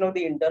situation of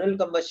the internal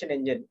combustion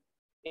engine,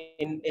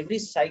 in every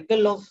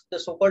cycle of the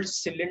so-called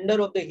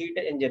cylinder of the heat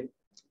engine,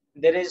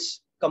 there is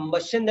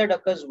combustion that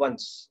occurs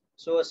once.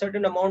 So a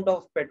certain amount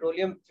of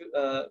petroleum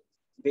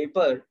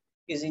vapor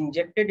is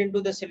injected into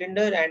the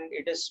cylinder and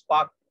it is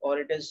sparked or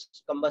it is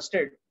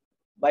combusted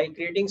by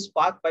creating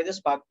spark by the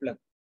spark plug.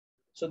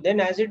 So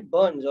then as it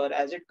burns or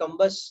as it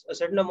combusts, a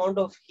certain amount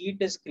of heat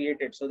is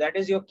created. So that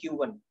is your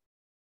Q1.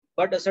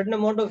 But a certain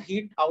amount of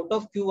heat out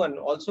of Q1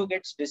 also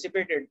gets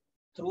dissipated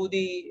through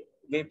the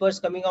vapors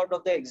coming out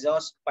of the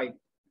exhaust pipe.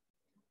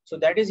 So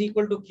that is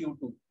equal to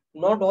Q2.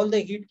 Not all the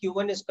heat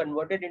Q1 is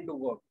converted into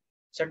work.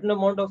 certain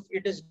amount of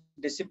it is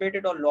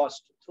dissipated or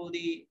lost through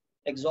the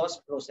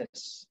exhaust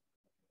process.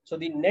 So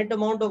the net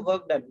amount of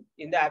work done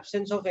in the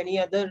absence of any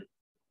other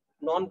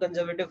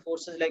non-conservative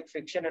forces like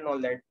friction and all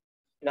that,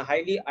 in a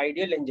highly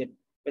ideal engine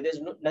where there's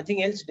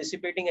nothing else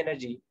dissipating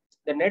energy,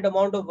 the net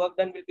amount of work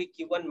done will be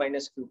Q1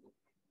 minus Q2.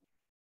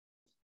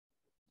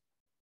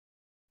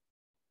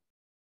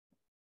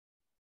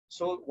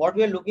 So what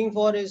we are looking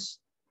for is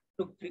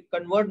to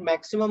convert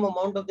maximum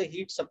amount of the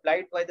heat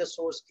supplied by the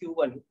source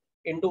Q1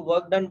 into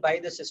work done by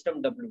the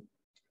system W.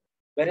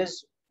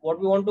 Whereas what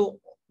we want to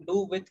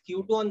do with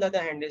Q2 on the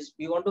other hand is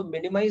we want to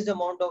minimize the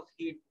amount of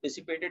heat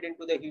dissipated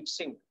into the heat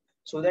sink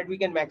so that we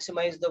can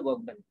maximize the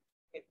work done.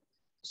 Okay.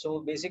 So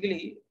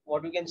basically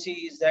what we can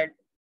see is that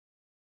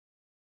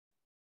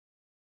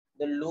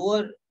the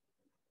lower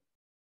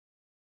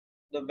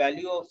the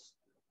value of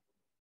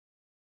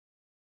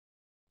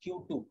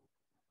Q2,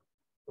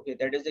 okay,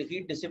 that is the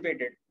heat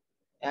dissipated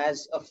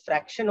as a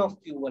fraction of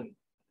Q1,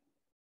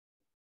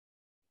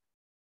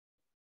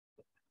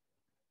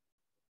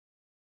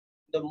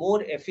 the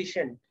more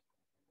efficient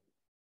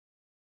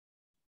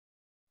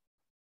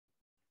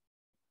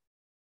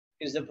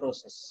is the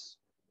process.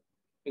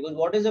 Because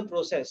what is the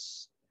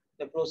process?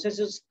 The process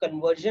is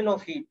conversion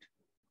of heat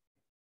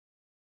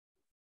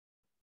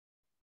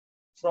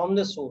from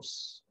the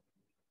source,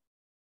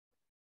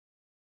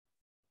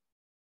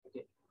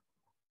 okay,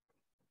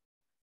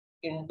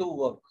 into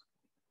work,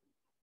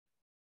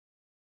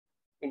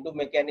 into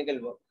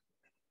mechanical work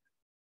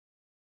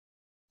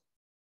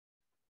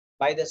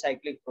by the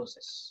cyclic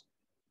process.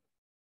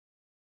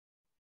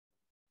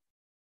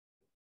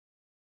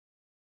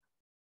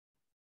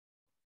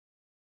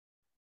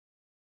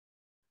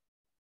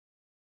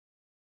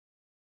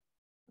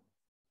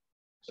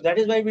 So that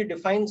is why we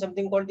define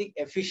something called the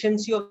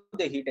efficiency of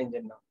the heat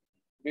engine now.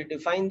 We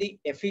define the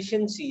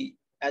efficiency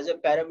as a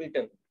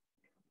parameter.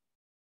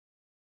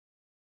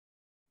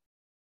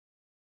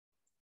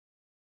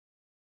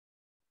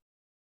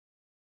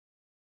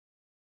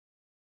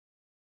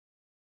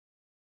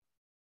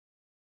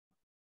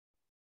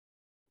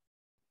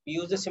 We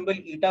use the symbol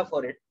eta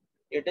for it.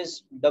 It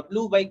is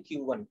W by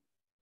Q1.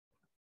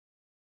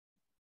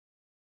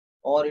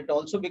 Or it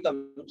also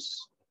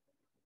becomes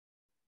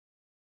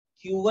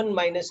Q1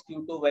 minus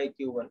Q2 by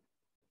Q1.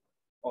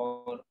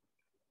 Or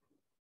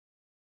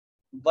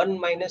 1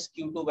 minus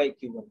Q2 by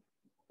Q1.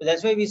 So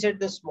that's why we said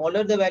the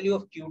smaller the value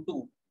of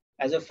Q2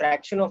 as a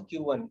fraction of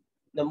Q1,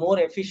 the more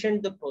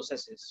efficient the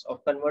process is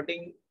of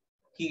converting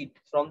heat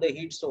from the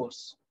heat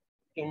source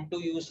into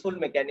useful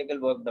mechanical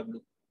work W.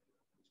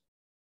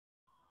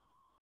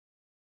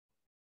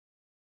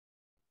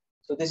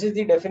 So this is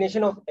the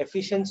definition of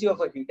efficiency of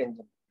a heat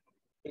engine.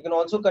 You can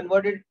also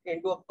convert it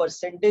into a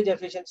percentage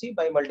efficiency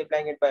by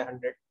multiplying it by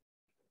 100.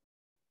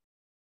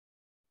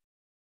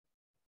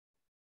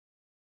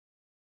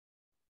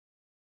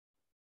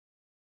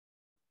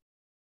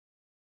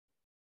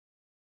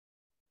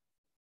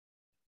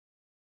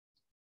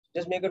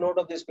 Just make a note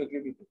of this quickly,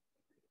 people.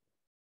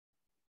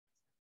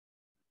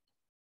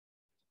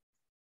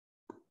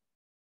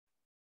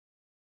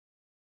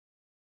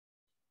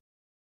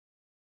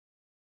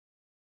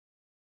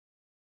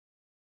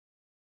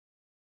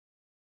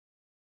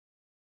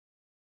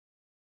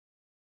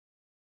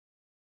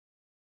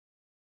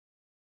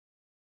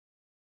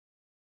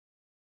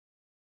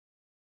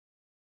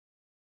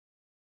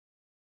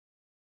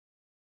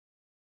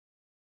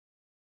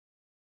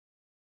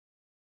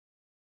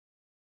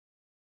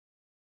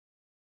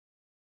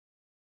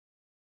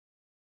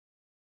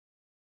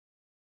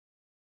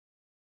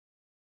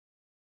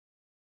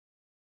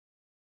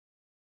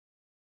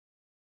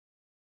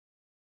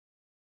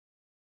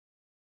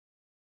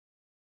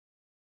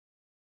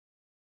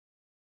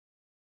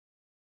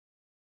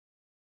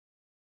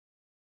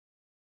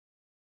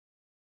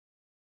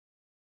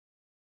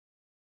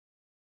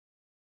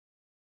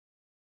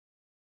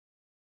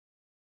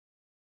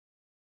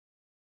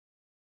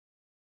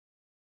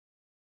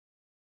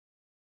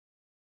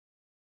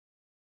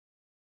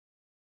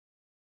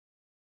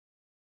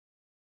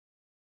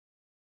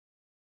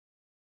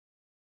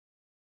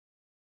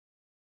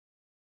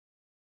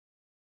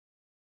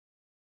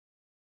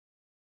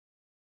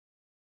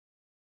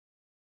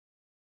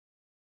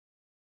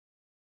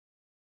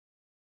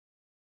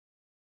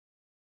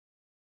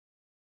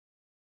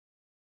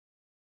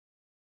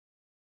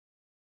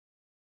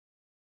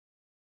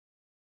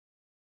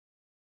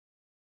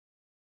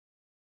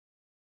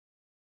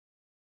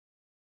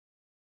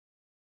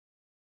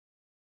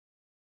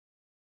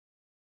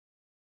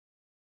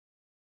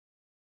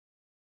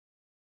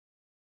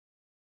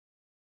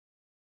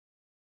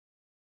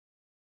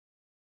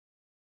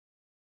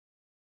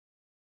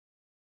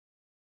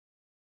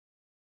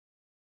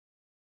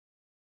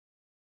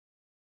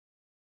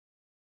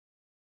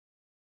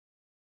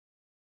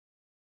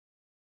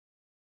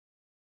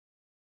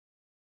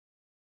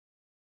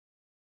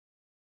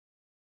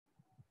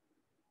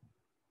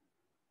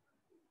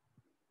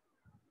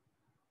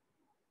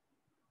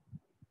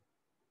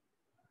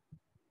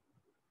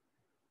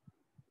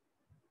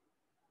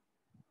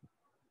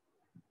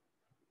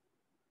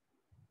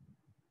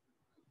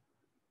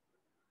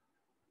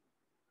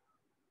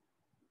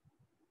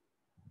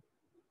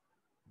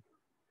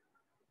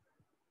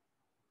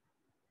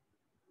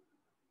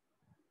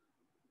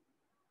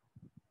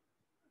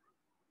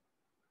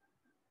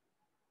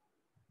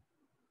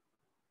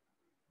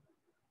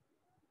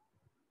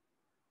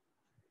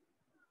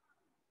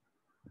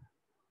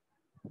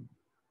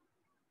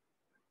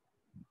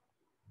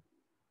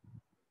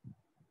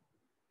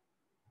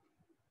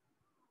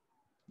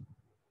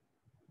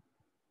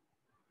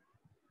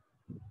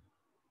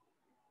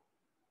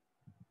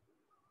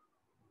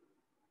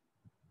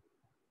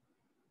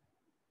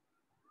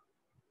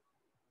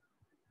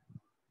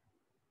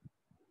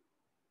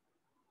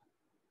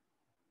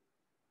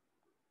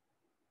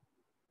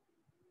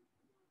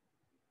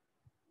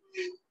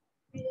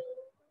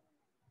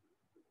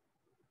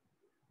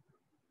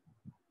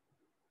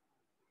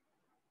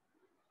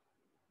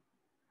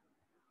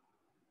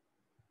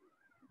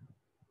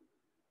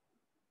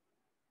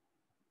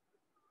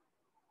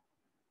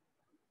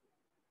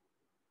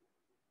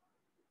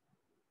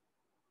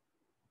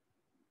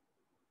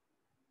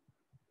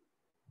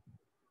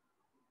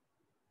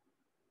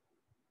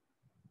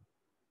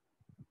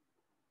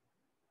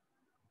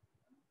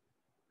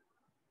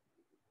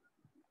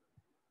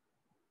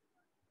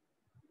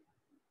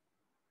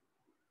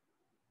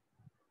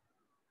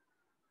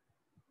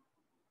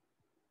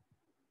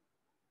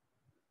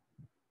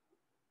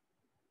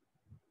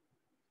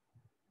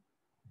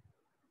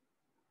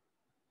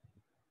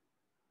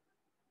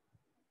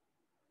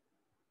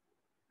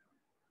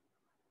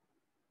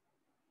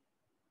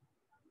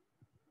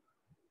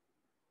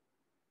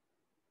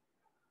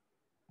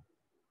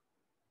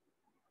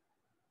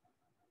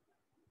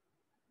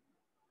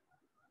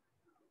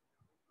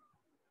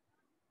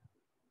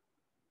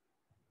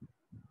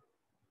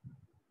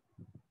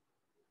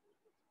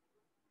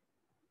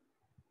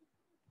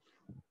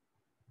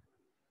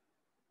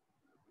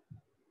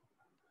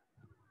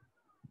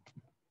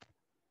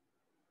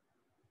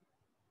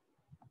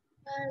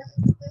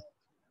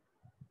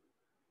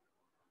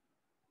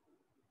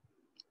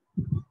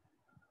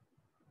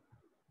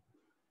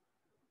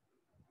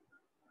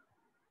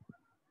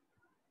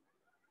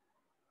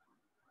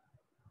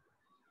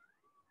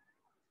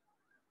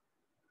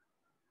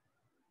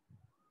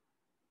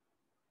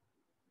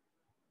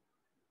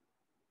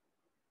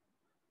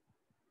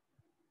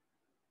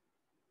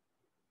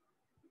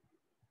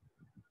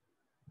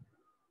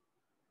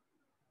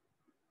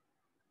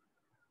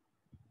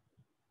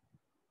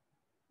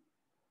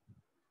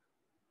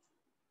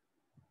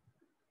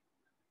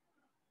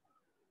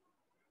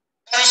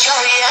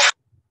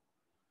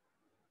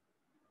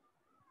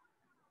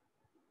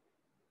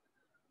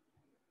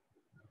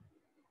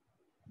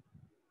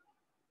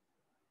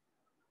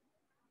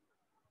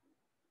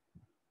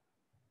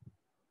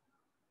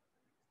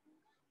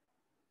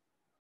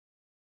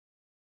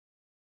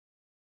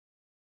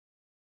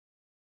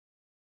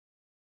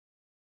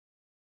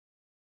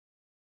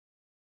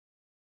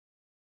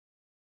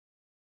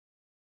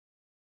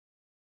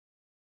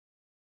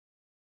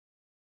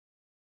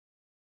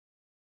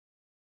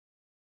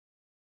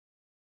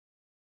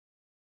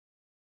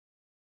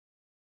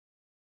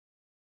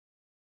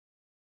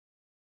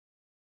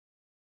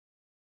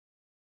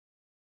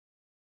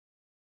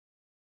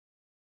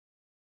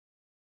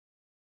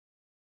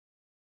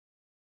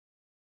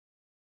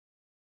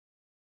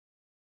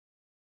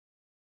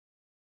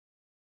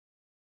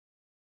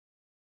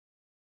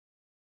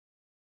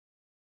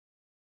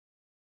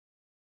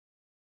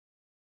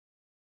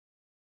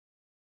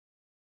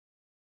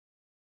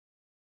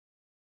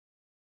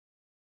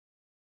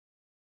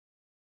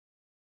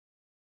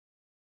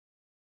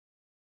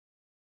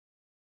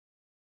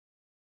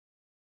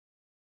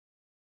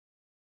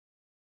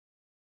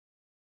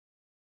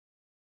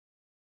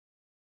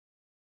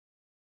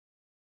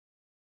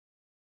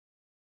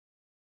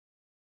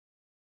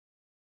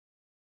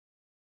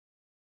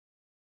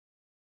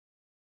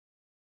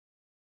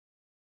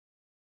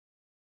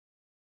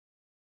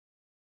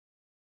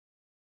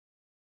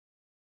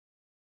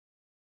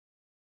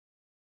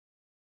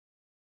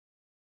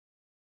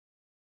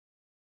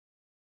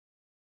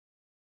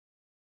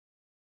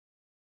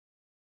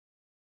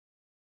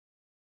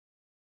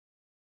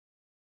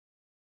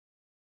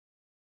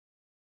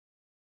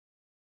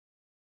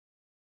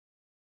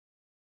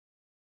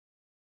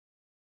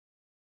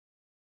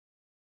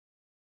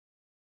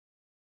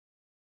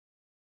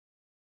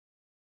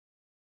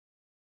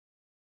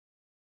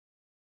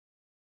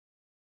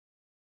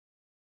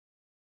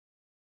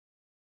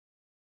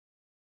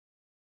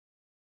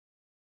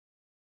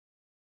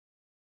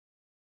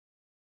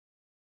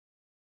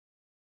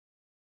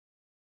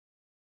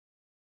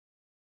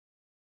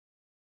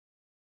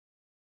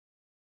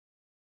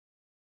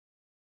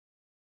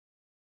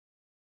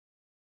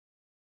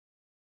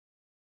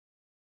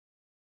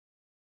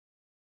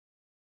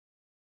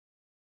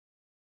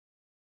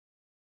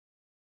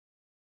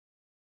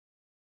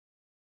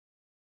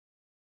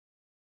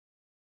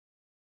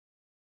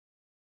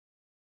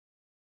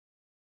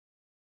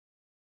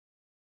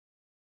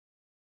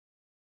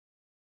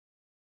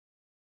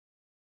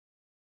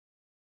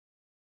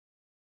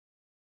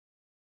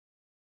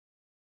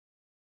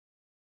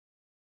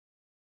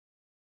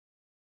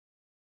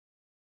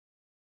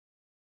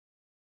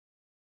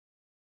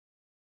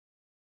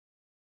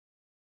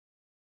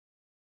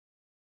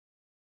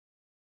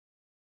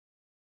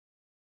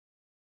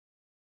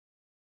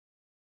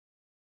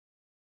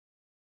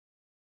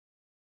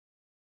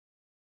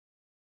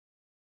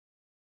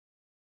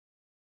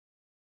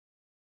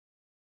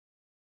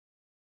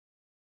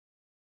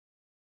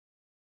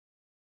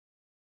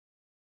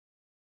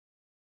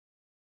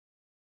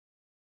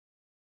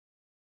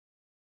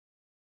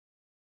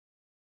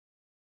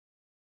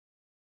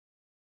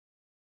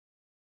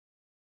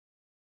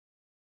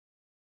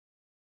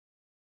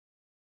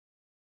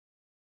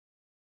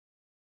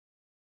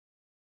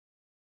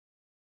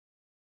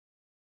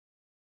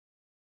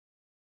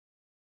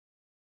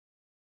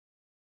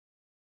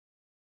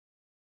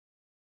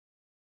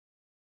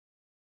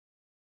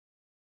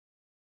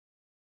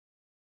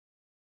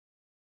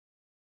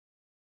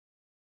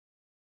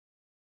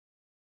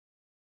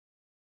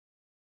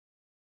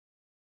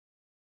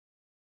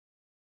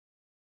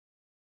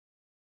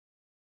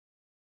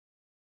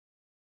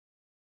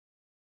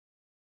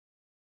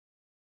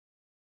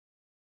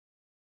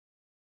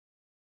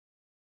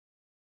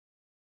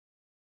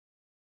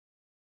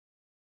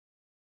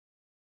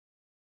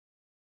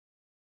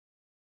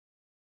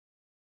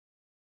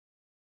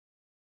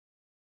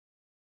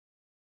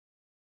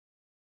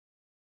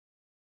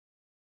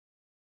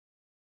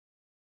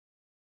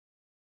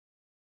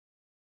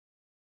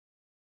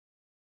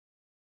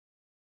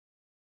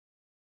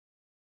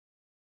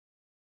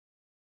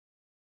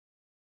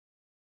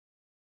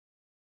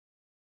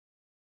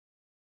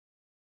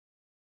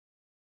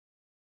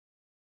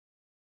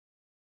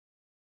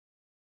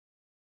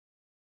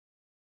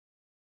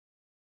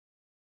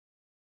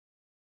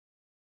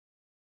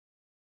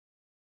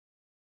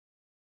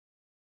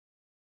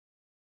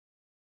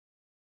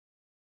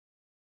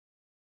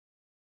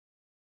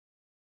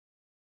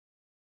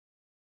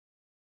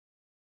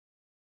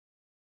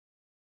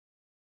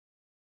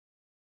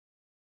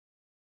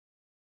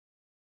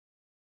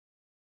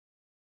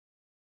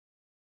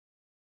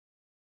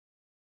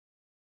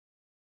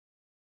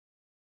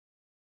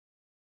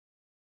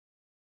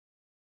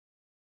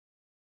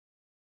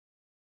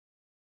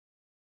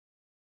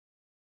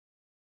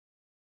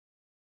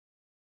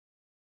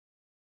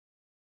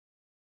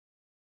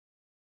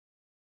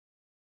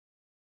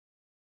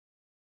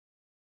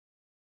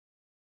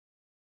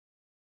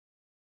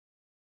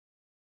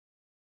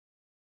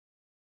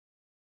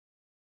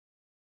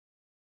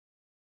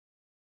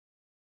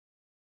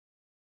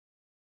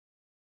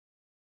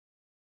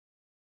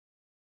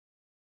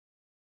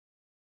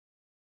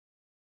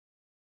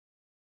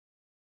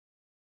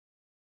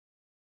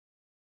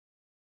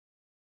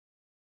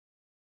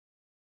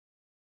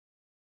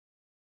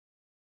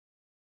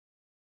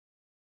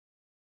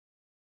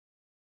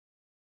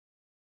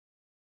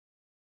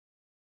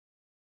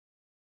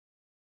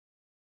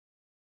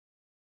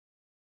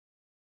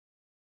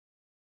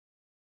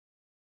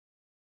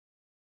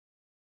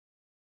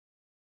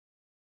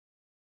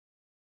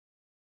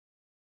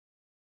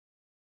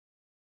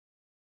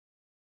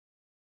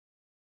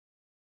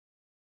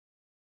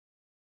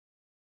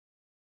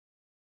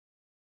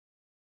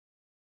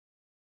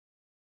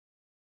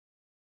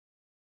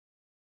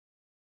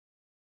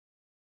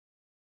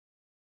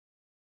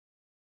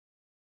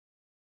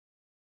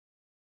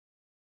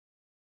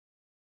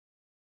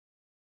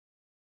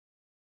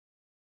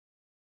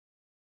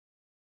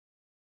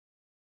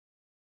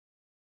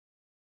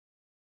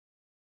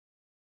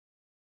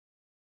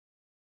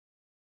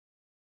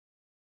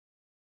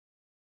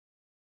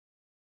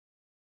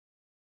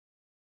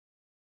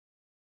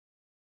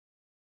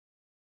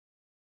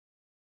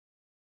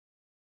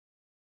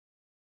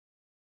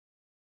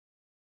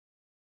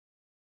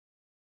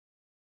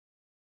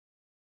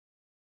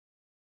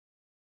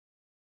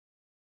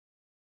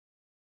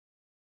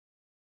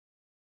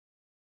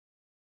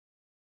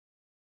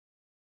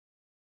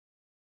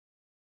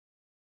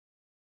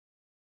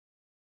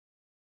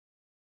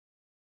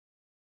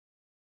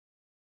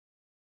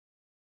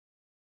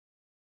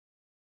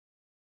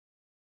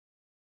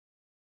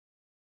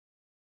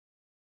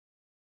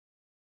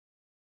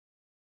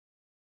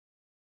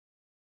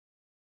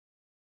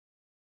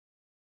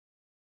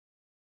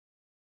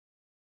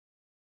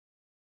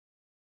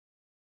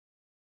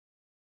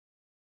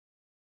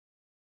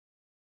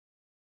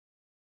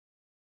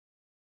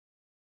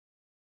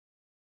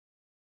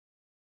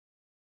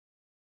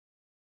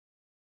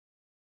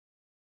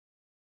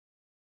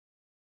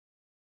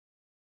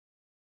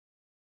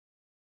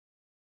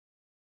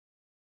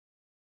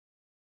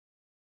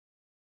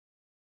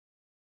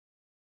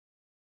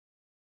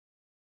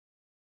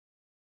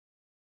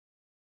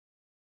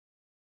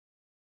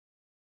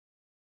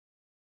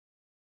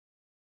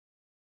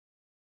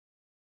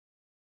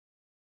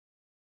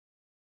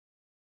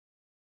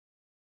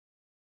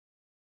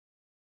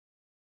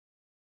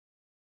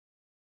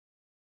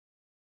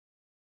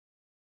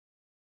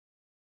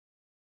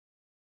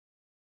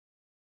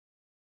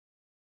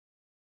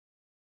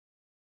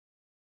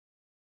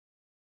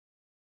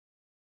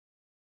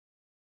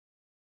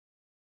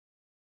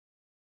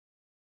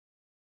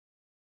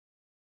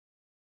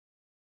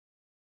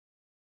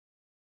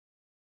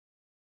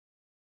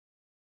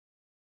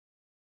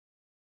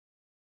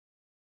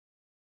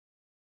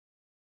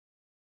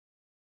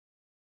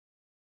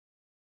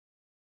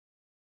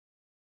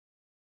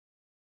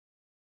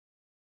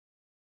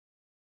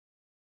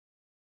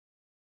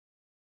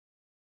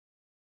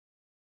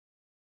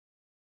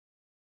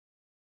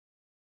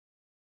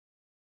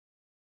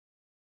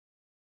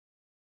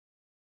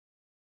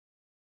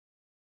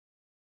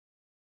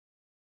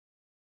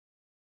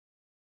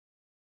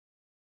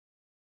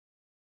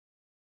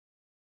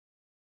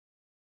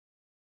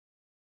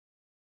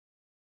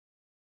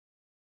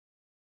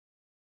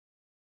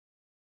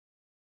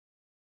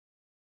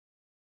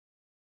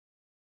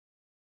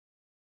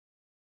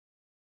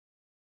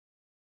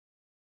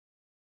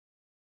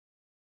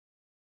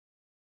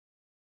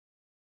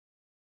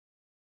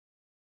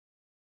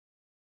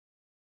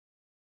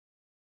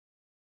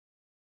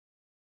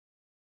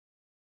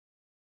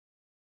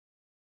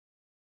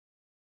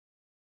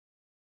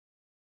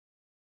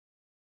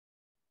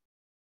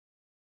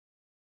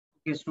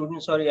 Okay,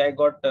 students, sorry, I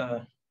got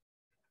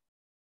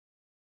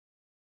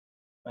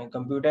my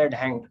computer had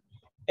hanged.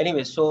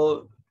 Anyway,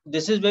 so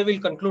this is where we'll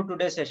conclude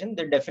today's session,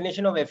 the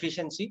definition of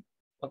efficiency.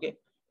 Okay,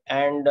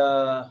 and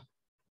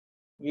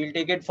we'll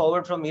take it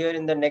forward from here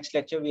in the next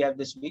lecture we have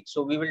this week.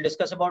 So we will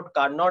discuss about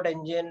Carnot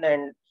engine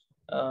and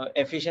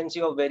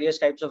efficiency of various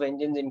types of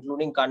engines,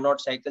 including Carnot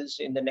cycles,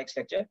 in the next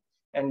lecture.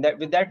 And that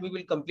with that, we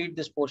will complete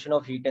this portion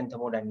of heat and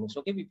thermodynamics.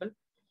 Okay, people.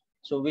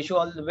 So wish you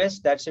all the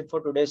best. That's it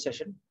for today's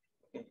session.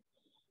 Okay.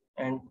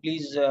 And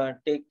please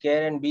take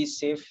care and be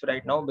safe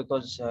right now,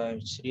 because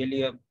it's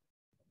really a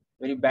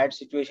very bad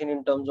situation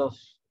in terms of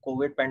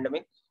COVID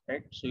pandemic,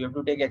 right? So you have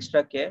to take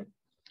extra care.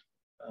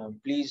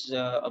 Please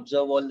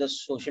observe all the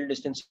social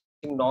distancing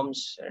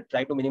norms.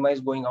 Try to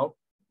minimize going out.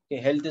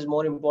 Okay, health is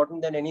more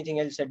important than anything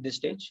else at this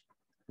stage.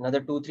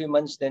 Another 2-3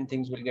 months, then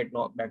things will get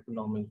back to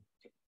normal.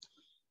 Okay.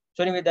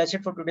 So anyway, that's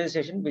it for today's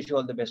session. Wish you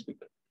all the best,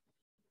 people.